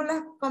traducimos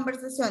las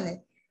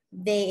conversaciones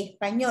de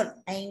español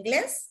a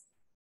inglés,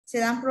 se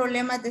dan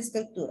problemas de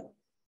estructura.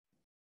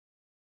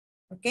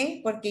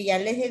 ¿Ok? Porque ya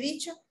les he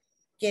dicho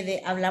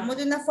que hablamos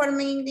de una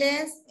forma en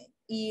inglés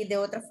y de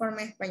otra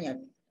forma en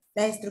español.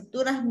 Las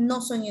estructuras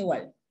no son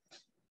igual.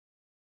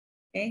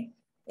 ¿Ok?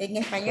 En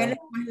español es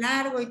más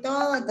largo y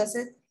todo,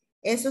 entonces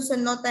eso se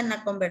nota en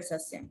la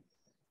conversación.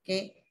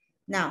 ¿Ok?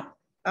 Now,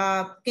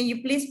 can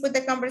you please put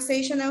the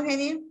conversation,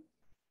 Eugenio?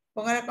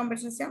 Ponga la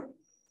conversación.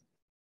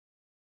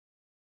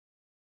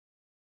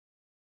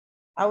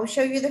 I will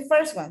show you the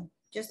first one.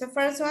 Just the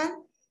first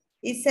one.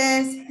 It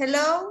says,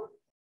 hello,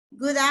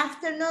 good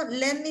afternoon.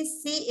 Let me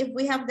see if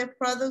we have the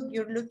product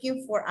you're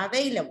looking for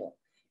available.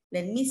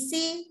 Let me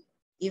see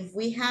if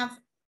we have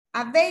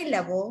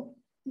available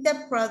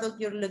the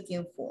product you're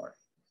looking for.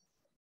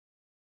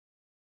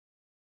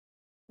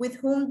 With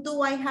whom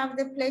do I have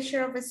the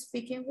pleasure of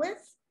speaking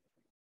with?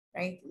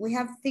 Right? We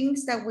have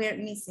things that we're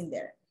missing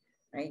there,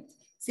 right?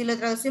 Si lo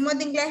traducimos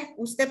de inglés,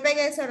 usted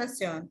pega esa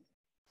oración.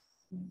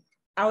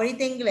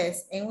 Ahorita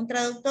inglés, en un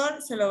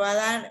traductor se lo va a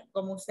dar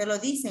como usted lo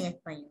dice en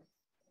español,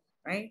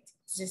 right?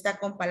 Entonces está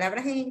con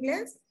palabras en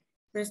inglés,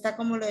 pero está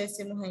como lo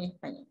decimos en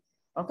español,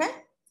 ¿ok?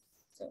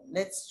 So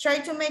let's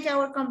try to make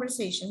our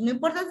conversation. No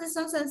importa si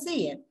son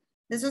sencillas,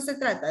 de eso se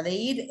trata, de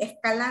ir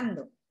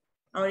escalando.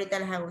 Ahorita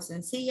las hago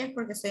sencillas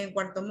porque estoy en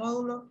cuarto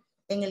módulo,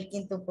 en el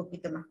quinto un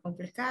poquito más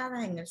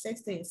complicadas, en el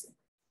sexto y así.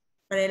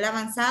 Para el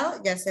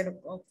avanzado ya hacer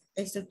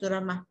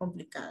estructuras más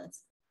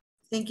complicadas.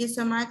 Thank you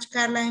so much,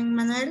 Carla and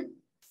Manuel.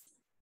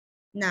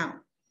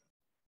 Now,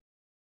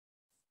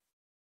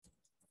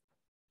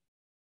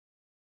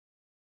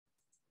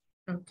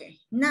 okay,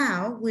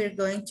 now we're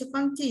going to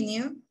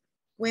continue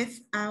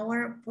with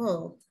our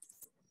book,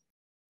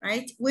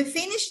 right? We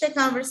finished the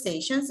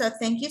conversation, so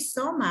thank you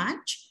so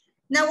much.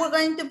 Now we're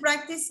going to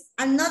practice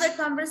another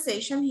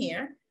conversation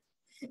here,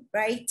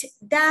 right?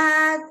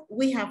 That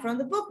we have from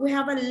the book. We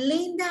have a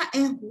Linda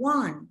and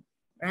Juan,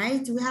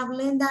 right? We have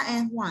Linda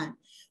and Juan.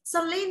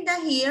 So Linda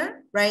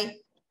here, right?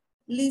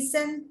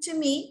 Listen to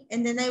me,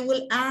 and then I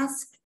will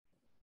ask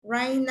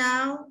right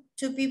now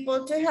two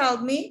people to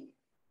help me.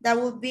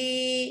 That would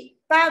be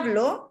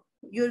Pablo,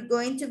 you're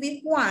going to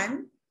be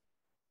Juan,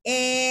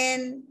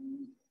 and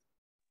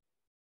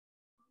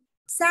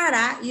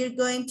Sara, you're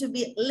going to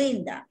be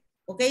Linda.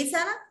 Okay,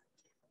 Sara?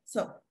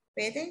 So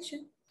pay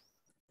attention.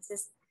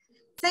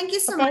 Thank you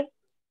so much.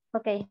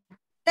 Okay.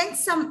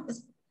 Thanks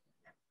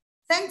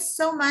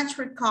so much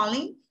for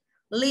calling.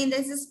 Linda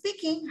is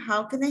speaking.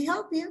 How can I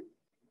help you?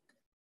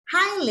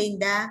 Hi,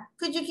 Linda.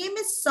 Could you give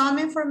me some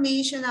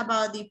information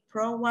about the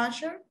Pro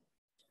Washer?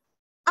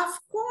 Of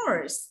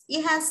course.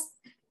 It has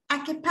a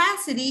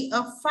capacity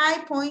of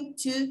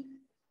 5.2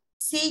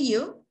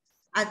 CU,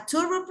 a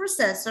turbo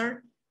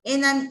processor,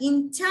 and an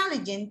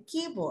intelligent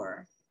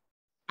keyboard.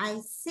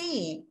 I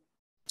see.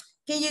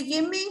 Can you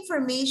give me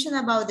information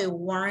about the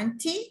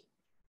warranty?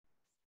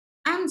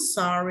 I'm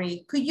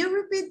sorry. Could you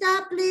repeat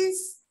that,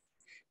 please?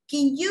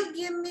 Can you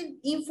give me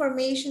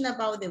information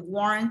about the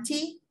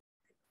warranty?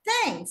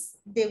 Thanks.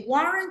 The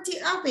warranty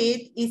of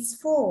it is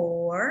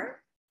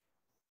for,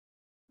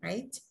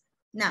 right?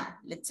 Now,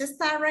 let's just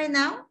start right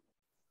now,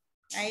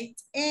 right?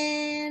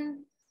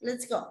 And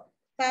let's go.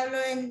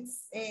 Pablo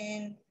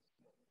and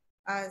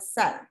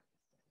Sara.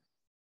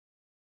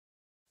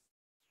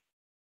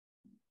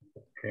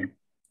 Okay.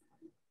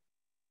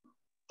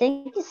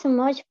 Thank you so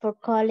much for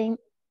calling.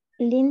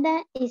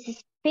 Linda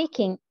is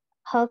speaking.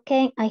 How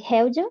can I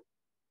help you?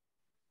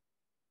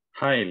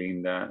 Hi,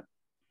 Linda.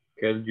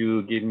 Can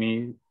you give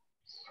me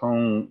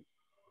some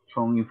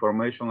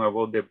information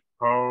about the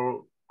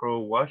Pro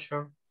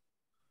Washer?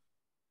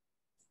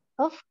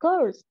 Of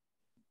course.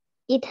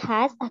 It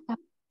has a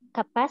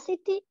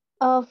capacity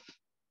of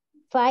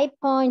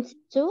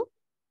 5.2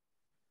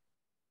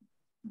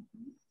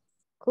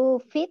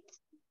 could fit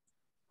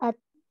a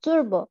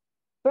turbo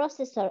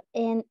processor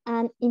and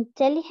an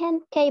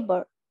intelligent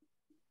keyboard.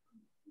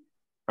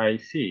 I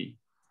see.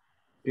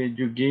 Can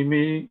you give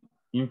me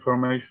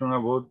information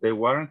about the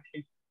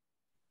warranty?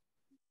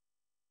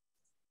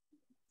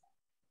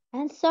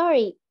 I'm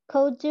sorry,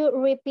 could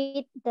you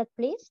repeat that,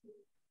 please?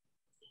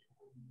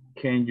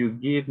 Can you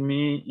give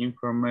me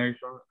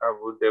information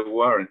about the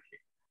warranty?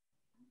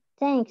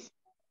 Thanks.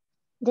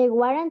 The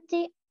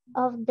warranty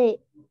of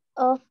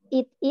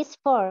it is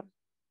for.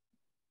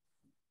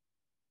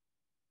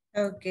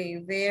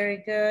 Okay,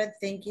 very good.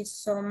 Thank you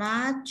so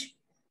much.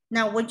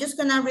 Now we're just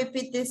gonna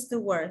repeat these two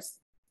words.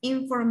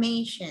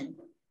 Information.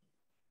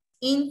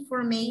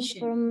 Information.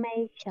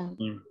 Information.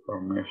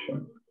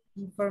 Information.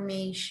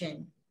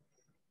 Information.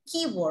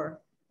 Keyboard.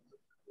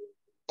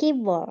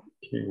 Keyboard.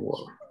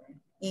 Keyboard.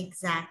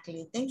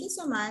 Exactly. Thank you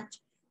so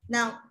much.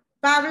 Now,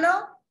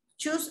 Pablo,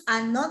 choose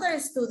another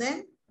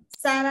student.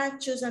 Sarah,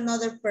 choose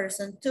another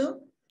person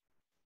too.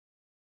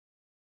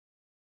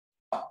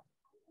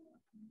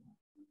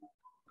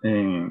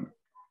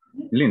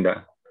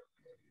 Linda.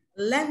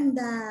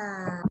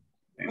 Linda.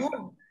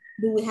 Oh,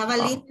 do we have a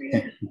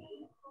Linda?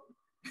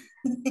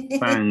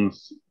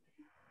 Thanks.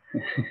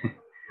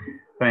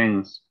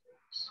 Thanks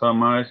so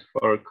much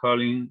for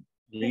calling.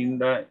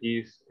 Linda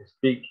is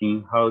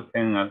speaking. How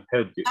can I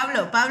help you?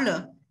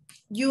 Pablo,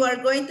 You are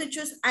going to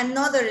choose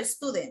another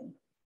student.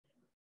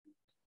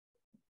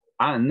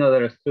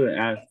 Another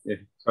student.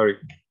 Sorry.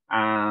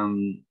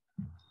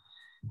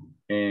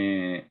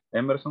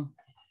 Emerson.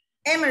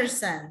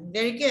 Emerson,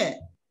 very good.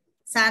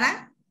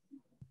 Sarah?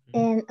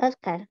 And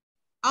Oscar.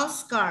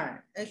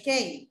 Oscar,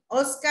 okay.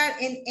 Oscar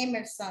and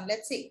Emerson,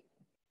 let's see.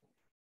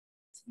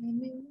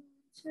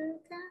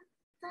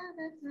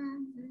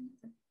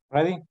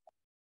 Ready?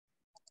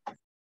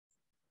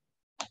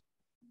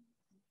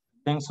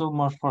 Thanks so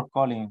much for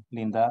calling.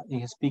 Linda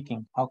is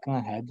speaking. How can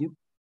I help you?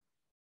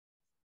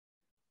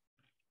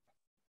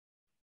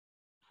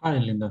 Hi,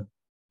 Linda.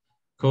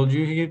 Could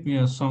you give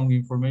me some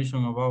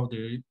information about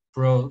the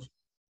Pro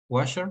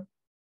washer?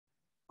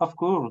 Of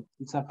course,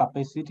 it's a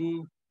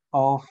capacity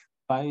of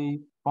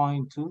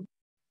 5.2,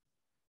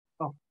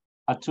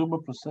 a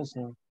turbo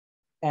processor,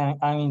 and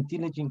an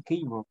intelligent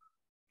keyboard.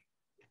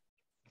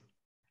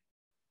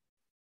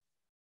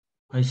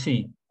 I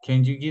see.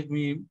 Can you give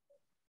me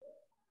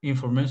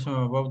information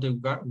about the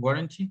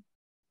warranty?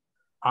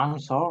 I'm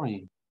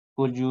sorry.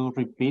 Could you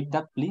repeat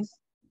that, please?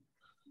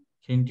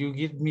 Can you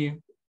give me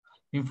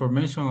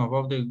information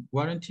about the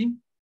warranty?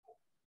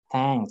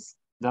 Thanks.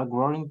 The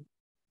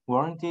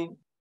warranty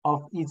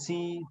of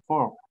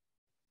INSAFORP.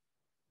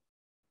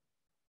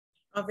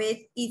 Of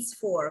it is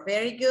 4.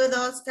 Very good,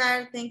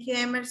 Oscar. Thank you,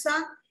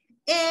 Emerson.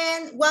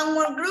 And one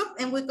more group,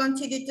 and we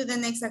continue to the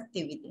next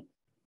activity.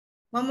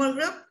 One more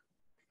group.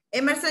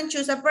 Emerson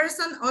choose a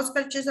person,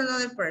 Oscar choose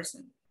another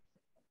person.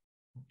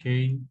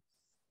 Okay.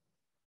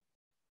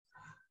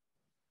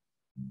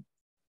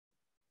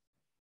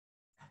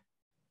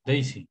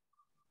 Daisy.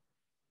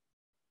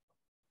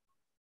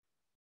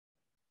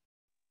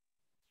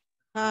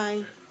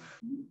 Hi.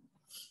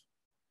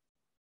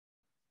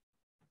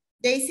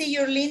 Daisy,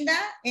 you're Linda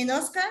and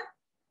Oscar?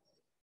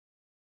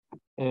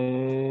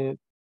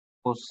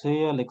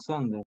 Jose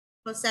Alexander.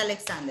 Jose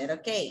Alexander,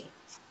 okay.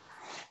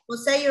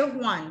 Jose, you're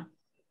Juan.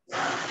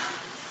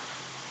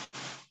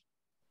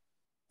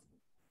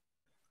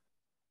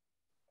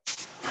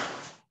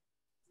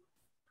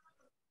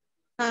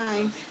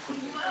 Hi.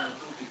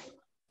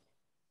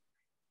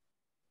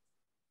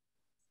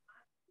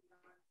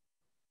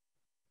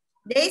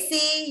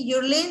 Daisy,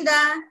 you're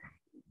Linda.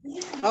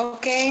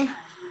 Okay.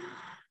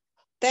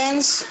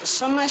 Thanks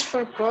so much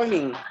for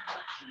calling.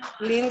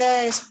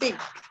 Linda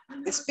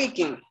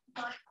speaking.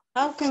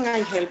 How can I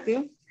help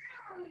you?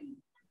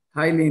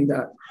 Hi,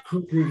 Linda.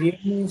 Could you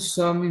give me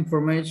some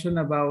information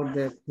about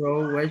the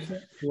Pro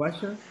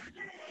washer?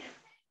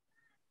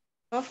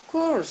 Of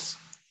course.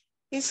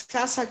 It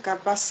has a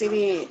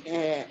capacity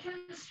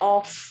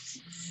of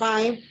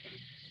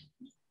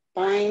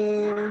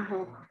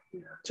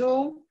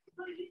 5.2.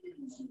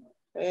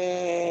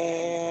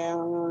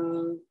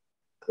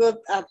 Good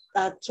at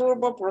a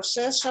turbo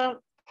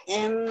processor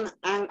and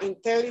an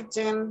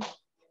intelligent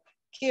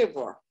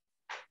keyboard.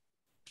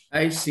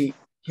 I see.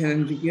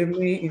 Can you give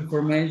me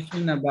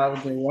information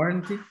about the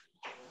warranty?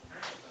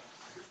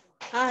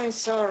 I'm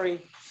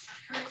sorry.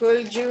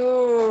 Could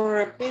you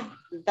repeat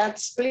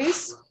that,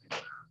 please?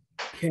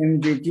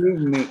 Can you give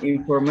me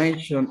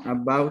information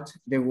about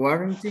the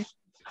warranty?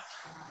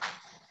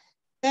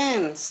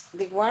 Thanks.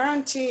 The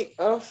warranty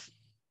of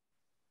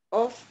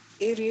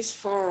it is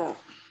for.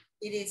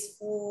 It is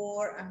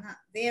for,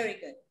 very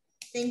good.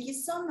 Thank you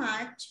so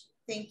much.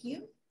 Thank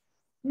you.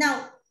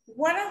 Now,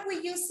 what are we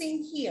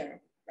using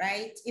here,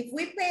 right? If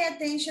we pay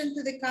attention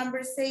to the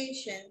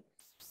conversation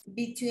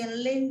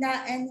between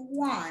Linda and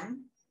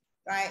Juan,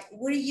 right?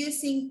 We're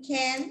using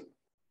can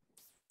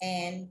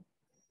and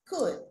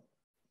could,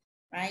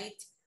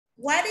 right?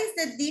 What is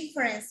the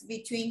difference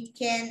between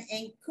can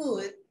and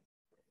could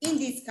in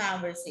this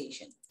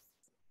conversation?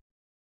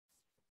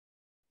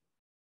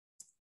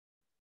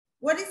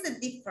 What is the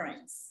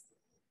difference?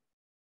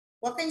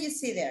 What can you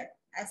see there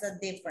as a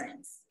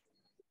difference?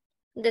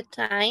 The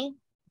time.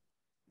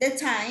 The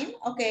time,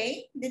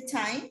 okay, the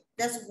time,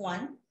 that's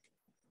one.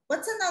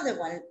 What's another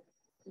one?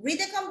 Read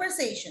the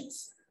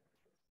conversations.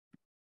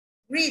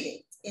 Read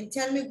it and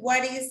tell me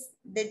what is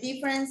the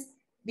difference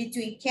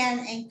between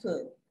can and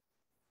could.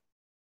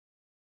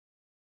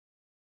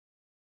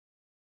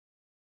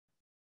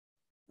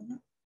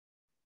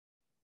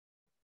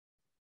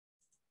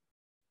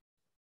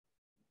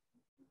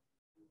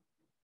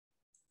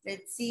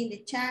 Let's see in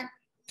the chat.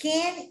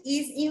 Can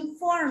is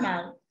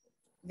informal.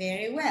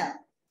 Very well.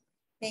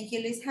 Thank you,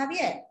 Luis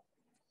Javier.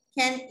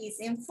 Can is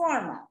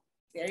informal.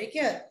 Very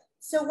good.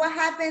 So what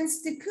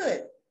happens to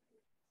could?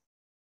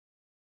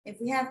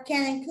 If we have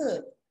can and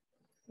could,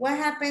 what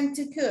happened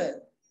to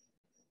could?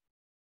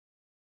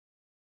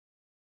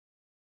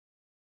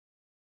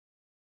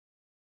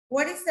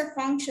 What is the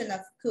function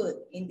of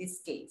could in this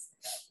case?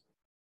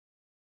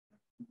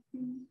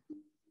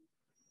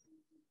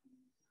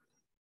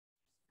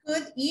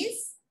 Could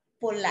is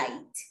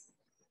polite.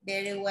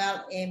 Very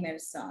well,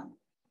 Emerson,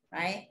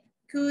 right?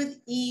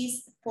 Could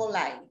is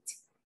polite.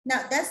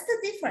 Now, that's the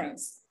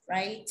difference,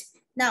 right?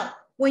 Now,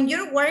 when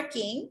you're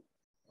working,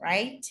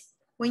 right?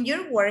 When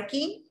you're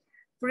working,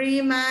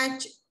 pretty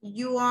much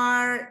you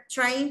are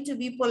trying to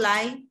be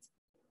polite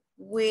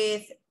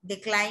with the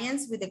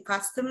clients, with the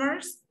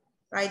customers,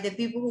 right? The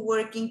people who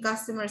work in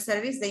customer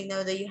service, they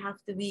know that you have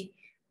to be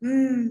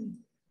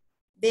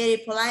very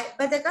polite,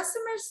 but the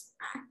customers,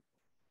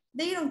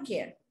 they don't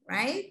care,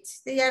 right?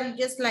 They are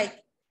just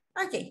like,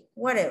 okay,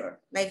 whatever,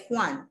 like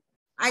Juan,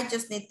 I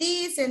just need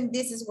this and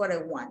this is what I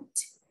want,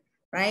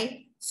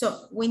 right?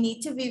 So we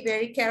need to be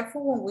very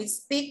careful when we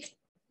speak,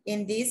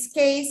 in this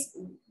case,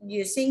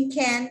 using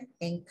can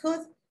and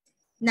could.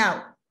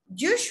 Now,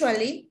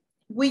 usually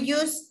we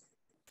use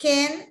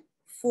can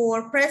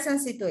for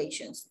present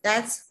situations,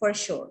 that's for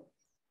sure,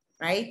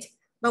 right?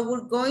 But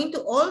we're going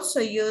to also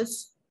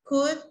use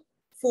could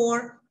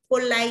for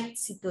polite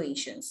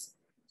situations.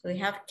 So we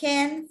have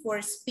can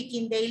for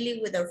speaking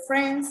daily with our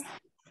friends,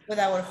 with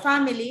our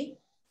family,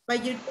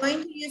 but you're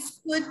going to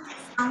use could to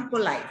sound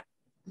polite.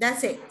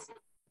 That's it.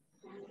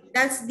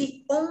 That's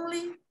the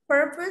only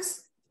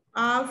purpose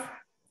of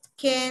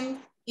can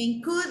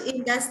and could,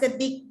 and that's the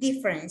big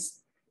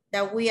difference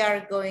that we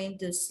are going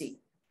to see,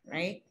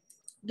 right?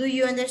 Do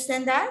you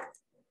understand that?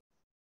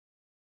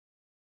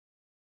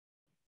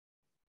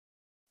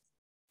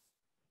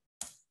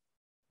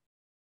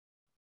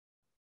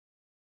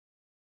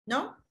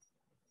 No?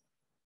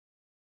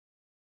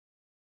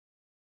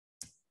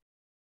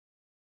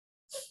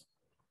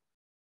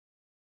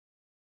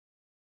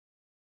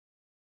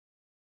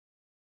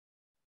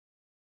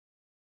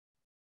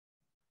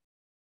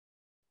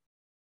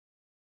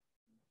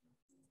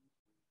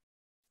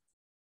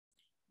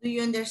 Do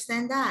you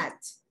understand that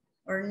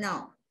or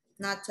no?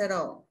 Not at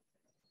all.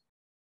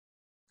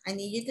 I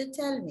need you to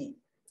tell me.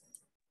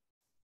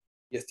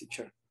 Yes,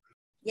 teacher.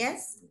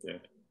 Yes? Yeah.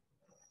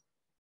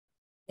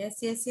 Yes,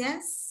 yes,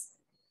 yes.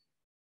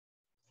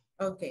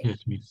 Okay. Yes,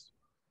 miss.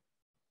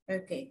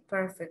 Okay,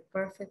 perfect,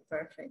 perfect,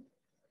 perfect.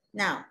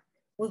 Now,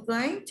 we're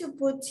going to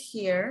put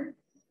here,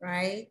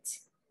 right,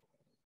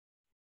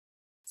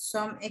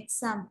 some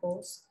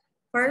examples.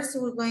 First,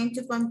 we're going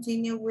to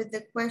continue with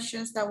the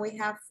questions that we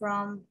have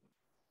from,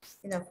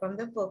 from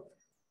the book,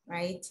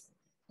 right?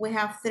 We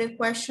have 3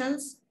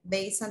 questions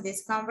based on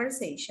this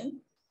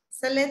conversation.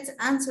 So let's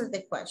answer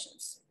the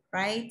questions,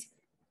 right?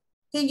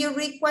 Can you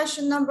read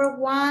question number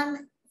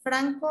 1,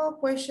 Franco?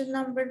 Question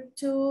number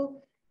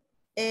 2,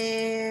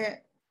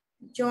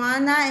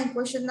 Joanna, and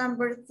question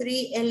number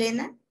 3,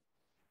 Elena?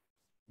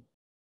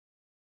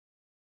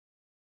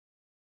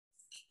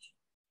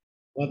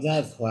 What's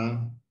that,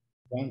 Juan?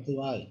 Juan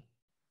to I.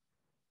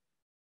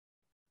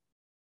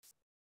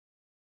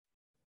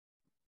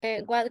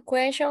 What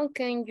question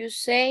can you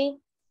say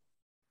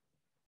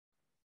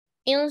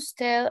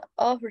instead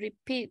of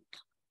repeat?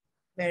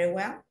 Very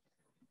well.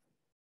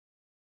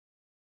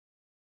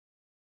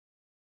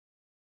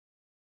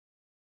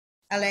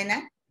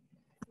 Elena?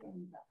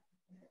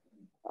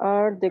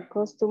 Are the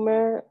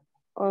customer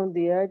on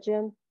the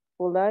agent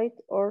polite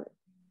or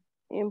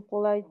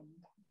impolite?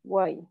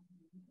 Why?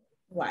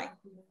 Why?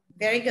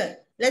 Very good.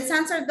 Let's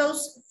answer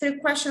those 3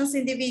 questions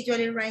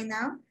individually right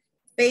now.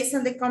 Based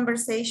on the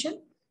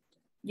conversation,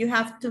 you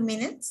have 2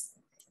 minutes.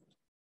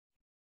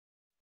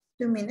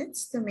 2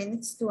 minutes, 2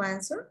 minutes to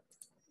answer.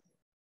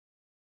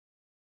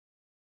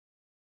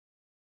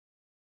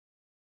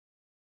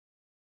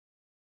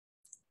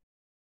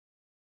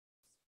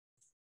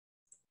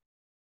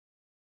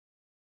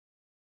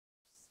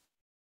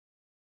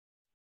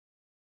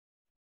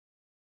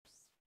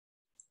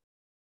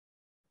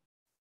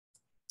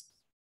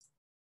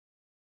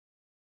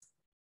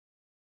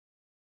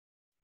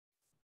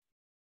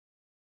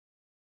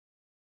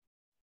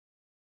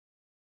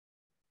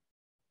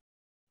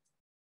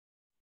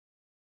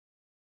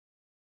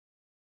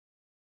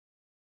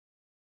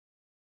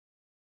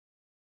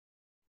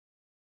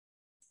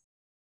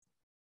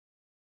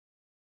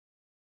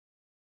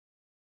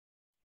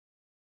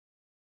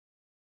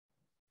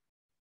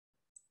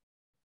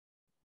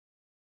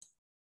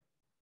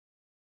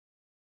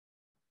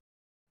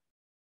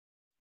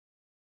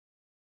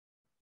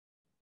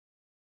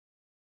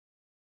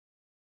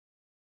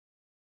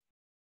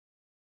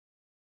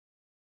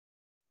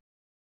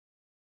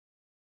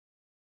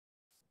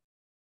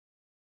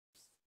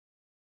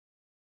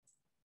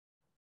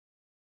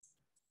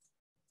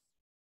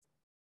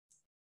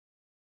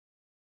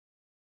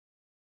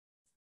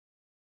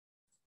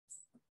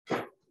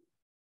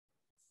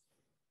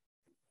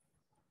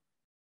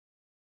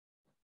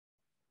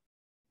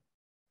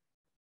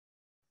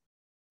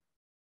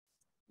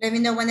 Let me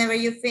know whenever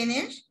you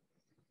finish.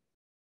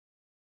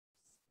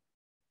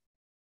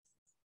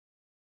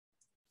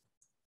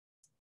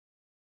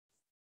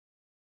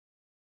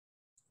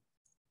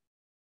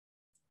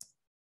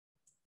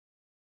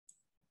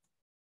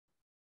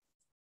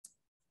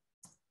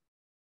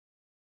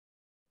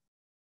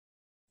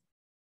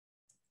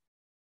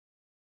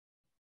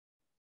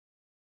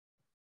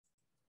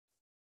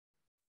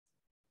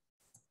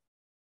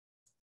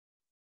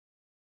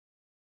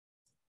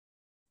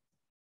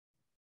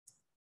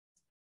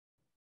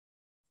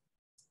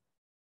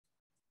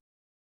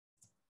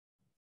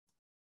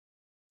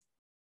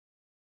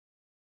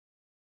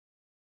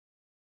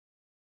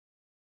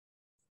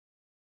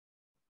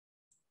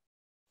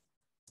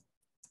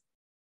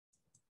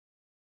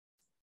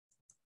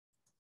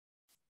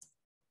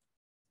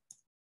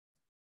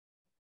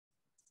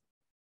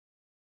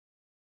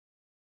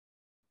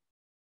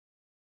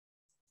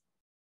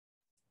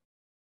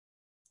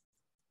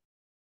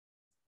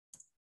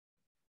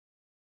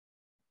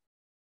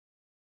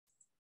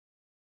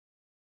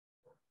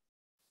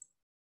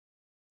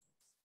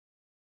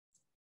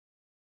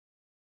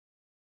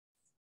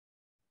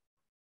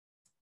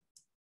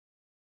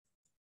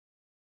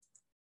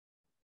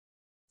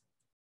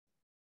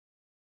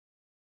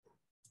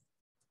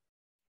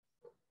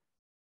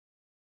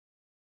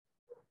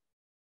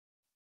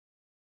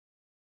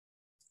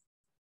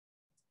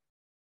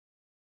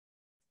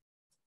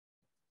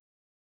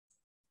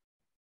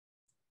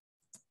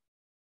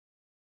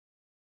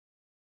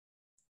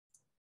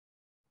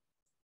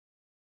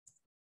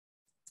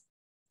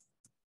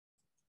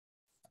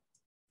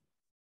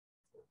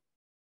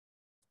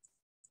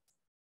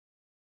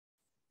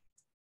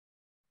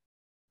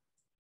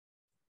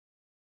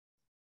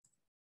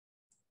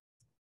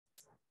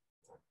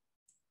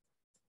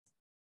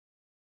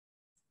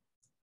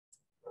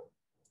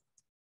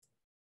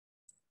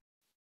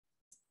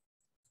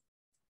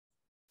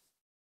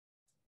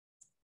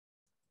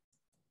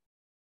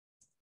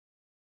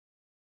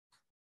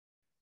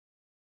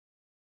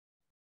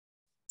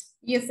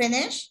 You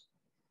finish?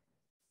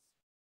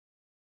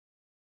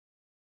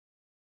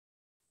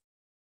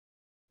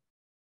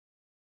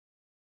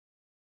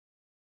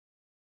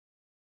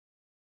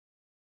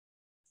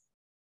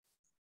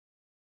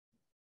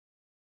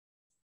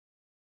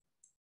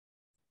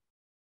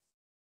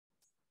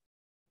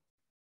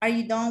 Are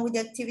you done with the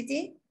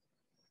activity?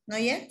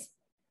 Not yet?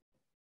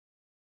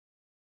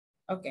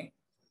 Okay,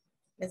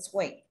 let's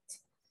wait.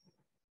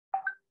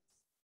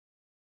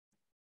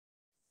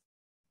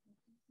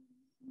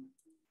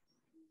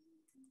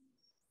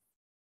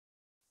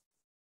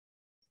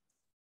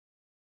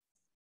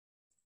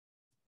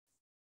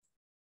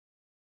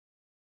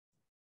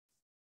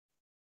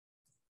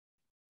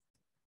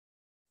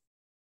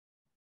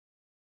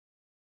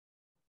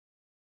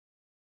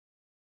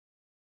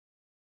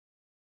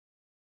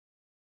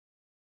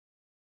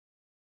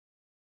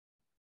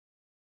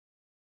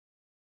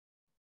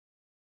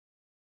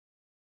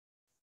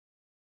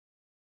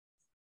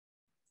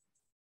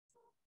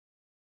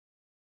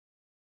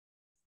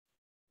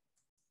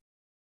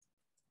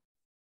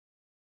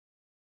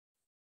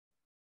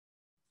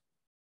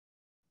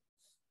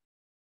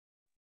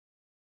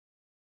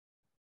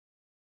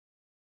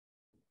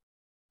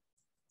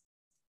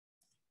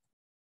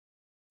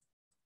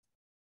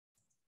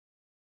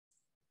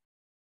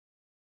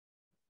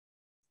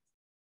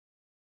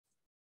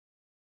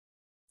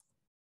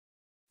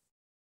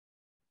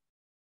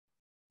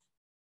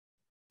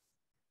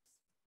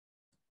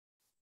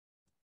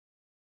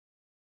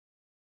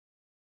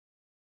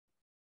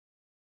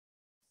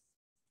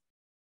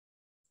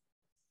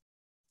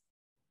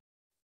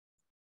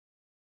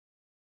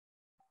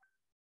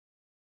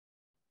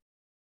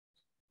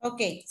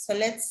 Okay, so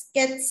let's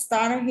get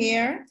started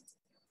here,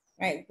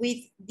 right, with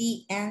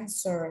the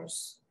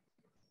answers.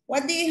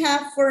 What do you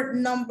have for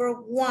number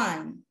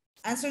one?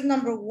 Answer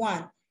number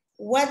one.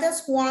 What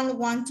does Juan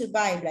want to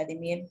buy,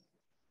 Vladimir?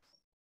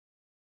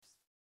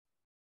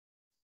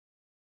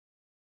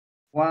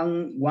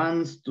 Juan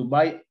wants to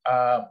buy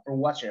a pro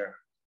washer.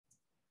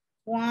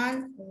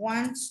 Juan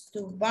wants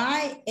to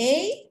buy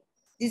a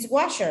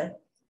dishwasher.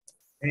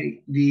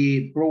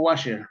 The pro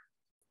washer.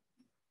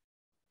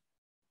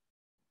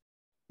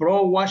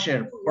 Pro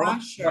washer. Pro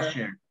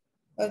washer.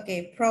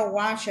 Okay, pro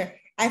washer.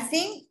 I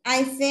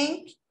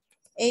think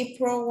a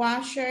pro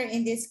washer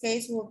in this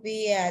case will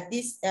be a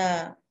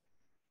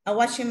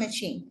washing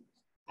machine,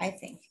 I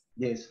think.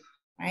 Yes.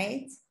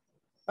 Right?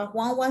 But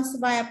Juan wants to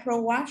buy a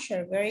pro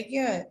washer. Very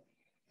good.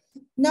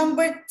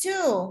 Number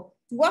two,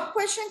 what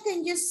question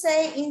can you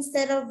say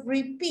instead of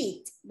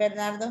repeat,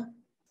 Bernardo?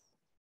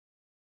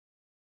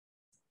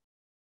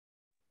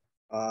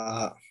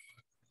 I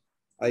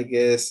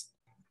guess,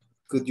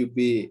 could you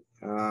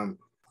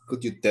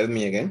tell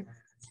me again?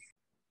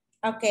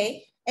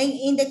 Okay, and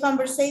in the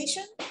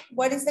conversation,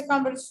 what is the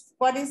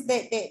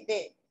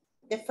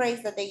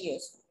phrase that they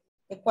use?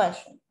 The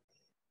question.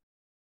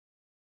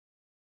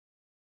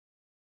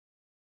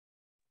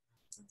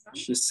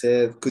 She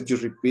said, could you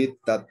repeat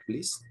that,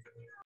 please?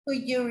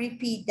 Could you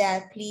repeat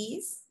that,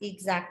 please?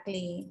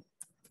 Exactly.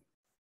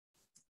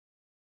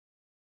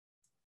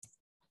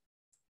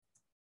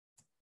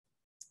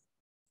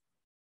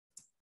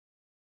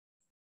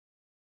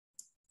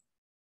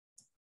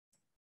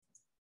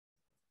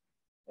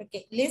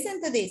 Okay,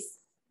 listen to this.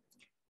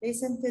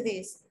 Listen to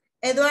this.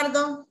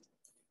 Eduardo,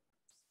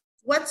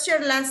 what's your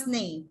last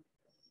name?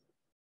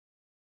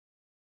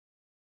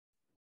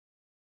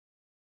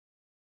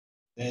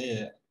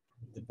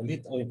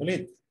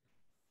 Hippolyte.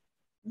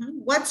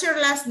 What's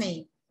your last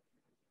name?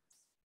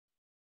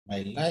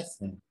 My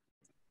last name.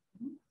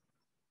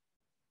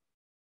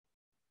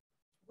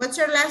 What's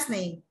your last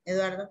name,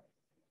 Eduardo?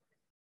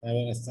 I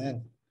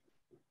understand.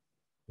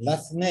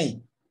 Last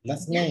name.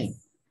 Yes. Name.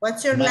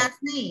 What's your last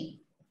name?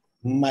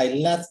 My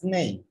last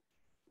name.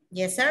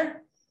 Yes,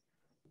 sir.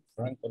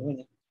 Franco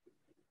Núñez.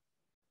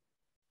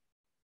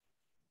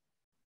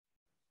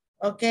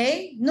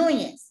 Okay,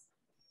 Núñez.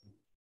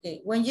 Okay,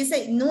 when you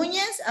say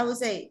Núñez, I would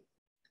say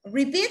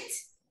repeat.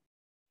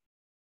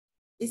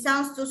 It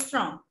sounds too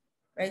strong,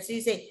 right? So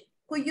you say,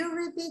 could you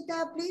repeat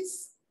that,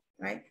 please?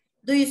 Right?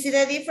 Do you see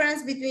the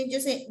difference between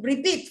just saying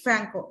repeat,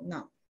 Franco?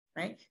 No,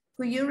 right?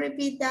 Could you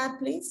repeat that,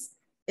 please?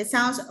 It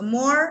sounds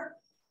more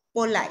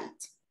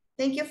polite.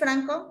 Thank you,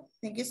 Franco.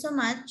 Thank you so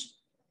much.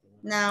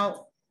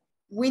 Now,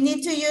 we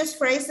need to use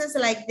phrases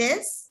like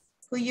this.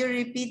 Could you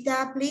repeat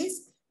that,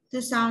 please?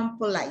 To sound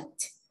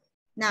polite.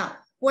 Now,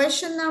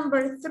 question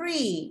number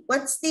 3.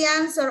 What's the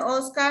answer,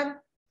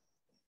 Oscar?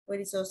 Where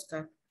is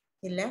Oscar?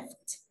 He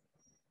left?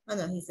 Oh,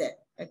 no, he's there.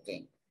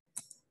 Okay.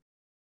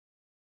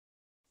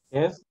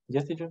 Yes,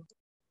 teacher.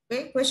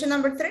 Okay, question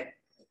number 3.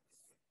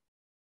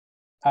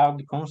 Are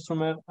the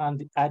consumer and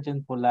the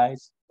agent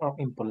polite or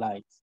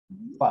impolite?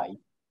 Why?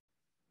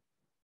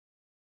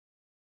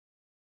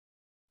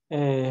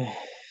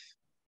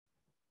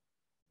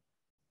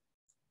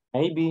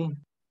 Maybe.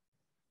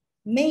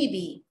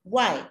 Maybe.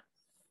 Why?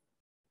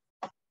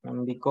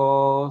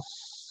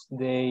 Because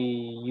they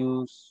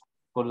use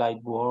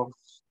polite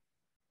words,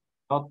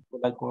 not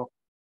polite words.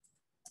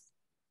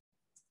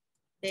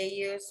 They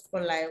use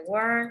polite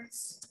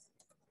words.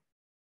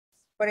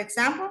 For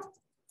example?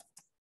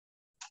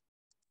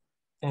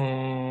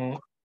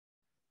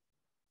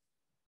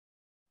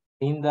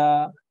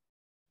 Linda,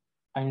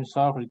 I'm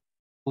sorry.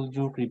 Could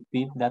you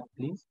repeat that,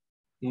 please?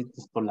 It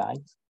is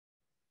polite.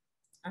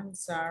 I'm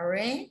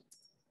sorry.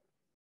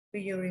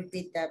 Could you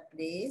repeat that,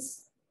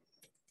 please?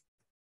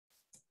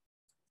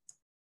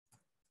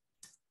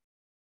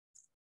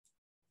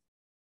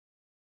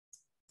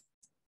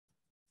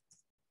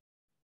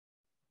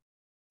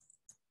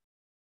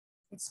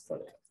 It's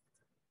polite.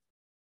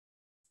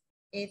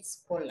 It's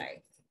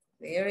polite.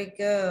 Very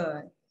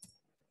good.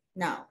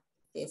 Now,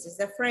 this is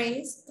the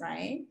phrase,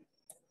 right?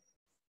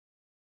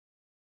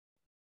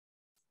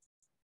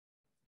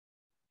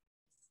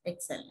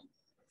 Excellent.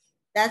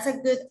 That's a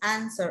good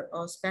answer,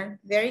 Oscar.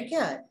 Very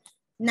good.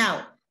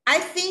 Now, I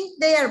think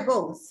they are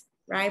both,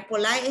 right?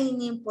 Polite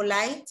and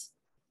impolite,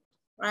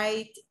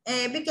 right?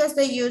 Because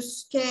they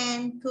use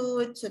can,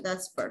 could, so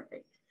that's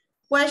perfect.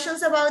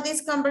 Questions about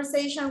this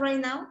conversation right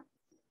now?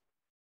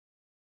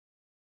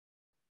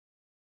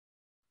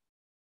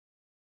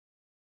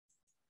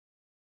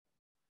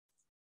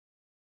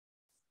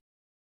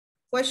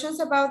 Questions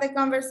about the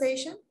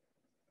conversation?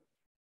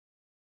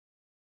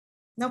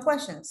 No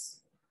questions?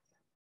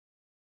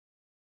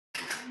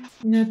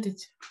 No,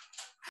 teacher.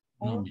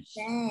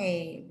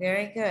 Okay,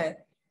 very good.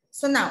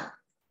 So now,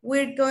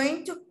 we're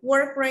going to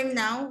work right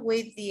now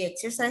with the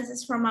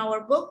exercises from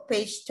our book,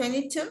 page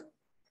 22,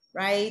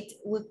 right?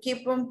 We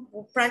keep on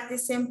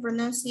practicing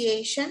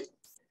pronunciation,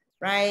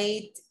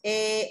 right?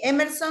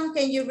 Emerson,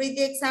 can you read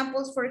the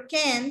examples for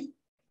Ken?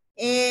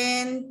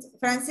 And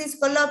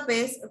Francisco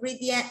Lopez, read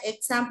the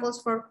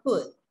examples for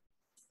could.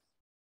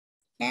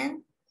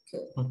 Ken?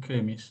 Could.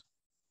 Okay, Miss.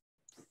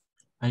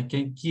 I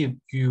can give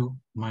you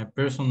my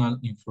personal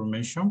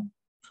information.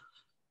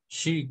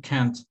 She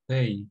can't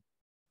pay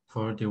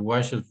for the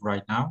washes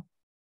right now.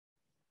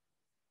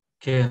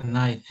 Can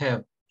I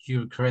have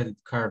your credit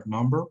card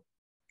number?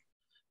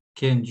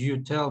 Can you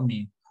tell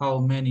me how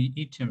many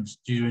items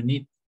do you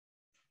need?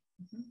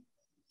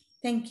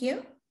 Thank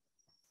you.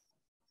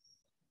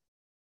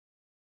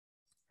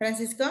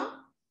 Francisco?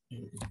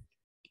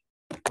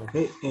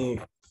 Okay,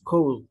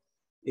 cool.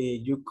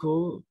 You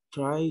could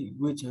try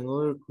with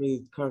another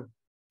credit card.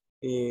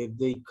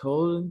 They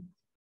could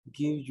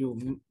give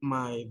you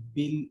my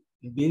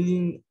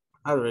billing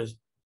address.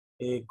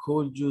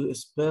 Could you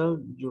spell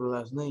your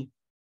last name?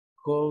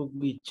 Could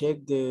we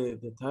check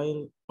the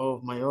title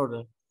of my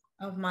order?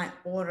 Of my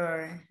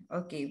order.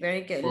 Okay,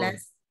 very good. Order.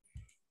 Let's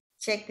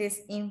check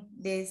this in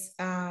these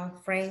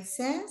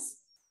phrases.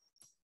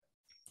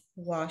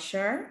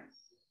 Washer.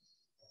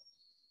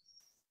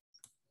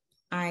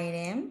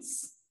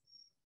 Items.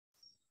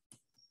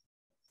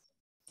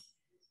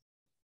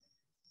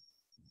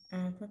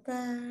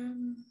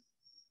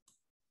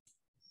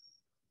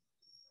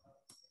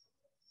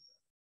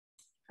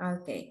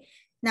 Okay,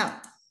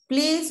 now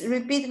please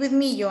repeat with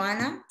me,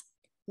 Joanna.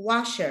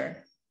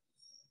 Washer.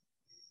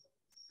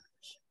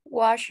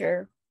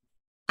 Washer.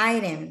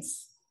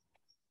 Items.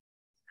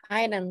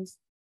 Items.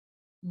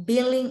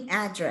 Billing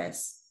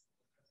address.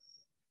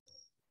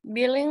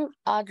 Billing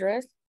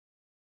address.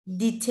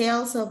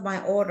 Details of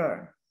my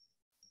order.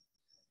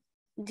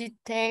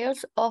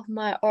 Details of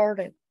my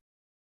order.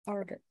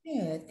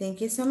 Good,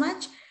 thank you so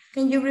much.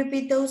 Can you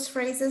repeat those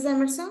phrases,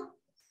 Emerson?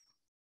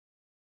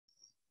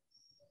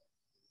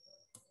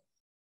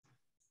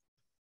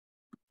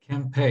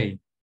 Can pay.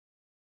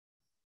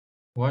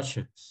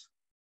 Washes.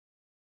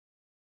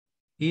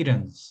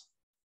 Items.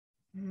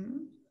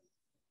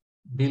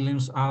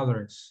 Billings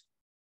address.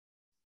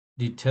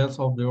 Details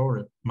of the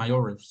order, my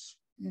orders.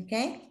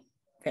 Okay,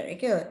 very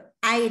good.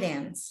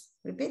 Items.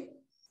 Repeat.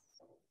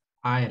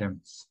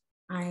 Items.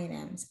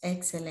 Items,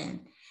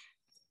 excellent.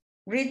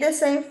 Read the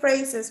same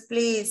phrases,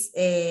 please.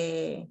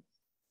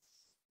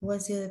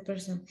 What's the other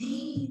person?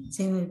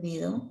 Se me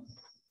olvidó.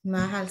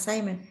 Más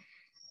Alzheimer.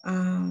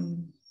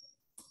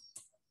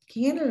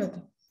 ¿Quién era el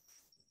otro?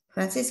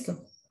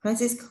 Francisco.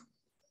 Francisco.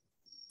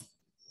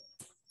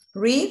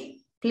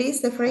 Read,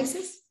 please, the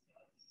phrases.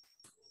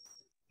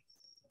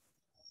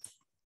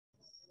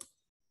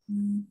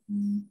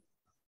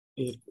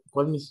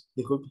 ¿Cuál, mis?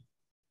 Disculpe.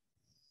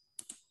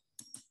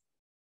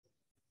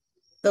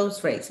 Those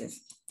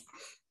phrases.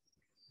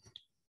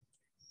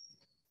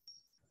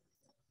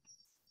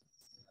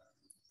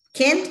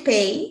 Can't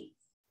pay.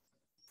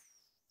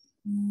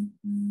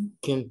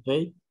 Can't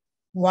pay.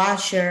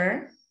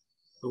 Washer.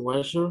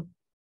 Washer.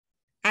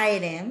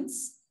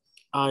 Items.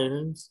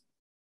 Items.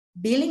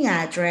 Billing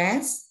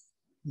address.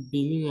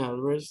 Billing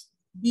address.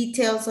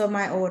 Details of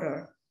my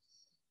order.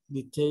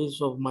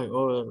 Details of my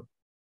order.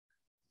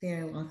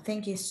 Very well,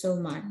 thank you so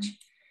much.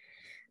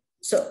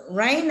 So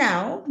right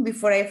now,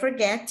 before I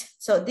forget,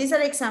 so these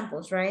are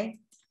examples, right?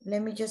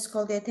 Let me just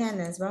call the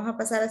attendance. Vamos a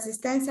pasar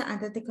asistencia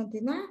antes de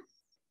continuar.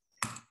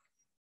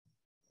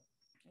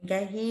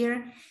 Got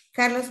here.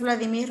 Carlos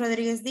Vladimir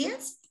Rodríguez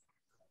Díaz.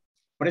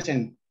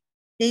 Present.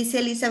 Daisy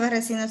Elizabeth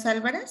Recinos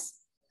Álvarez.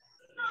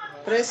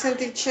 Present,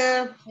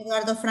 teacher.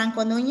 Eduardo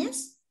Franco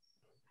Núñez.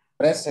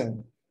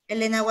 Present.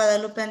 Elena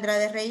Guadalupe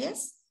Andrade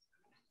Reyes.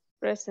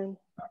 Present.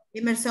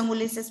 Emerson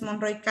Ulises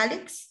Monroy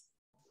Calix.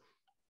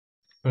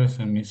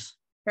 Present, Miss.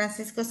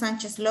 Francisco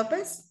Sánchez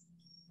López.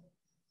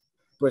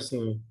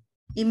 Present.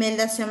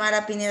 Imelda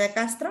Xiomara Pineda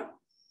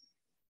Castro.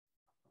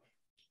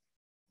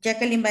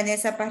 Jacqueline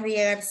Vanessa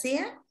Parrilla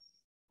García.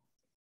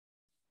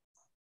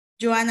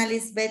 Joana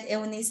Lisbeth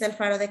Eunice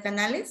Alfaro de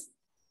Canales.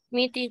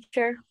 Me,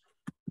 teacher.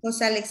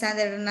 José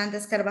Alexander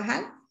Hernández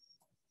Carvajal.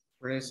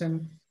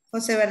 Present.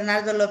 José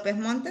Bernardo López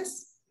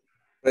Montes.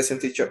 Present,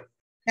 teacher.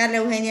 Carla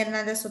Eugenia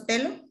Hernández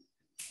Sotelo.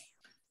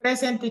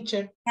 Present,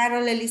 teacher.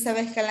 Carol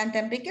Elizabeth Escalante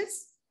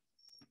Enríquez.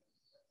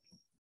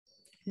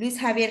 Luis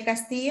Javier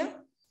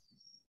Castillo.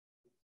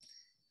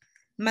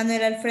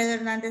 Manuel Alfredo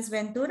Hernández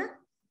Ventura.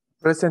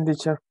 Present,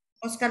 teacher.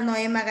 Oscar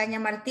Noé Magaña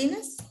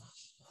Martínez.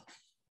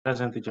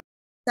 Present, teacher.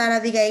 Sara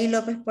Abigail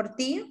López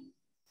Portillo.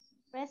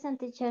 Present,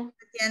 teacher.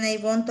 Tatiana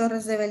Ivonne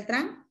Torres de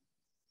Beltrán.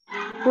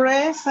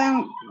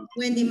 Present.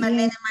 Wendy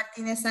Marlene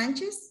Martínez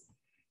Sánchez.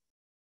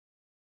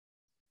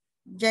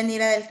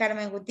 Yanira del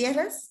Carmen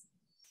Gutiérrez.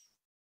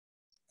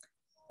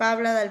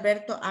 Pablo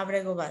Adalberto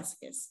Abrego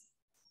Vázquez.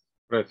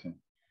 Present.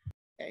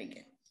 Very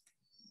good.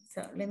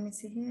 So let me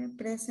see here.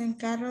 Present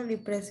Carol y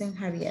present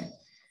Javier.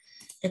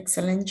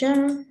 Excellent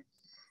job.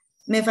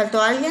 ¿Me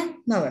faltó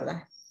alguien? No,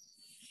 ¿verdad?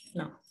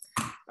 No.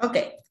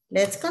 Okay,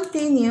 let's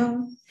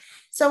continue.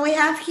 So we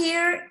have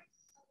here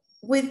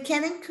with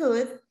can and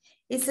could,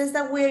 it says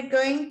that we're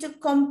going to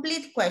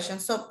complete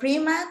questions. So pretty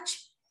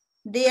much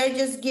they are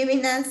just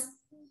giving us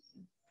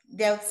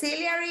the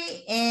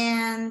auxiliary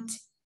and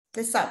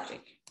the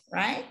subject,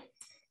 right?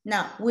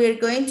 Now we're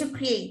going to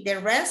create the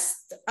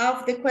rest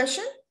of the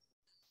question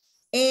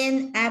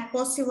and a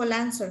possible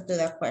answer to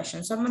that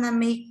question. So I'm gonna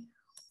make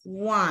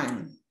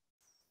one,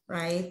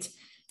 right?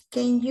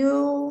 Can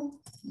you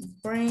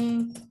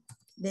bring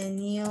the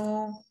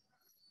new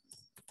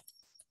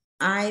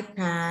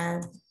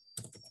iPad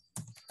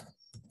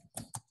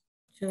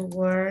to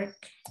work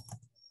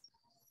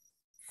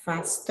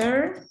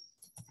faster?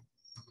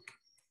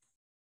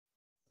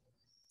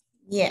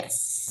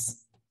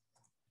 Yes,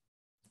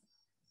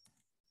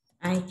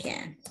 I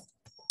can.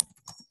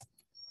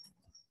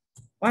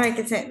 Or I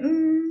could say,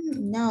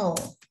 no,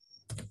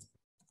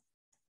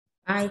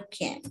 I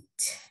can't.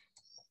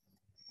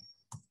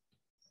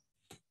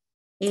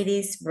 It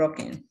is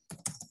broken.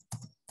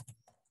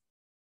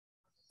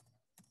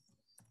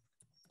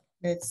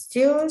 Let's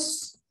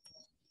choose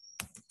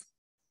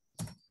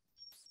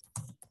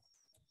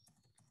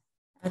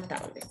a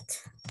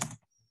tablet.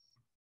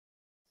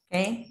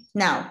 Okay,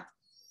 now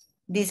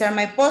these are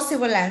my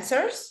possible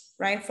answers,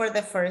 right, for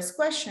the first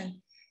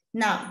question.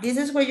 Now, this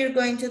is what you're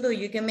going to do.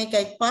 You can make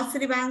a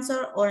positive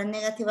answer or a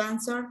negative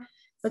answer,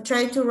 but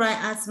try to write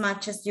as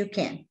much as you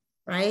can,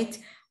 right?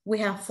 We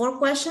have 4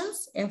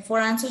 questions and 4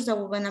 answers that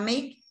we're gonna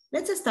make.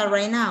 Let's start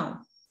right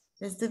now.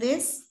 Let's do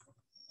this.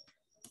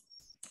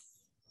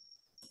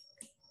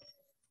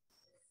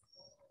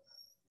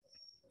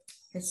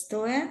 Let's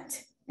do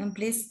it. And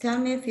please tell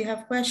me if you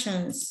have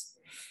questions.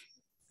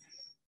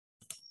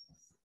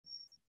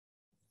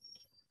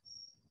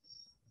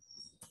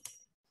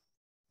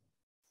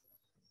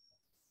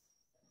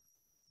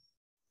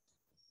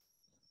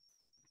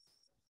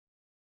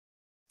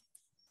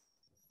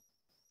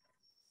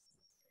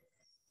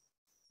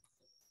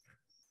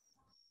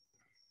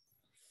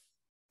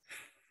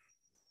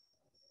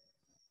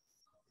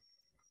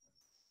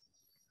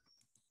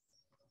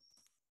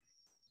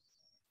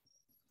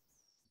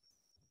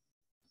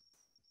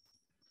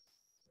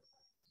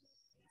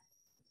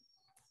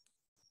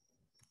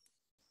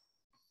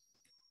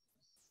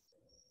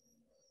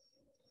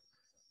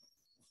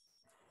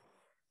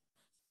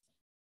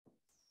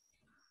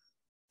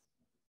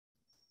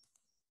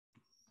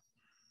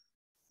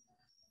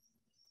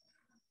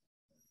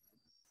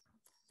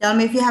 Tell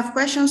me if you have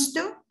questions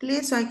too,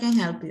 please, so I can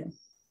help you.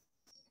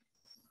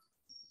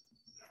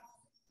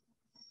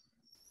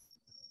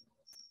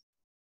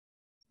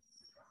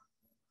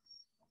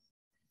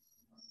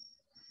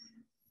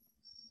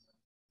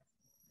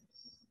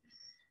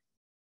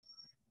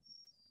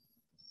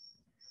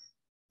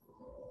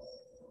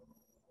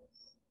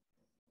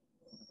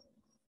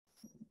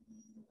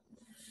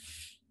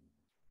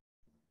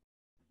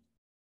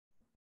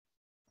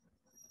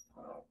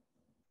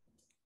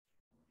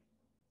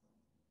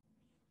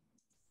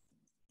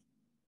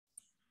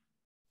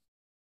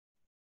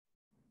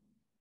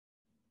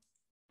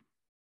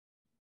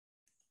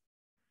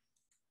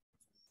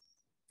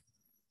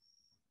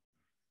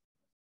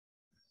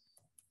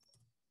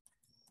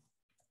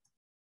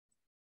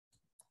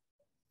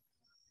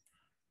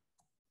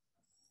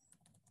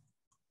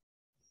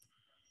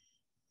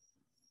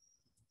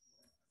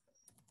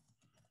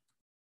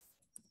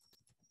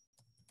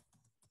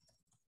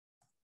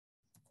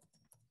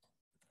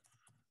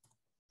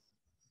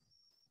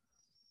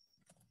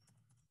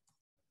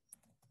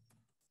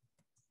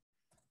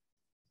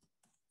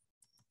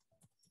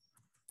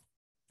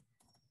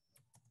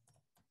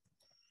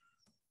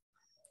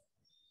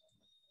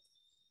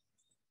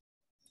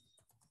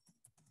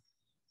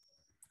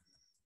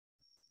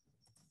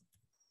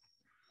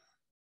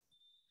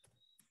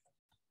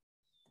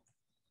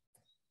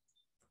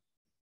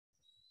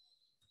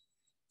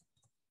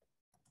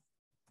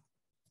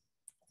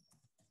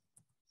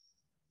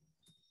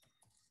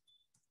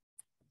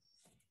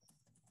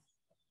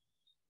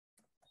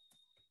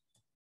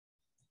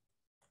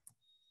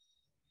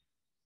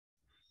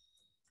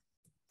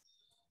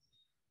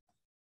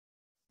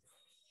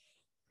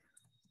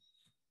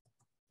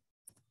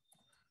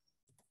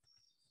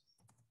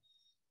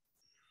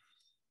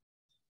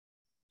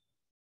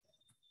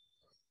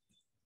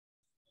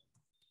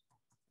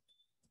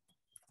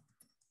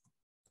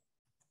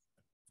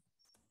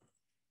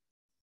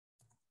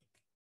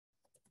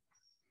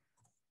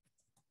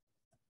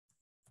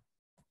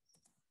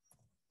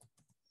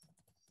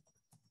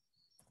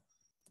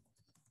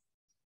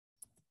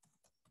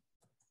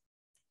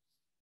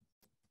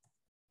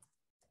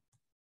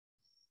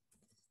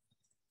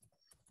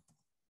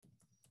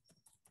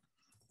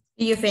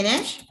 Did you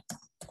finish?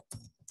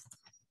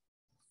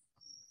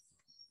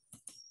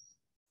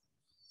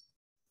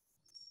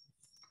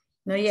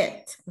 Not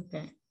yet.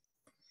 Okay.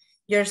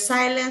 Your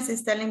silence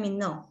is telling me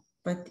no,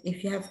 but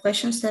if you have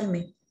questions, tell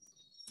me.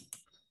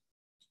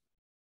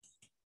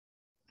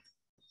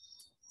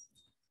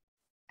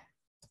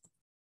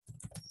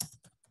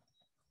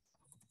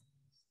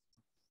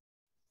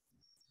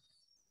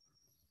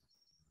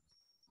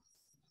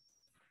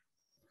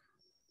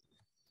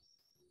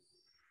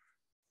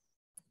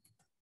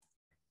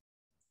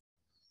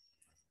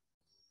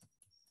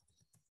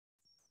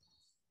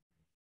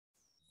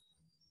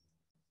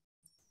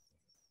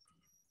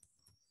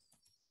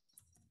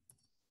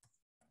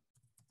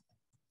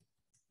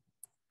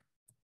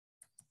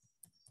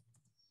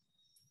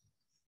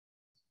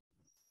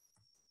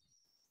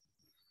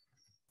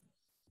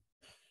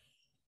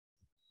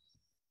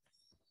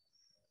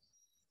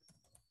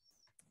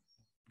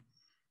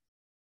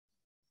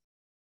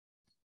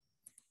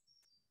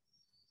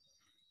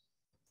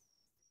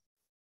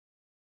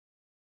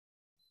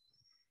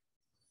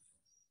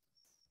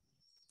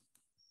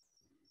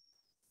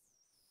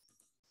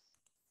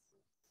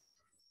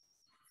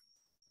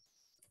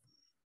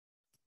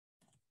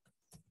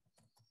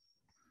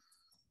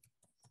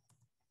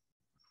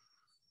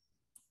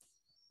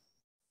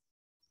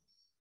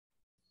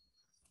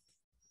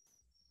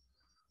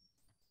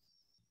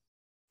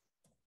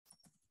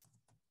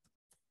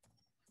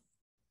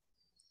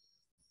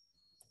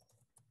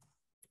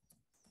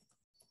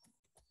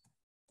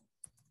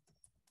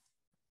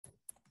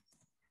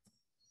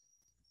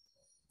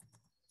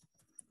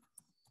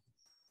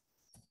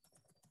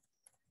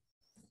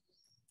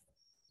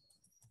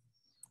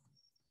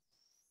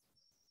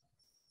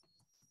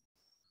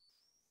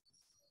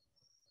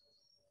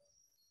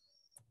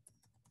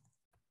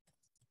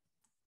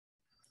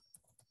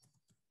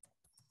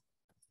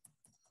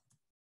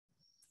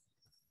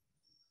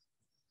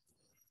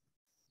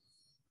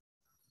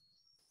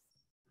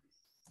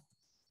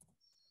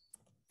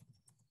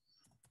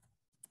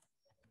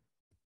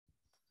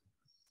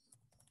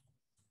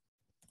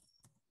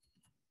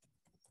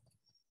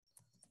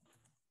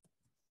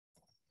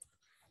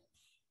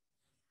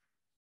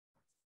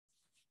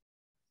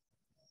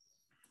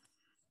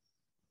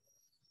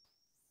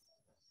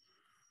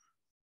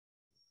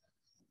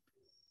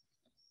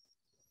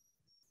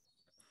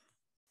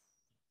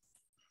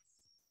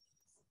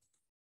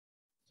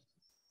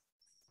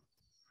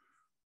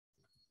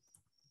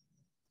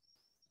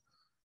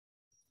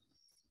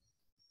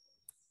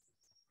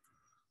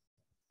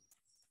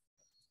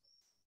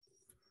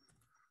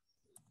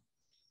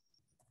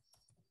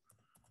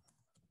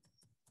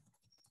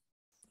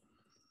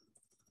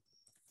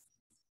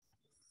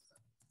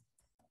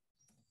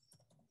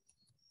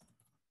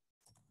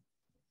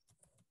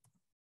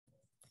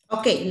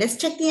 Okay, let's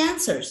check the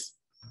answers.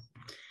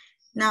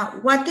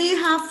 Now, what do you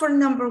have for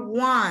number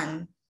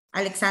 1,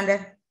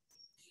 Alexander?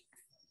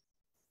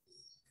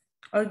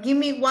 Or give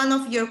me one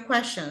of your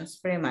questions,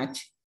 pretty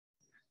much.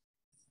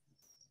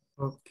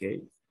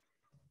 Okay.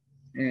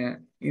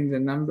 In the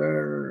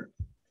number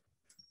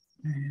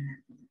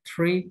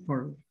 3,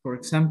 for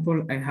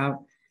example, I have,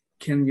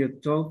 can you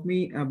talk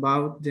me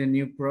about the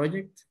new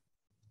project?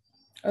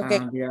 Okay.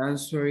 The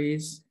answer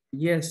is,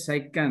 yes, I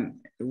can.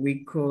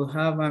 We could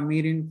have a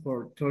meeting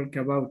for talk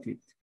about it.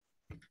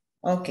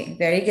 Okay,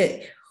 very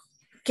good.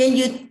 Can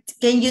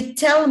you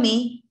tell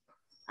me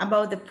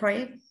about the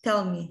project?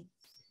 Tell me.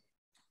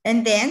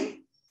 And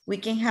then we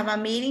can have a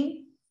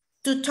meeting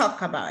to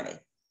talk about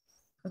it.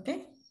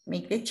 Okay,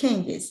 make the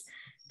changes.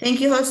 Thank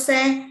you,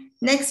 Jose.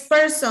 Next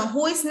person.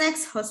 Who is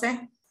next,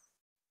 Jose?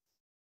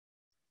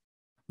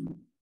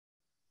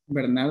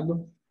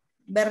 Bernardo.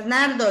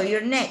 Bernardo,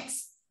 you're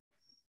next.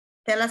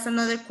 Tell us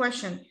another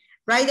question.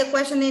 Write the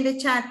question in the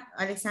chat,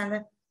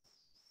 Alexander.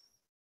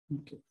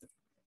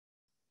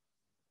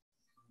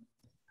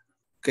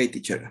 Okay,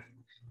 teacher.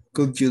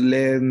 Could you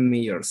lend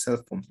me your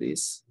cell phone,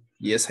 please?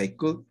 Yes, I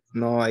could.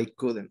 No, I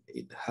couldn't.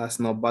 It has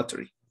no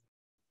battery.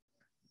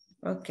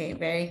 Okay,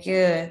 very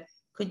good.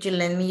 Could you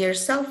lend me your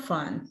cell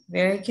phone?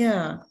 Very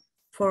good.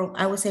 For,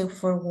 I would say,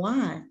 for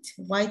what?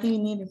 Why do you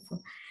need it for?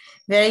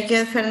 Very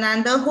good,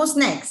 Fernando. Who's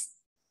next?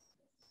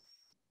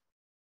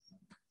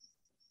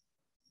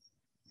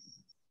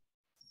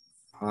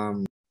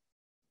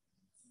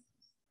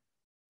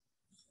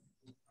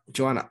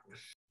 Joanna.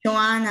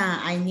 Joanna,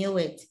 I knew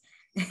it.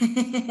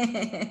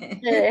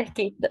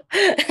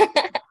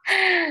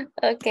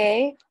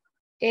 Okay.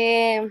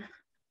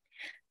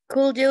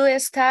 Could you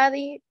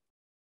study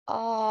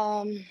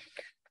other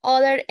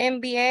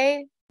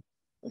MBA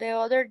the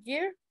other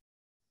year?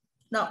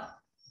 No.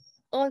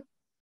 Oh.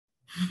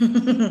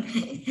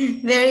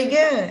 Very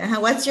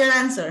good. What's your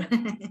answer?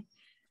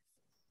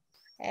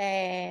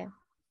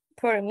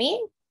 For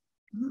me,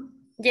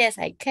 yes,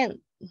 I can.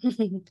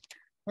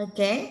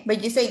 Okay,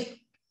 but you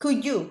say,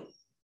 could you?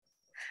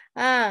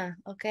 Ah,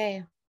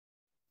 okay.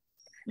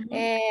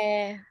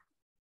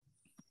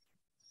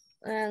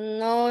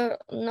 No,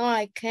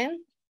 I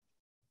can.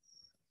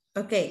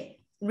 Okay,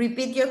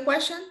 repeat your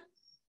question.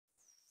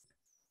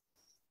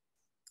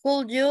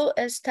 Could you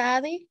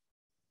study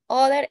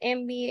other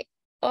MBA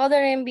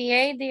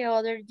the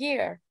other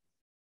year?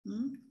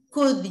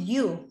 Could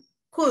you?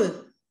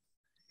 Could.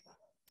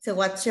 So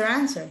what's your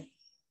answer?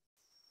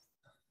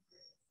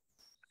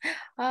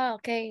 Ah,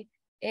 okay.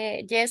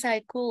 Yes,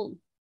 I could.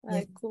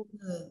 I could.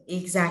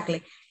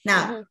 Exactly.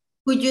 Now,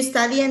 could you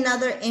study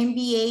another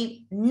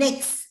MBA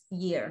next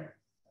year?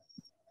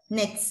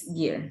 Next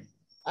year.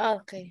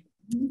 Okay.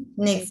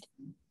 Next.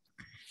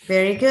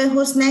 Very good.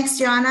 Who's next,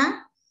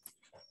 Joanna?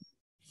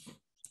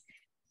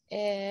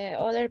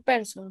 Other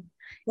person.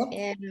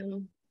 Yep.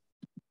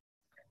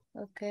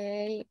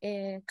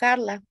 Okay.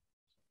 Carla.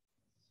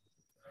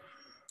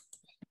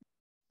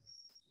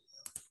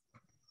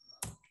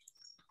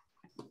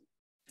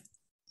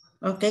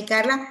 Okay,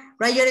 Carla.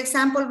 Write your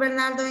example,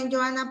 Bernardo and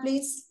Joanna,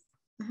 please.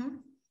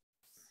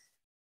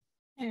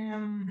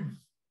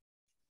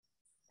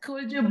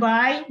 Could you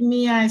buy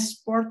me a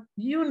sport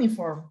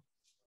uniform?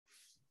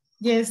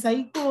 Yes,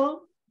 I could.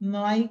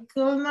 No, I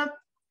could not.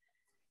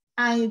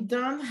 I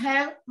don't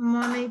have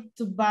money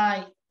to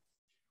buy.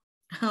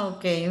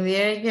 Okay,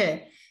 very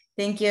good.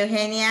 Thank you,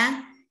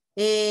 Eugenia.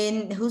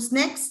 And who's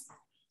next?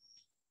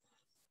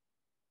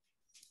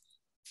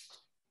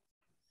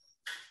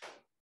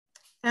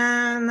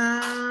 And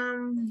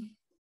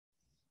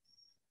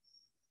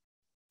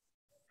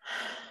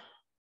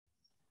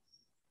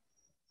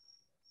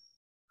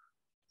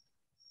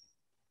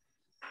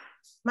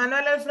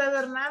Manuel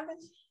Alfredo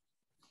Hernández.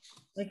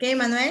 Okay,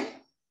 Manuel.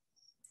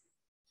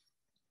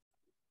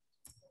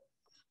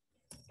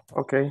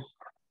 Okay.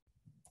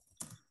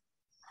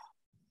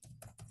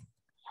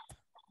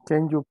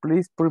 Can you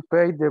please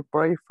prepare the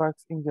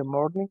breakfast in the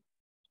morning?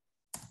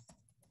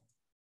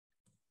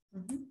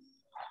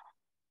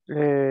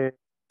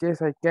 Yes,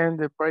 I can.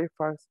 The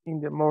breakfast in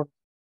the morning.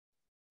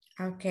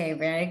 Okay,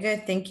 very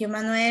good. Thank you,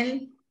 Manuel.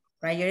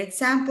 Write your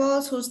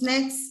examples. Who's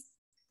next?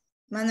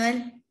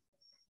 Manuel?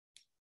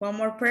 One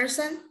more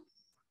person?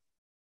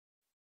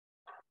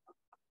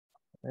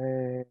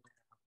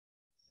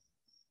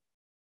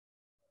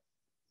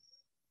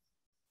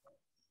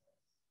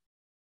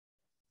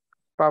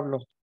 Pablo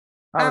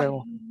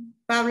Abrego.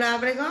 Pablo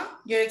Abrego,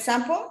 your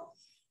example?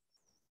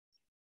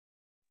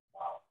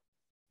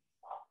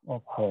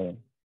 Okay.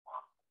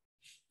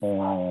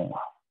 Can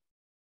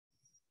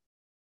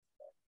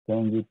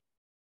you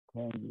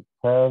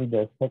tell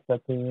the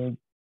secretary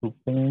to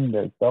print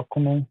the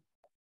document?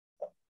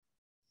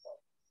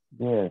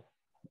 Yes.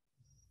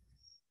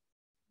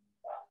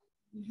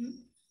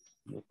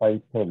 Yes,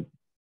 I tell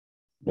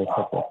the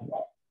secretary.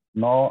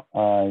 No,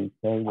 I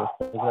tell the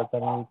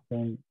secretary to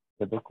print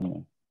the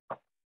document.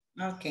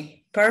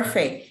 Okay,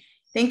 perfect.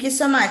 Thank you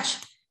so much.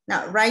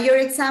 Now, write your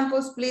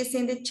examples, please,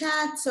 in the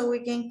chat so we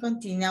can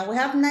continue. Now, we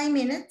have 9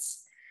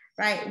 minutes,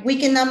 right? We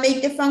cannot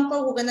make the phone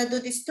call. We're going to do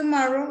this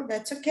tomorrow.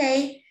 That's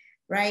okay,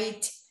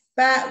 right?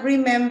 But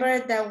remember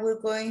that we're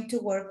going to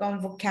work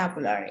on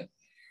vocabulary,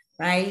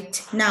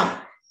 right?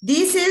 Now,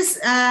 this is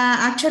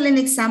actually an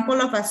example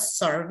of a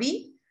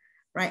survey,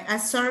 right? A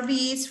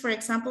survey is, for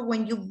example,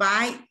 when you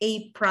buy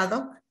a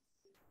product,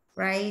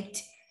 right?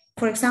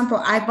 For example,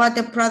 I bought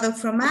the product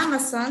from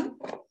Amazon,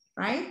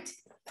 right?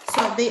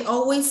 So they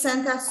always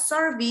send a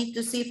survey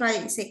to see if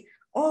I say,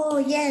 oh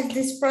yes,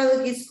 this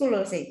product is cool.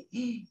 Or say,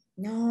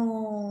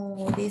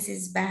 no, this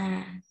is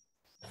bad.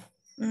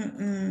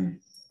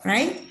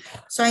 Right?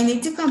 So I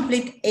need to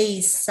complete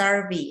a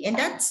survey, and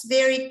that's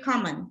very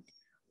common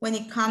when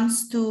it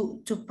comes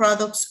to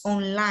products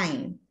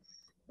online,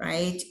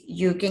 right?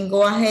 You can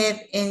go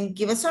ahead and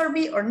give a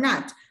survey or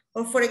not.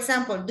 Or for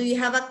example, do you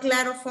have a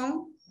Claro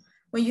phone?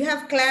 When you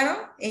have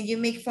Claro and you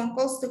make phone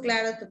calls to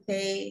Claro to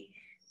pay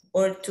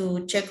or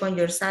to check on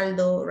your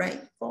saldo,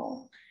 right?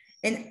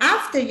 And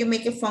after you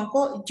make a phone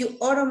call, you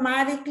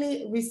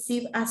automatically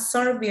receive a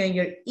survey on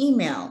your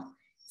email.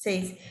 It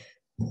says,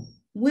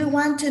 we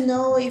want to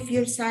know if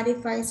you're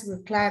satisfied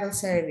with Claro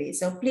service.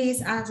 So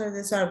please answer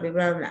the survey,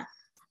 blah, blah,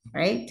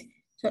 right?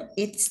 So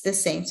it's the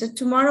same. So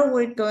tomorrow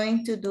we're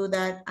going to do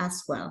that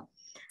as well.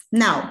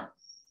 Now,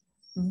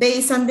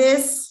 based on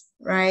this,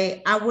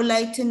 right, I would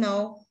like to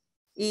know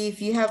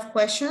if you have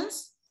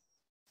questions.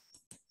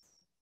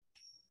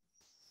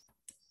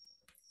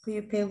 Could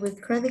you pay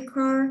with credit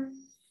card?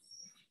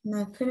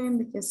 No, I couldn't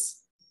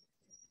because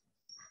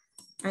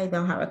I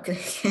don't have a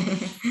credit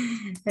card.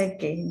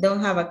 Okay,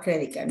 don't have a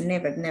credit card.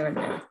 Never, never,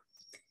 never.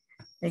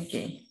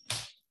 Okay.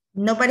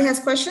 Nobody has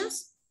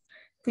questions?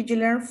 Could you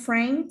learn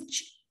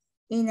French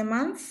in a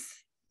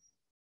month?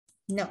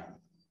 No.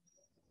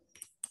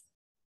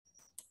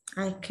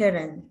 I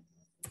couldn't.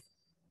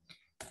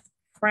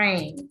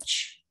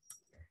 French.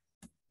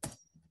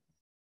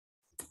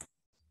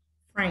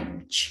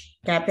 French.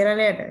 Capital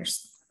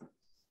letters.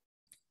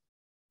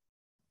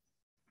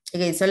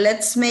 Okay, so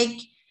let's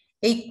make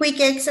a quick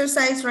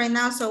exercise right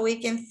now so we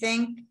can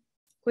think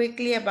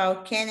quickly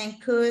about can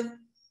and could,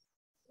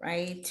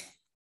 right?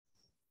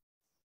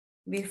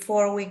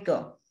 Before we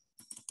go.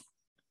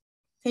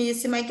 Can you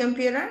see my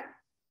computer?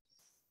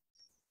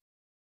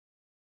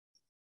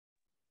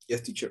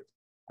 Yes, teacher.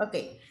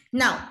 Okay,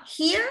 now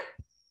here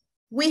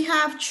we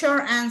have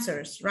short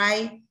answers,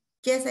 right?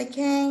 Yes, I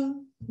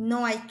can.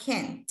 No, I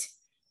can't.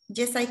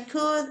 Yes, I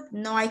could.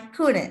 No, I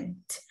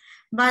couldn't.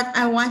 But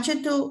I want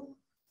you to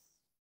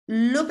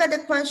look at the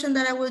question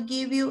that I will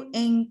give you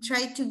and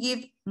try to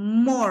give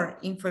more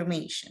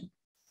information,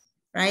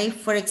 right?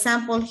 For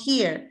example,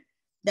 here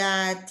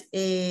that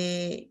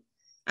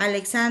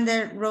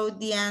Alexander wrote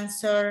the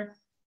answer,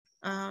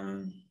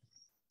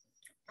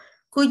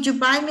 could you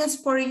buy me a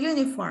sport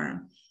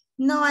uniform?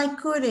 No, I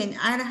couldn't.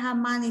 I don't have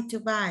money to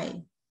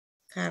buy,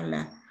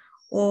 Carla.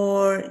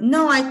 Or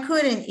no, I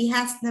couldn't. It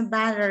has no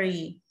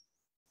battery,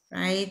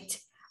 right?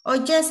 Or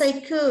yes,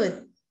 I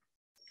could.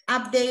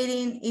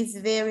 Updating is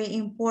very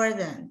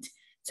important.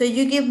 So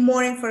you give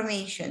more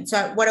information.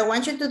 So what I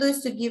want you to do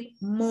is to give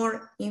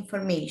more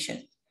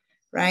information,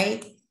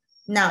 right?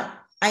 Now,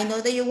 I know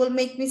that you will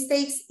make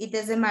mistakes. It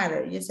doesn't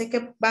matter. Yo sé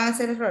que van a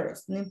hacer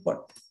errores. No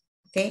importa.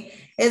 Okay.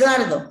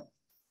 Eduardo,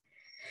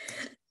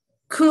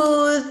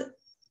 could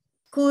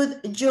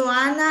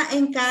Joanna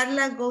and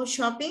Carla go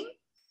shopping?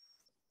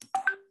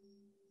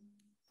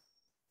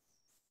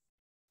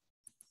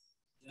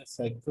 Yes,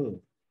 I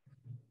could.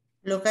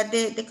 Look at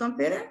the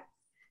computer.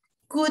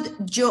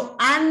 Could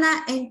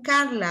Joanna and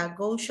Carla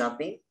go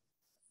shopping?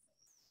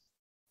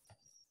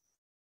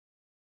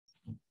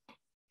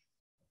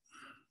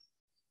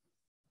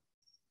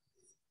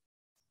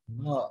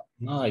 No,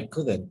 I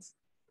couldn't.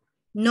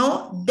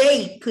 No,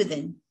 they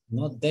couldn't.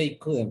 No, they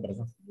couldn't,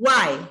 perdón.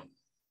 Why?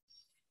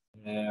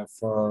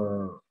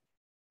 For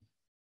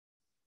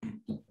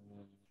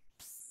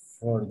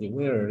the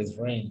weather is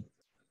rain.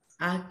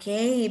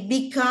 Okay,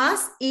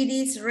 because it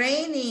is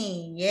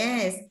raining.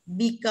 Yes,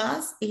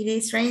 because it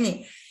is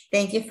raining.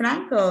 Thank you,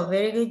 Franco.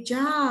 Very good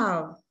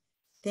job.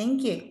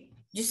 Thank you.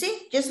 You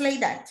see, just like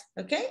that.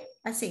 Okay,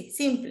 así,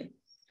 simple.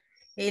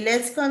 Okay,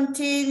 let's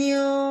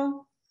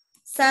continue.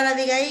 Sara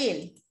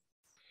Abigail.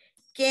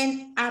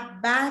 Can a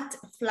bat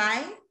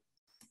fly?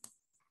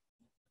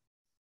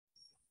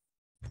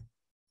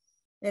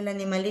 El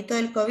animalito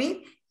del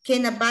COVID.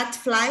 Can a bat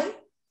fly?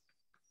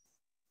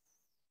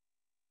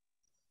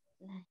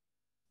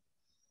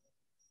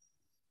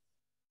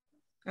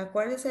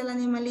 Acuérdese del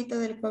animalito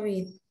del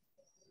COVID.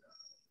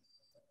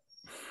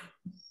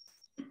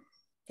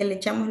 Que le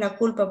echamos la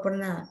culpa por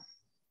nada.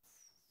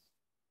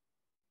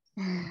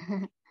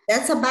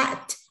 That's a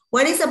bat.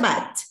 What is a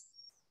bat?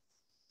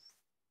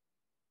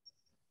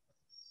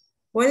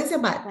 What is a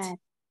bat?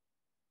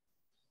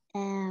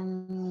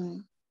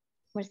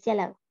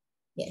 Murciélago.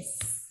 Yes,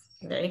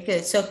 very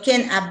good. So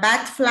can a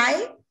bat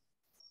fly?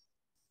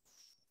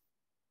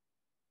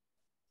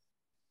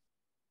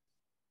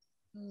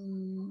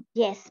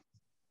 Yes.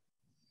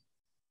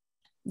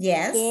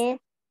 Yes. Yes,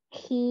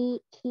 he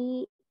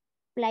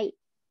fly.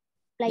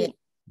 Yeah.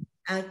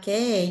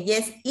 Okay,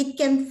 yes, it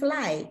can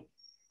fly,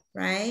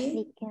 right?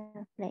 It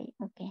can fly,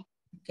 okay.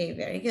 Okay,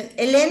 very good.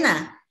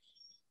 Elena,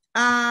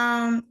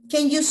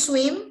 can you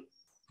swim?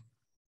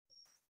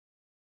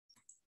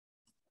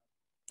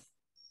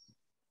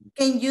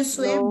 Can you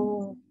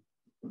swim?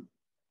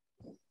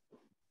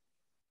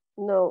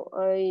 No,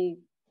 I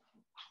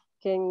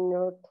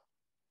cannot.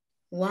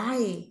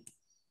 Why?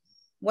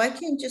 Why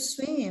can't you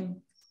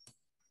swim?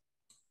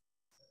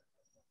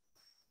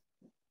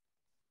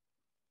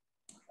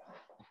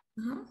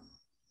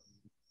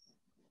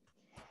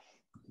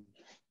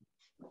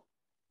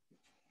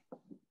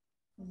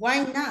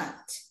 Why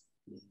not?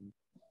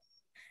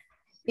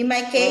 In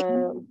my case,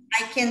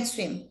 I can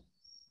swim.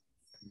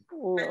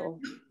 No.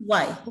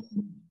 Why?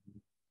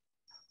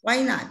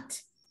 Why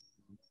not?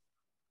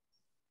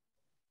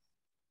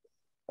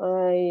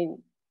 I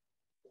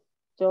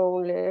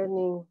don't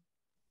learning.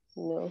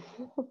 No.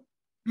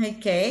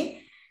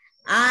 Okay.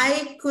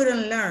 I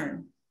couldn't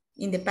learn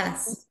in the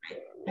past.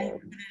 I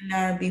couldn't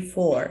learn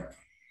before.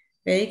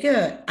 Very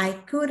good. I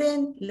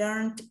couldn't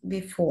learn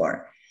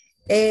before.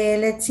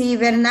 Let's see,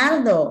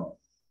 Bernardo.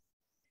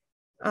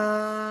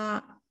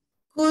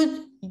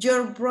 Could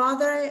your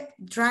brother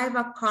drive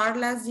a car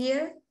last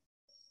year?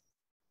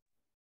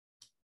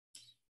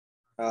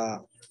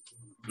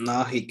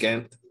 No, he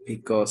can't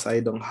because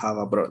I don't have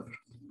a brother.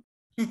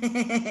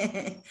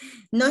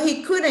 No,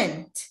 he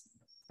couldn't,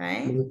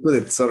 right? He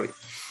couldn't, sorry.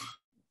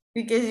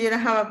 Because you don't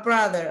have a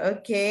brother,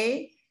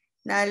 okay?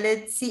 Now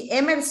let's see,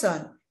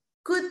 Emerson.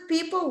 Could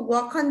people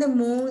walk on the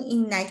moon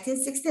in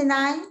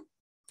 1969?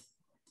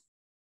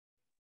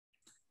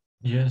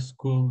 Yes,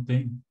 could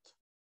they?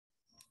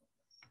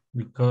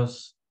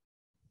 Because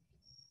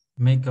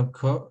make a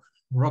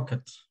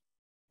rocket.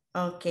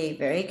 Okay,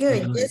 very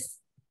good. Yes,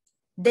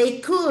 they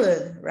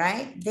could,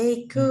 right?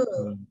 They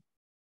could.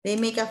 They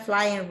make a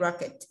flying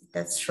rocket.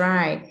 That's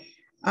right.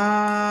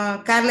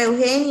 Carla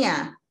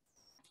Eugenia.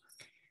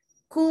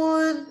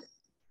 Could,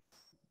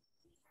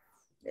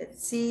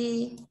 let's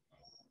see.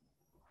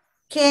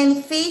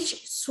 Can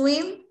fish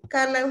swim,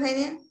 Carla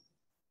Eugenia?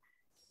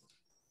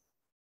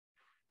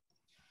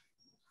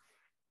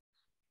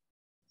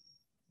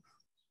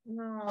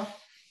 No,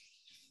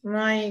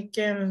 I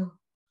can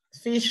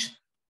fish.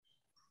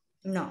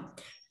 No.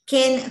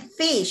 Can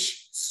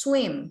fish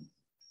swim?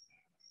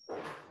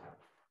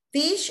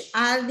 Fish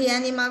are the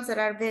animals that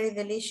are very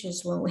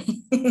delicious when we...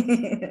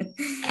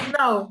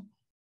 No.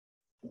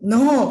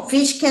 No,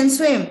 fish can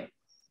swim.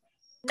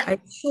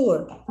 I'm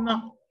sure.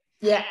 No.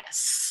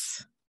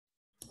 Yes.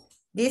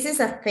 This is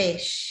a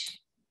fish.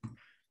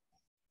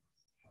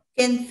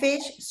 Can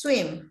fish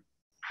swim?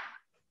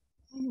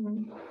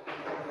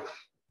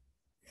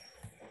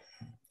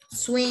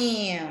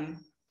 Swim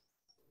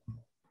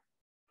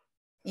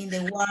in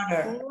the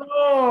water.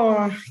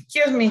 Oh,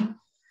 excuse me.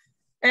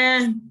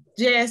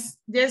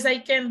 Yes, I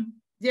can.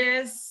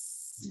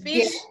 Yes,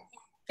 fish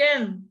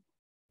can.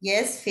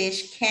 Yes,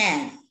 fish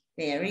can.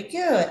 Very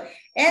good.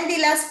 And the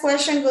last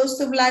question goes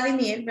to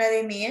Vladimir.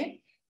 Vladimir,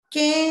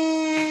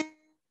 can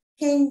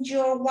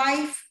your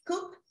wife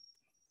cook?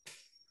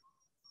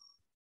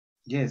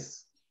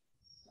 Yes,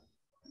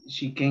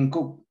 she can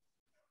cook.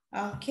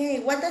 Okay,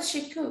 what does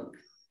she cook?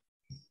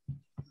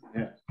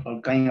 Yeah,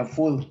 all kind of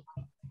food.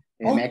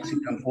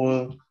 Mexican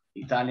food,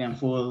 Italian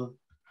food,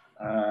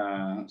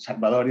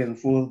 Salvadorian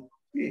food.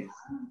 Yes.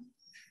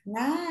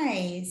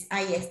 Nice.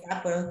 Ahí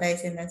está, pero está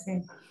diciendo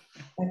así.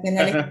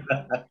 Next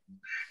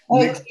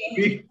Okay.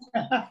 week.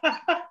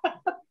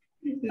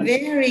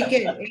 Very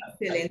good.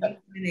 Excellent.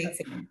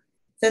 Excellent.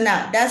 So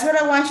now, that's what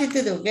I want you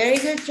to do. Very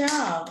good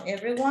job,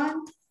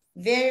 everyone.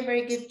 Very,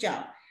 very good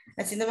job.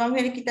 Así nos vamos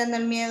a ir quitando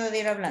el miedo de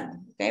ir hablando,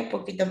 okay?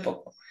 Poquito a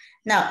poco.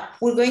 Now,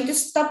 we're going to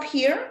stop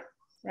here,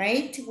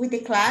 right, with the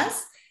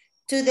class.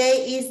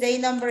 Today is day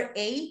number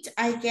 8,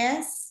 I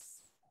guess.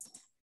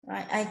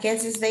 Right, I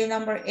guess it's day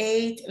number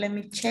 8. Let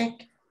me check.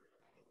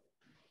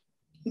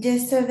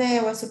 Yesterday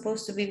I was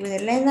supposed to be with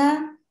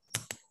Elena.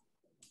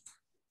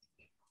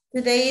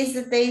 Today is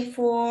the day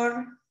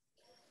for...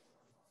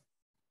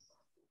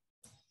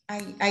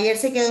 Ayer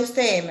se quedó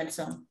usted,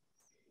 Emerson.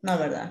 No,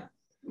 ¿verdad?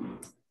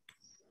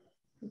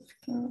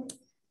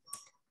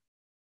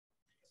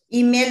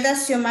 Imelda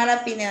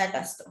Xiomara Pineda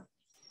Castro.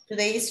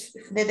 Today is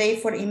the day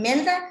for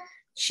Imelda.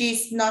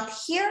 She's not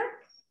here.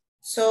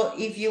 So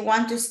if you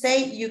want to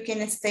stay, you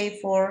can stay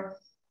for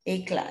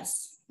a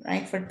class,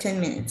 right? For 10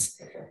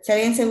 minutes. Si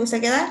alguien se gusta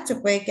quedar, se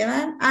puede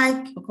quedar.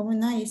 Ay, ¿cómo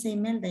no? Dice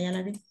Imelda, ya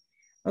la vi.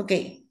 Ok,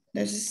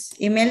 entonces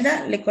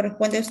Imelda, le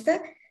corresponde a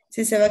usted.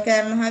 Si se va a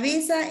quedar, nos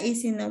avisa. Y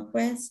si no,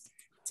 pues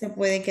se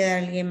puede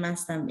quedar alguien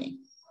más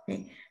también.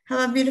 Okay.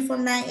 Have a beautiful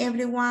night,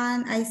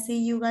 everyone. I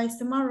see you guys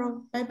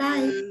tomorrow.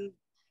 Bye-bye.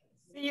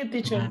 See you,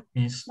 teacher.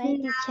 Bye,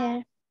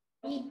 teacher.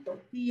 See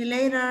you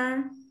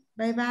later.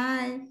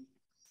 Bye-bye.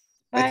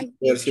 Bye.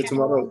 See you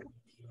tomorrow.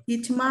 See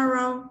you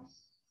tomorrow.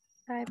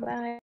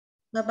 Bye-bye.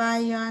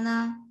 Bye-bye,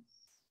 Joanna.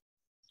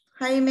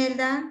 Hi,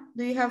 Imelda.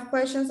 Do you have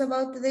questions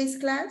about today's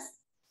class?